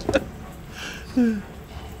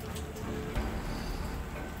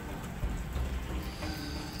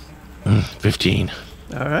 15.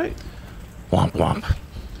 All right. Womp womp.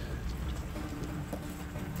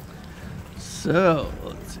 So,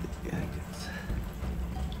 let's see.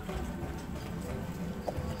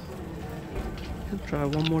 I'll try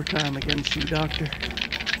one more time against you, Doctor.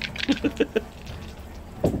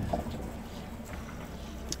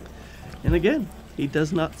 And again, he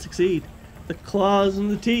does not succeed. The claws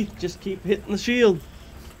and the teeth just keep hitting the shield.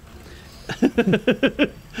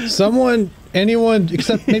 Someone, anyone,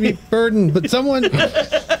 except maybe Burden, but someone.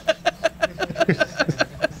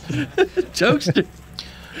 Jokester.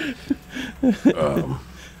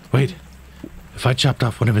 Wait. If I chopped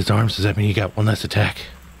off one of his arms, does that mean he got one less attack?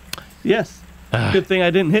 Yes. Good thing I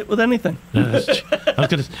didn't hit with anything.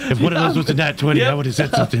 If one of those was a nat 20, I would have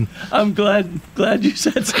said something. I'm glad you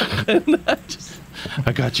said something.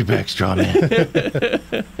 I got you back, straw man.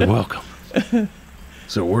 You're welcome.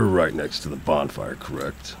 So we're right next to the bonfire,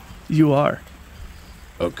 correct? You are.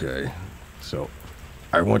 Okay. So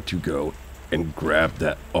I want to go and grab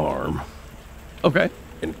that arm Okay.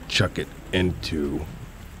 and chuck it into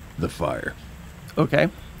the fire. Okay.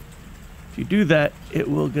 If you do that, it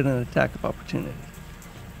will get an attack of opportunity.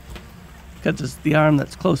 Because it's the arm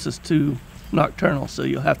that's closest to Nocturnal, so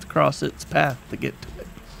you'll have to cross its path to get to it.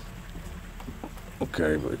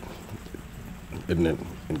 Okay, but isn't it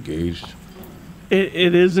engaged?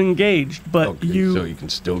 It is engaged, but Okay, you... so you can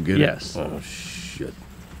still get Yes. it? Oh, shit.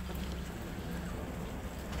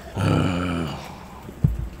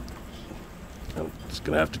 I'm just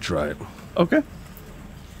gonna have to try it. Okay.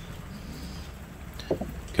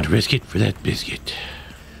 Gonna risk it for that biscuit.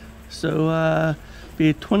 So, be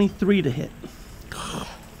a 23 to hit.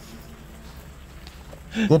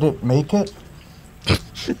 Did it make it?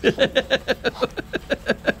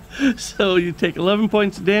 So you take 11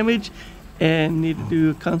 points of damage and need to do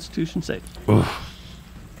a Constitution save. Oof.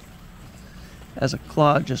 As a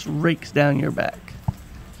claw just rakes down your back.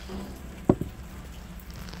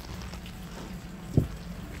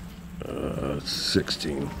 Uh,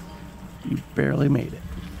 16. You barely made it.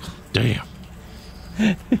 Damn.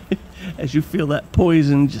 As you feel that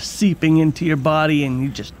poison just seeping into your body and you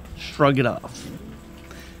just shrug it off.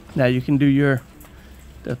 Now you can do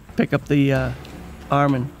to pick up the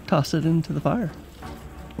arm and toss it into the fire.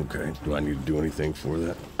 Okay. Do I need to do anything for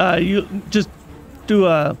that? You just do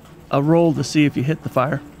a roll to see if you hit the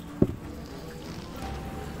fire.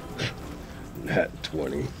 Nat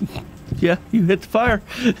 20. Yeah, you hit the fire.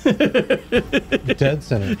 Dead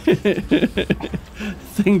center.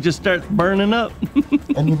 Thing just starts burning up.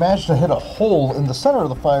 And you managed to hit a hole in the center of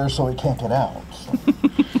the fire so it can't get out. So.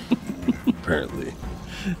 Apparently.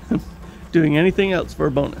 Doing anything else for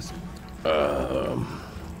a bonus? Not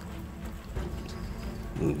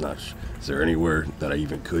sure. Is there anywhere that I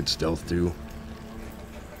even could stealth to?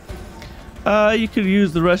 You could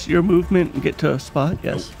use the rest of your movement and get to a spot,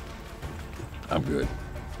 yes. I'm good.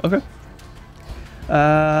 Okay.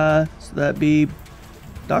 So that'd be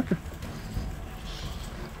Doctor.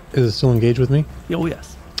 Is it still engaged with me? Oh,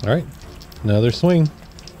 yes. All right. Another swing.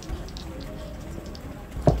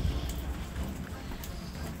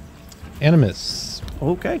 Animus.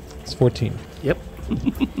 Okay. It's 14. Yep.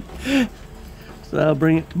 So that'll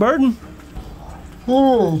bring it to Burden.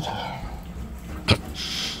 Alright.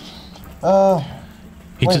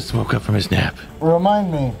 He Wait. just woke up from his nap.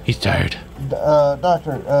 Remind me, He's tired.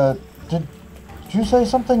 Doctor, did you say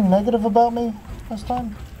something negative about me last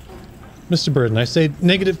time? Mr. Burden, I say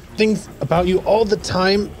negative things about you all the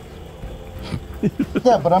time.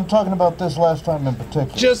 Yeah, but I'm talking about this last time in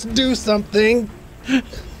particular. Just do something.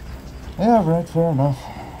 Yeah, right, fair enough.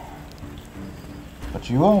 But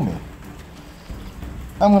you owe me.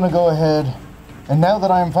 I'm gonna go ahead, and now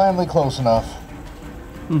that I'm finally close enough,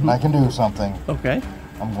 I can do something. Okay.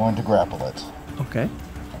 I'm going to grapple it. Okay.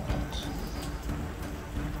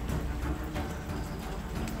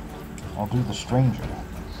 I'll do the stranger.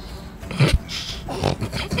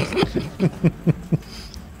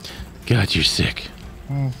 God, you're sick.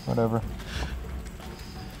 Whatever.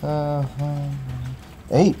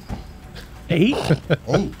 8. 8?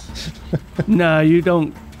 8. No, you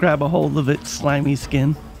don't grab a hold of its slimy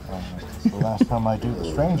skin. It's the last time I do the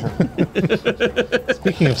stranger.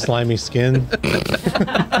 Speaking of slimy skin.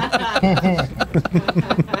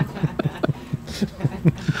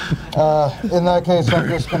 In that case, I'm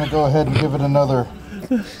just going to go ahead and give it another...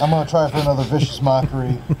 I'm going to try for another vicious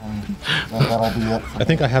mockery, and that'll be it. I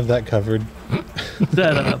think I have that covered. Is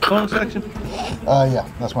that a bonus action? Yeah,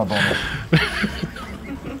 that's my bonus.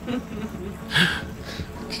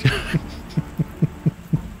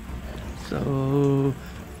 So,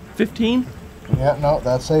 15? Yeah, no,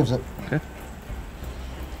 that saves it. Okay.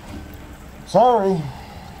 Sorry.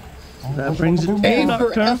 That brings it to Aim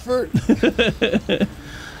Nocturne.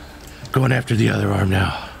 Going after the other arm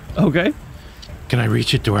now. Okay. Can I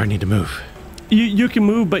reach it to where I need to move? You can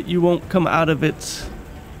move, but you won't come out of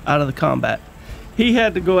the combat. He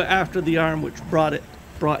had to go after the arm, which brought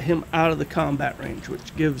him out of the combat range,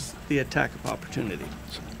 which gives the attack of opportunity.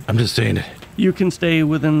 I'm just saying it. You can stay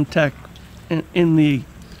within attack in the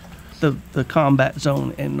combat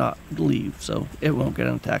zone and not leave, so it won't get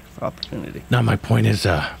an attack of opportunity. Now my point is,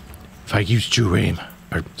 if I use true aim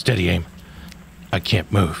or steady aim, I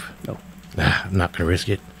can't move. No. I'm not gonna risk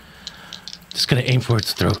it. Just gonna aim for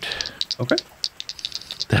its throat. Okay.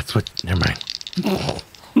 That's what. Never mind.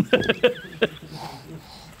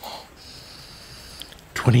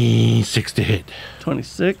 26 to hit.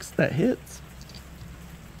 26, that hits.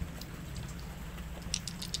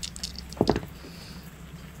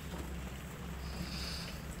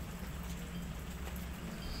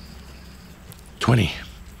 $20.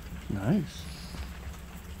 Nice.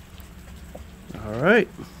 All right.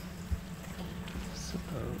 So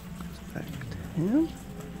goes back to him.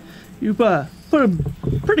 You put a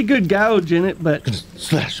pretty good gouge in it, but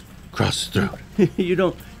Slash across the throat. you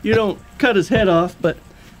don't cut his head off, but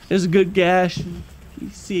there's a good gash. You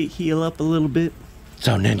see it heal up a little bit. That's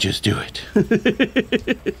how ninjas do it.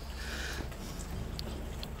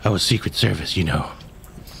 I was Secret Service, you know.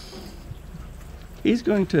 He's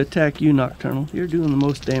going to attack you, Nocturnal. You're doing the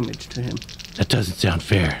most damage to him. That doesn't sound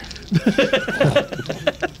fair.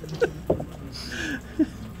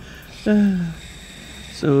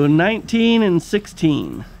 So 19 and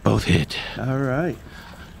 16. Both hit. All right.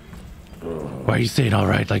 Why are you saying all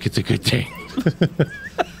right like it's a good thing?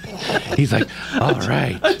 He's like, all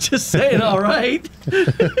right. I'm just saying, all right.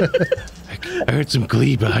 I heard some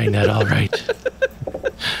glee behind that, all right.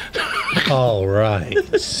 All right.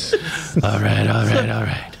 All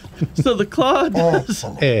right. So the claw does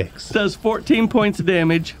 14 points of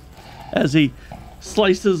damage as he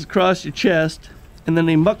slices across your chest, and then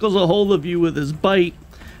he muckles a hold of you with his bite,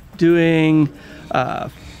 doing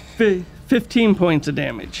 15 points of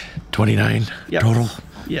damage. 29 Yep. total.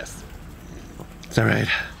 Yes. It's all right.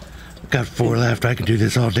 Got 4 left. I can do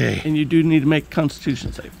this all day. And you do need to make a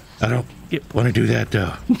Constitution save. I don't want to do that,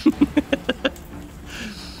 though.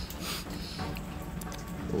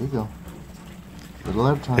 There you go. Little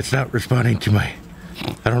at a time. It's not responding to my...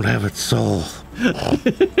 I don't have its soul.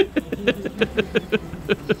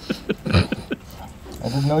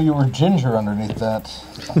 didn't know you were ginger underneath that.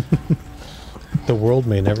 The world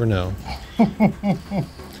may never know.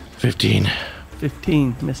 15.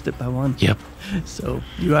 15. Missed it by 1. Yep. So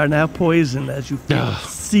you are now poisoned as you feel it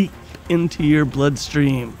seep into your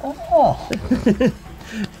bloodstream. Oh.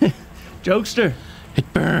 Jokester.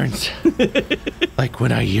 It burns. Like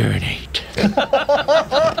when I urinate.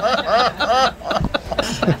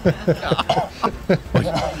 What,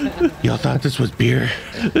 y'all thought this was beer?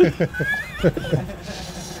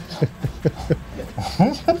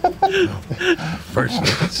 First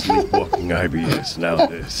sleepwalking IBS, now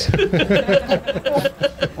this.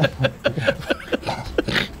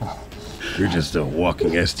 You're just a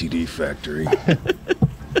walking STD factory.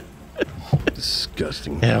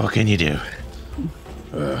 Disgusting. Yeah, what can you do?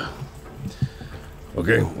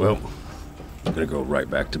 Okay, well, I'm gonna go right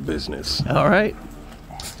back to business. All right.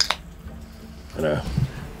 And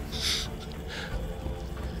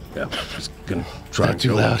yeah, just gonna try Not and too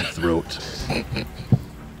go loud. in the throat.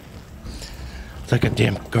 It's like a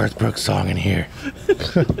damn Garth Brooks song in here.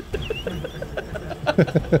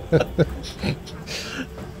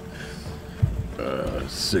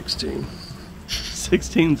 16.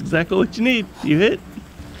 16 is exactly what you need. You hit?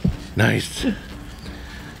 Nice.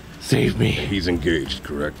 Save me. He's engaged,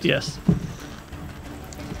 correct? Yes.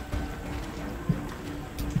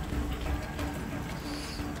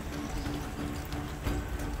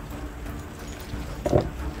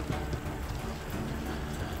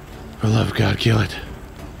 For the love of God, kill it.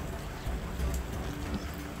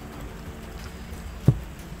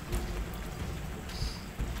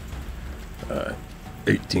 Uh,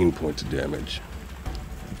 18 points of damage.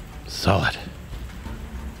 Solid.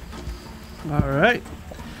 All right.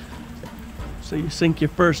 So you sink your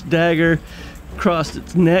first dagger across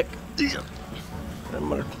its neck. I'm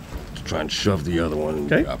gonna try and shove the other one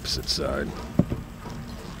Okay. the opposite side.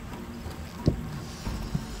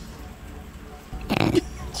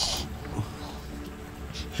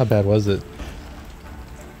 How bad was it?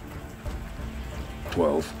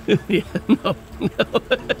 12. Yeah, no.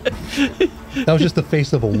 That was just the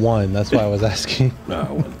face of a 1. That's why I was asking. No, it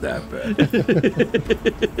wasn't that bad.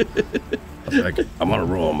 I was like, I'm on a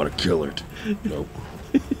roll, I'm gonna kill it. Nope.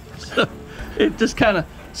 It just kind of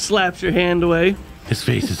slaps your hand away. His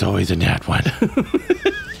face is always a nat one.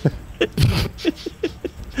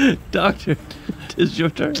 Doctor, tis your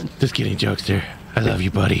turn. Just kidding, jokester. I love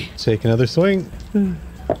you, buddy. Take another swing.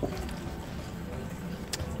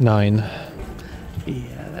 9.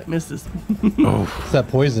 Yeah, that misses. Oh, It's that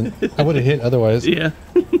poison. I would have hit otherwise. Yeah.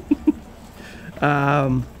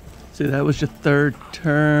 See, that was your third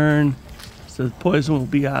turn. So the poison will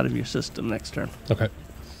be out of your system next turn. Okay.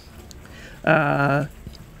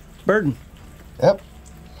 Burden. Yep.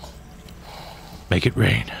 make it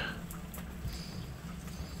rain.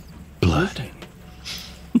 Blood.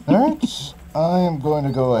 Alright, I am going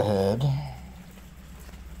to go ahead.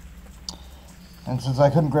 And since I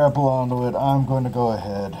couldn't grapple onto it, I'm going to go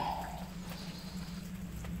ahead.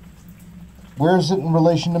 Where is it in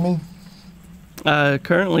relation to me?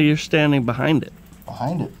 Currently, you're standing behind it.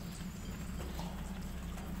 Behind it.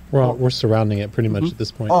 We're surrounding it pretty much at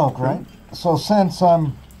this point. Oh, great. So since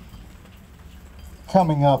I'm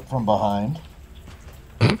coming up from behind,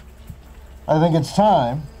 I think it's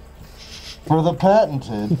time for the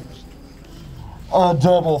patented a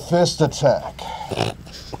double fist attack.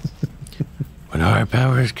 When our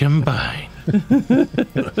powers combine.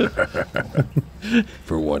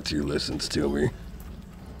 For once he listens to me.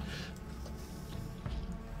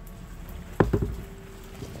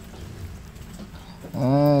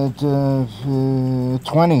 At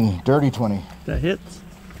 20, dirty 20. That hits.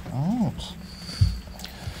 All right.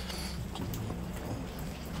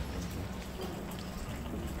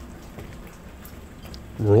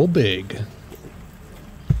 Roll big.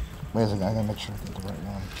 Wait a second, I gotta make sure I get the right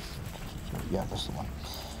one. Yeah, this is the one.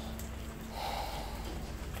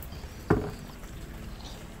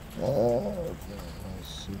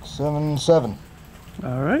 6, 7, 7.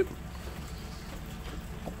 All right.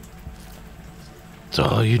 It's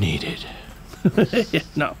all you needed. Yeah,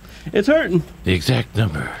 no, it's hurting. The exact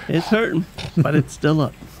number. It's hurting, but it's still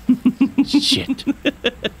up. Shit.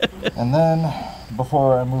 And then,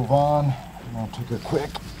 before I move on, I'm gonna take a quick.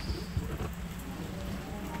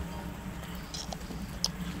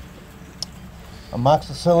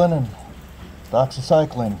 Amoxicillin and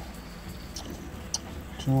doxycycline.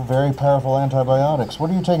 2 very powerful antibiotics. What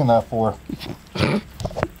are you taking that for?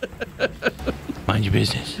 Mind your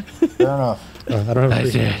business. Fair enough. I don't have I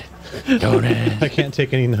said, don't ask. I can't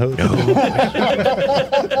take any notes. No.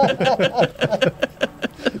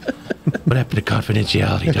 What happened to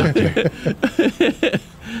confidentiality, Doctor?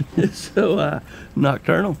 So,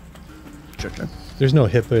 Nocturnal. It's your turn. There's no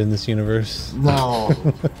HIPAA in this universe. No.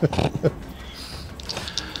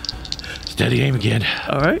 Steady aim again.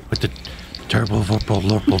 All right. With the turbo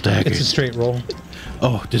vorpal dagger. It's a straight roll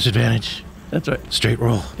Oh, disadvantage. That's right. Straight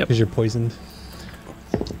roll. Yep. because you're poisoned.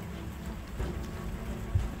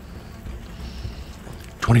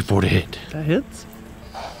 24 to hit. That hits.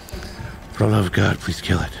 For the love of God, please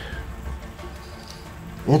kill it.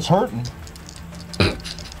 It's hurting.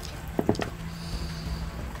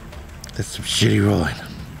 That's some shitty rolling.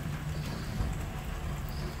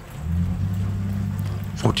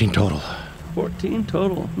 14 total. 14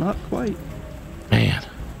 total. Not quite. Man,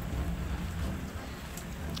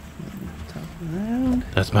 Top round.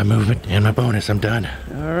 that's my movement and my bonus. I'm done.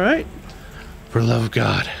 All right. For the love of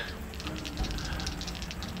God.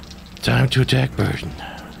 Time to attack Burden.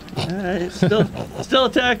 All right. Still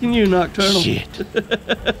attacking you, Nocturnal. Shit.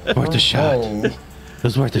 Worth a shot. Okay. It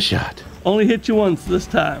was worth a shot. Only hit you once this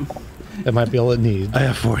time. That might be all it needs. I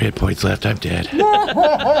have 4 hit points left. I'm dead.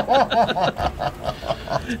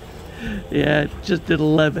 Yeah, it just did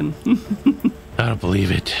 11. I don't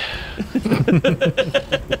believe it.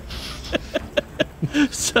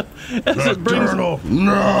 So, as it brings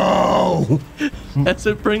No! As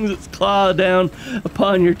it brings its claw down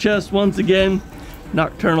upon your chest once again,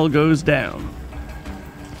 Nocturnal goes down.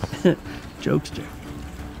 Jokester.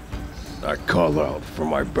 I call out for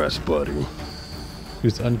my best buddy.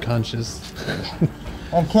 Who's unconscious.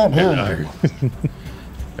 I can't hear And you.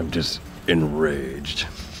 I'm just enraged.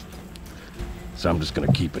 So I'm just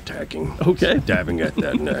gonna keep attacking. Okay. Stabbing at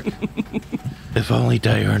that neck If only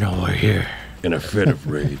Diurnal were here. in a fit of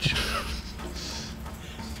rage.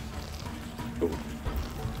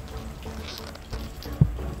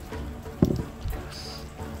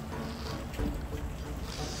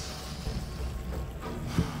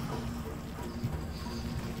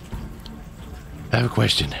 I have a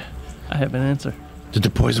question. I have an answer. Did the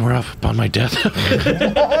poison wear off upon my death?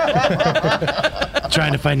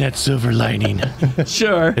 Trying to find that silver lining.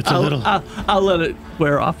 Sure. It's a little- I'll let it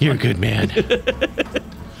wear off. You're a good man.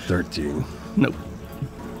 13. Nope.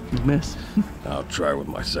 You miss. I'll try with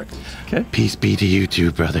my second. Okay. Peace be to you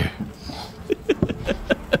too, brother.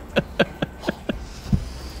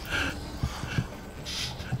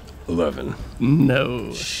 $11.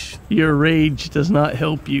 No. Your rage does not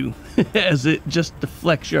help you, as it just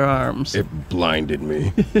deflects your arms. It blinded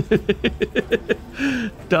me.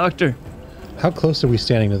 Doctor, How close are we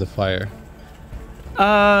standing to the fire?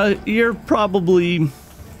 you're probably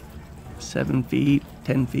 7 feet,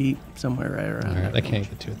 10 feet, somewhere right around All right, that I can't range.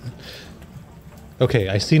 get to it then. Okay,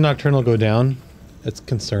 I see Nocturnal go down. That's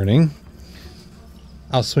concerning.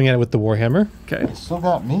 I'll swing at it with the Warhammer. Okay. Still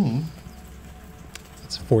got me.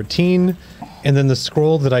 It's 14. And then the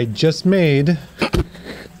scroll that I just made,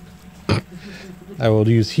 I will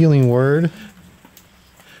use Healing Word.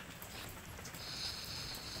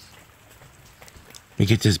 We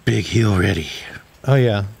get this big heal ready. Oh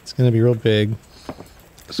yeah, it's going to be real big.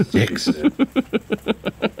 6.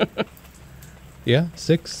 Yeah,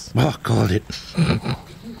 6. Oh, called it.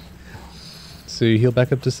 So you heal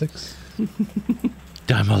back up to 6.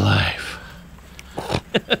 I'm alive.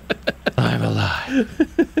 I'm alive.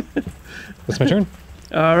 That's my turn.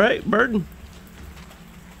 All right, Burden.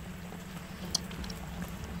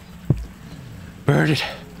 Burn it.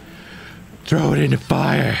 Throw it in the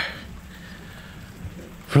fire.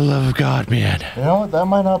 For the love of God, man. You know what? That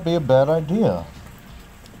might not be a bad idea.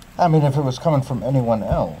 I mean, if it was coming from anyone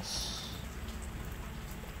else.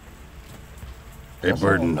 Hey,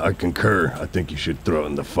 Burden, I concur. I think you should throw it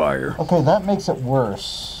in the fire. Okay, that makes it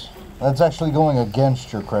worse. That's actually going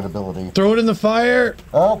against your credibility. Throw it in the fire.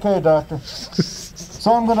 Okay, Doctor.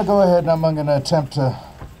 So I'm going to go ahead and I'm going to attempt to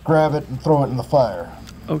grab it and throw it in the fire.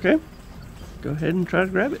 Okay. Go ahead and try to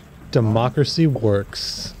grab it. Democracy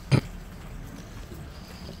works.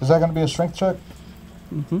 Is that going to be a strength check?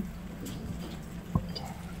 Mm-hmm.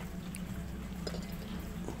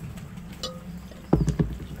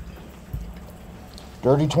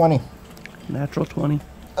 Dirty 20. Natural 20.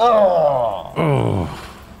 Oh!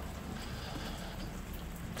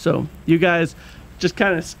 So you guys just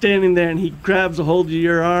kind of standing there, and he grabs a hold of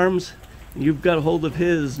your arms, and you've got a hold of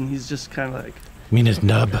his, and he's just kind of like, I mean his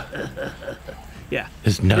nub. yeah,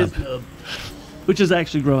 His nub. his nub, which is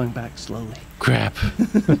actually growing back slowly. Crap.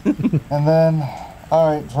 And then,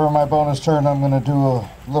 alright, for my bonus turn, I'm going to do a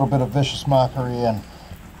little bit of vicious mockery and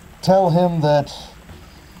tell him that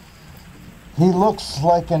he looks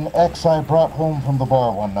like an ex I brought home from the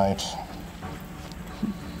bar one night.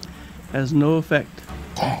 Has no effect.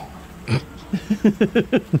 Dang.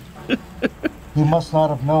 He must not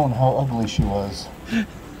have known how ugly she was.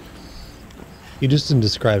 You just didn't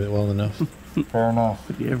describe it well enough. Fair enough.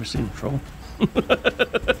 Have you ever seen a troll?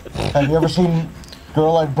 Have you ever seen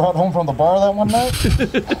girl I brought home from the bar that one night?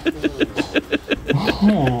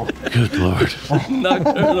 Good lord.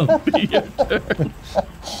 Nocturnal, be your turn.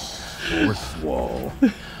 Fourth wall.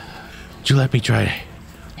 Would you let me try,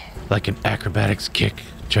 like an acrobatics kick,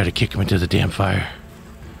 try to kick him into the damn fire?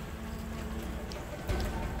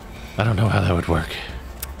 I don't know how that would work.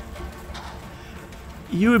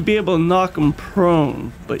 You would be able to knock him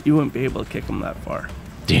prone, but you wouldn't be able to kick him that far.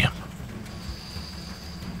 Damn.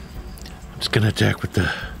 I'm just gonna attack with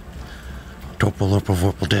the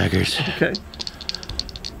Torpalopovorpal daggers. Okay.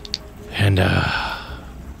 And,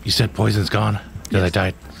 you said poison's gone? Because I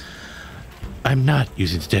died. I'm not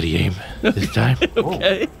using steady aim this time.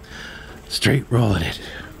 Okay. Straight rolling it.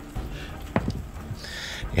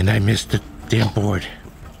 And I missed the damn board.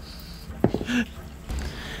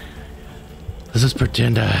 Let's just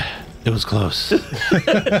pretend it was close.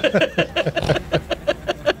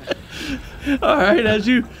 All right, as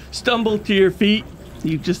you stumble to your feet,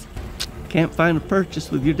 you just can't find a purchase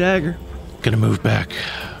with your dagger. Gonna move back.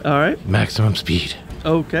 All right. Maximum speed.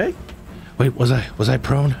 Okay. Wait, was I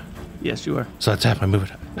prone? Yes, you are. So that's half my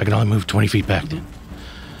movement. I can only move 20 feet back.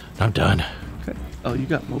 I'm done. Okay. Oh, you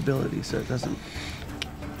got mobility, so it doesn't.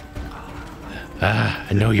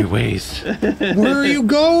 I know your ways. Where are you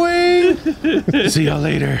going? See y'all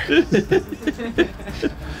later.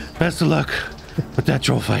 Best of luck with that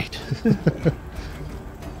troll fight.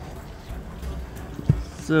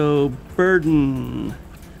 So, burden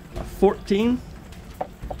 14.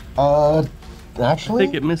 Actually, I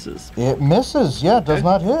think it misses. it misses. Yeah, it does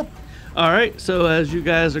not hit. All right. So as you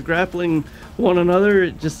guys are grappling one another,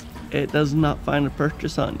 it does not find a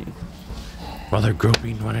purchase on you. While they're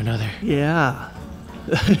groping one another. Yeah.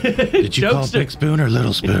 Did you call Jokester. Big Spoon or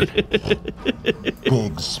Little Spoon?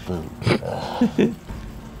 Big spoon.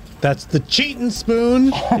 That's the cheating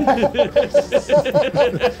spoon.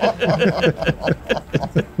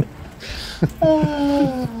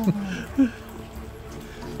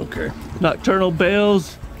 Okay. Nocturnal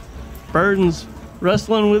bails, burdens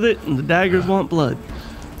wrestling with it, and the daggers want blood.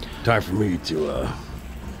 Time for me to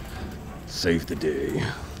save the day.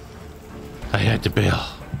 I had to bail.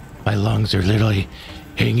 My lungs are literally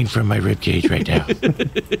hanging from my ribcage right now.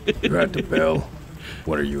 You're at the bell.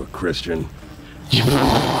 What are you, a Christian?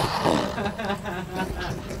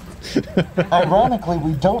 Ironically,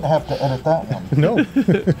 we don't have to edit that one. No.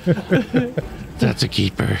 That's a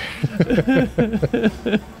keeper.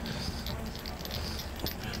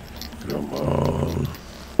 Come on.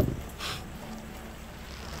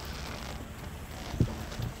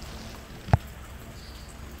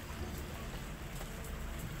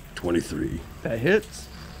 $23. That hits.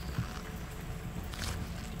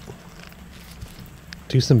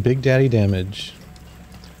 Do some Big Daddy damage.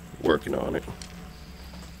 Working on it.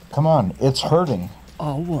 Come on, it's hurting.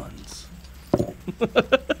 All ones.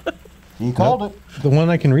 He called it. The one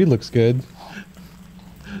I can read looks good.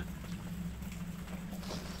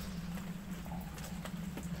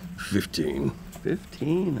 $15.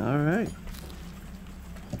 15. All right.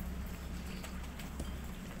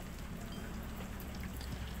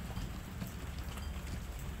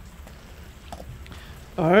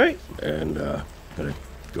 All right. And gonna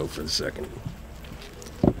go for the second.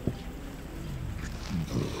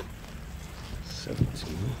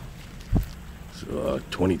 17. So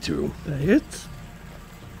 22. That hits.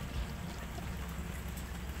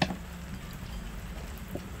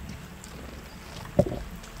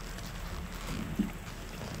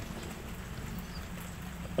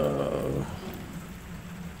 Uh,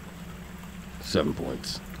 7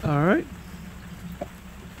 points. All right.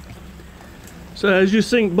 So as you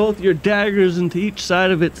sink both your daggers into each side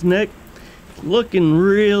of its neck, it's looking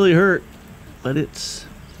really hurt, but it's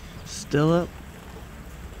still up.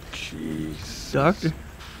 Jeez. Doctor.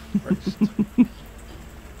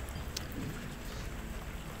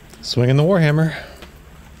 Swinging the Warhammer.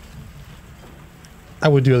 I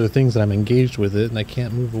would do other things that I'm engaged with it, and I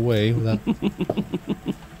can't move away without.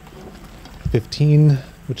 15,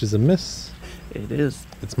 which is a miss. It is.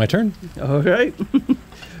 It's my turn. All right.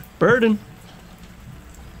 Burden.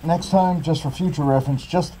 Next time, just for future reference,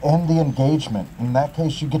 just end the engagement. In that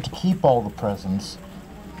case, you get to keep all the presents,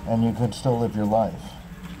 and you could still live your life.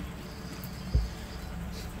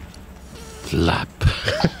 Flap.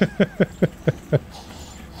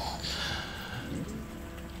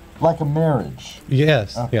 Like a marriage.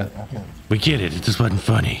 Yes. Okay, Yeah. okay. We get it. It just wasn't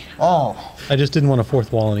funny. Oh, I just didn't want to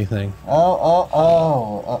fourth wall anything.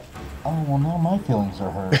 oh, well, now my feelings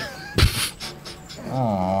are hurt.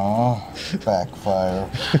 Oh, backfire.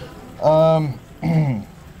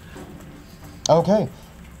 Okay.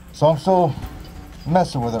 So I'm still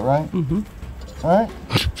messing with it, right? Mm-hmm. All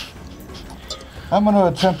right. I'm going to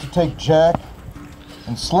attempt to take Jack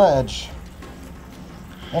and Sledge,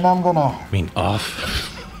 and I'm going to... I mean, off.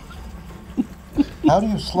 How do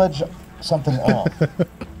you sledge something off?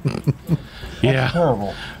 Yeah.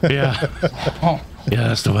 Terrible. Yeah. Yeah,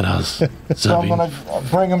 that's the one I was So I'm subbing. going to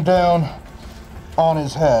bring him down on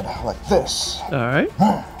his head, like this. All right.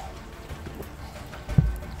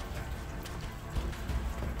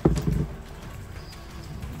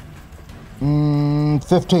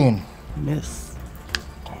 15. Miss.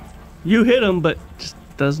 You hit him, but just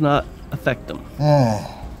does not affect him.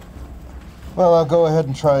 Well, I'll go ahead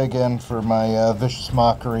and try again for my vicious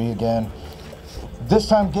mockery again. This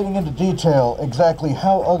time getting into detail exactly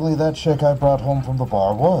how ugly that chick I brought home from the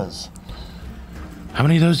bar was. How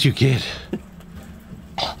many of those you get?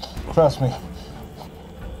 Trust me.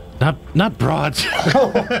 Not broads.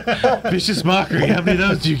 Vicious mockery. How many of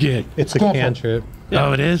those do you get? It's a cantrip.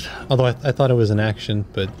 Oh, it is? Although I thought it was an action,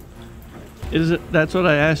 but Is it? That's what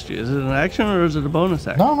I asked you. Is it an action or is it a bonus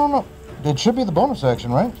action? No. It should be the bonus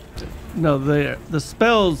action, right? No, the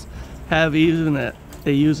spells have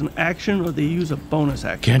they use an action or they use a bonus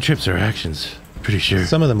action. Cantrips are actions. Pretty sure.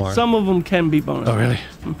 some of them are. Some of them can be bonus. Oh, really?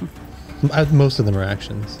 Most of them are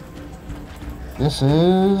actions. This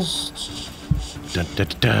is... Dun, dun,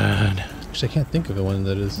 dun, dun. Actually, I can't think of the one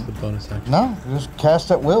that is the bonus action. No, just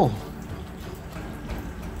cast at will.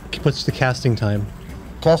 What's the casting time?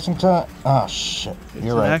 Casting time... Ah, shit. It's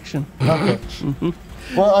You're an right. action. Okay.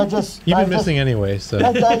 Well, I just... You've I been just- missing anyway, so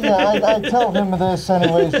I tell him this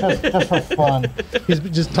anyways, just for fun. he's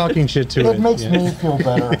just talking shit to it. It makes yeah. me feel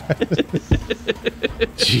better.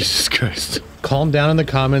 Jesus Christ. Calm down in the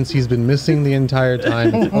comments. He's been missing the entire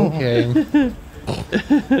time. It's okay.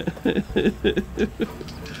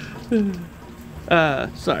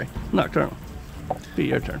 Sorry, nocturnal. Be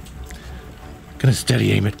your turn. Gonna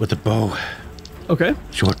steady aim it with a bow. Okay.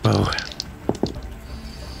 Short bow.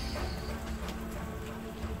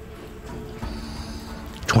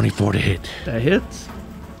 .24 to hit. That hits.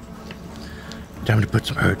 Time to put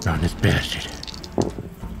some hurt on this bastard.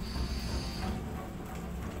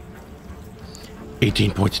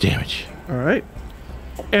 18 points damage. All right.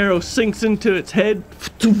 Arrow sinks into its head.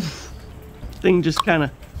 Thing just kind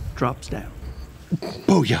of drops down.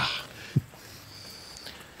 Booyah!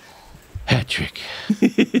 Hat trick.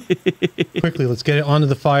 Quickly, let's get it onto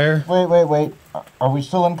the fire. Wait. Are we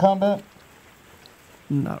still in combat?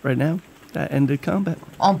 Not right now. That ended combat.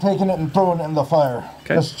 I'm taking it and throwing it in the fire.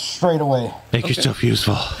 Okay. Just straight away. Make yourself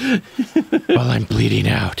useful while I'm bleeding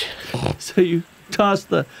out. So you toss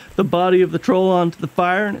the body of the troll onto the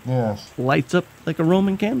fire and it Yes. lights up like a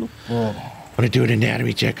Roman candle. Good. Want to do an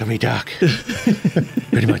anatomy check on me, Doc?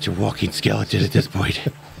 Pretty much a walking skeleton at this point.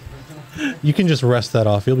 You can just rest that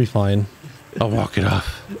off. You'll be fine. I'll walk it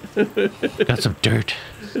off. Got some dirt.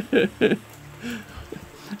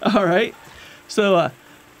 All right. So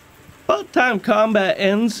about time combat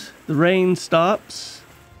ends, the rain stops.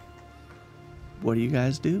 What do you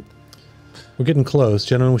guys do? We're getting close.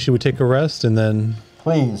 Gentlemen, should we take a rest and then...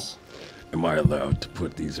 Please, Am I allowed to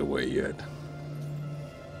put these away yet?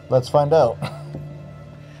 let's find out.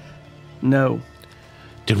 No.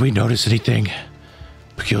 Did we notice anything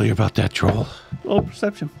peculiar about that troll? Roll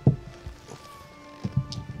perception.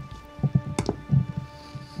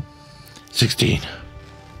 16.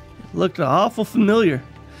 Looked awful familiar.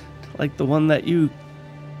 Like the one that you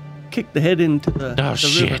kicked the head into the Oh, the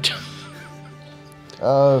shit.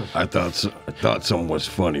 I thought something was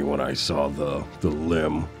funny when I saw the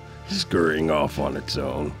limb scurrying off on its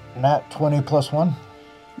own. Nat 20 plus 1.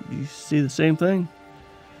 You see the same thing?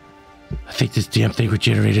 I think this damn thing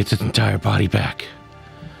regenerated its entire body back.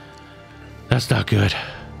 That's not good.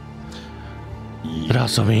 It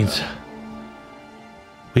also means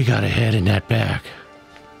we got a head in that bag.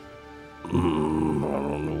 I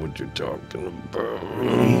don't know what you're talking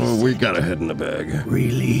about. We got a head in the bag.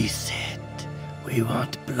 Release it. We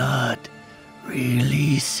want blood.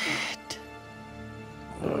 Release it.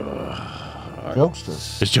 Jokester.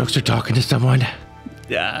 Is Jokester talking to someone?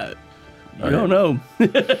 Yeah. You don't know.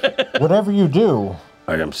 Whatever you do,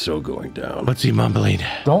 I am so going down. What's he mumbling?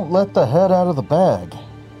 don't let the head out of the bag.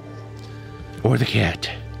 Or the cat?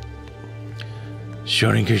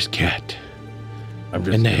 Schrodinger's cat. I'm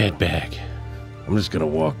just In the head bag. I'm just gonna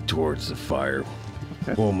walk towards the fire.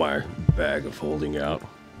 Pull my bag of holding out.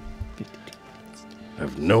 I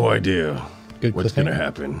have no idea Good what's cliffhanger. gonna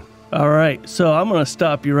happen. All right. So I'm going to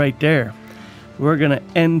stop you right there. We're going to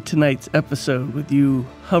end tonight's episode with you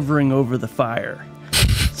hovering over the fire.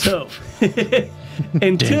 So,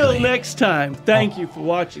 until Dangly. next time, thank you for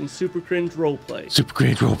watching Super Cringe Roleplay. Super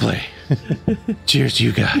great roleplay. Cheers to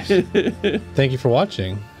you guys. Thank you for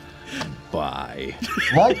watching. Bye.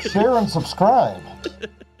 Like, share, and subscribe.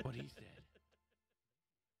 What he said.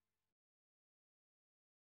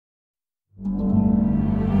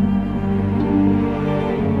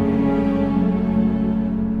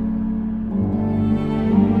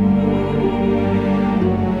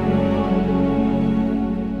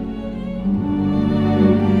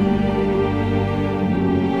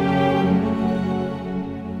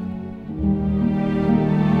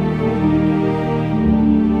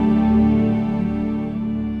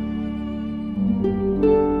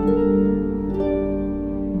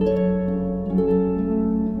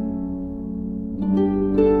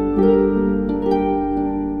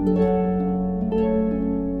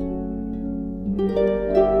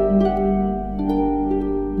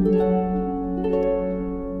 Thank you.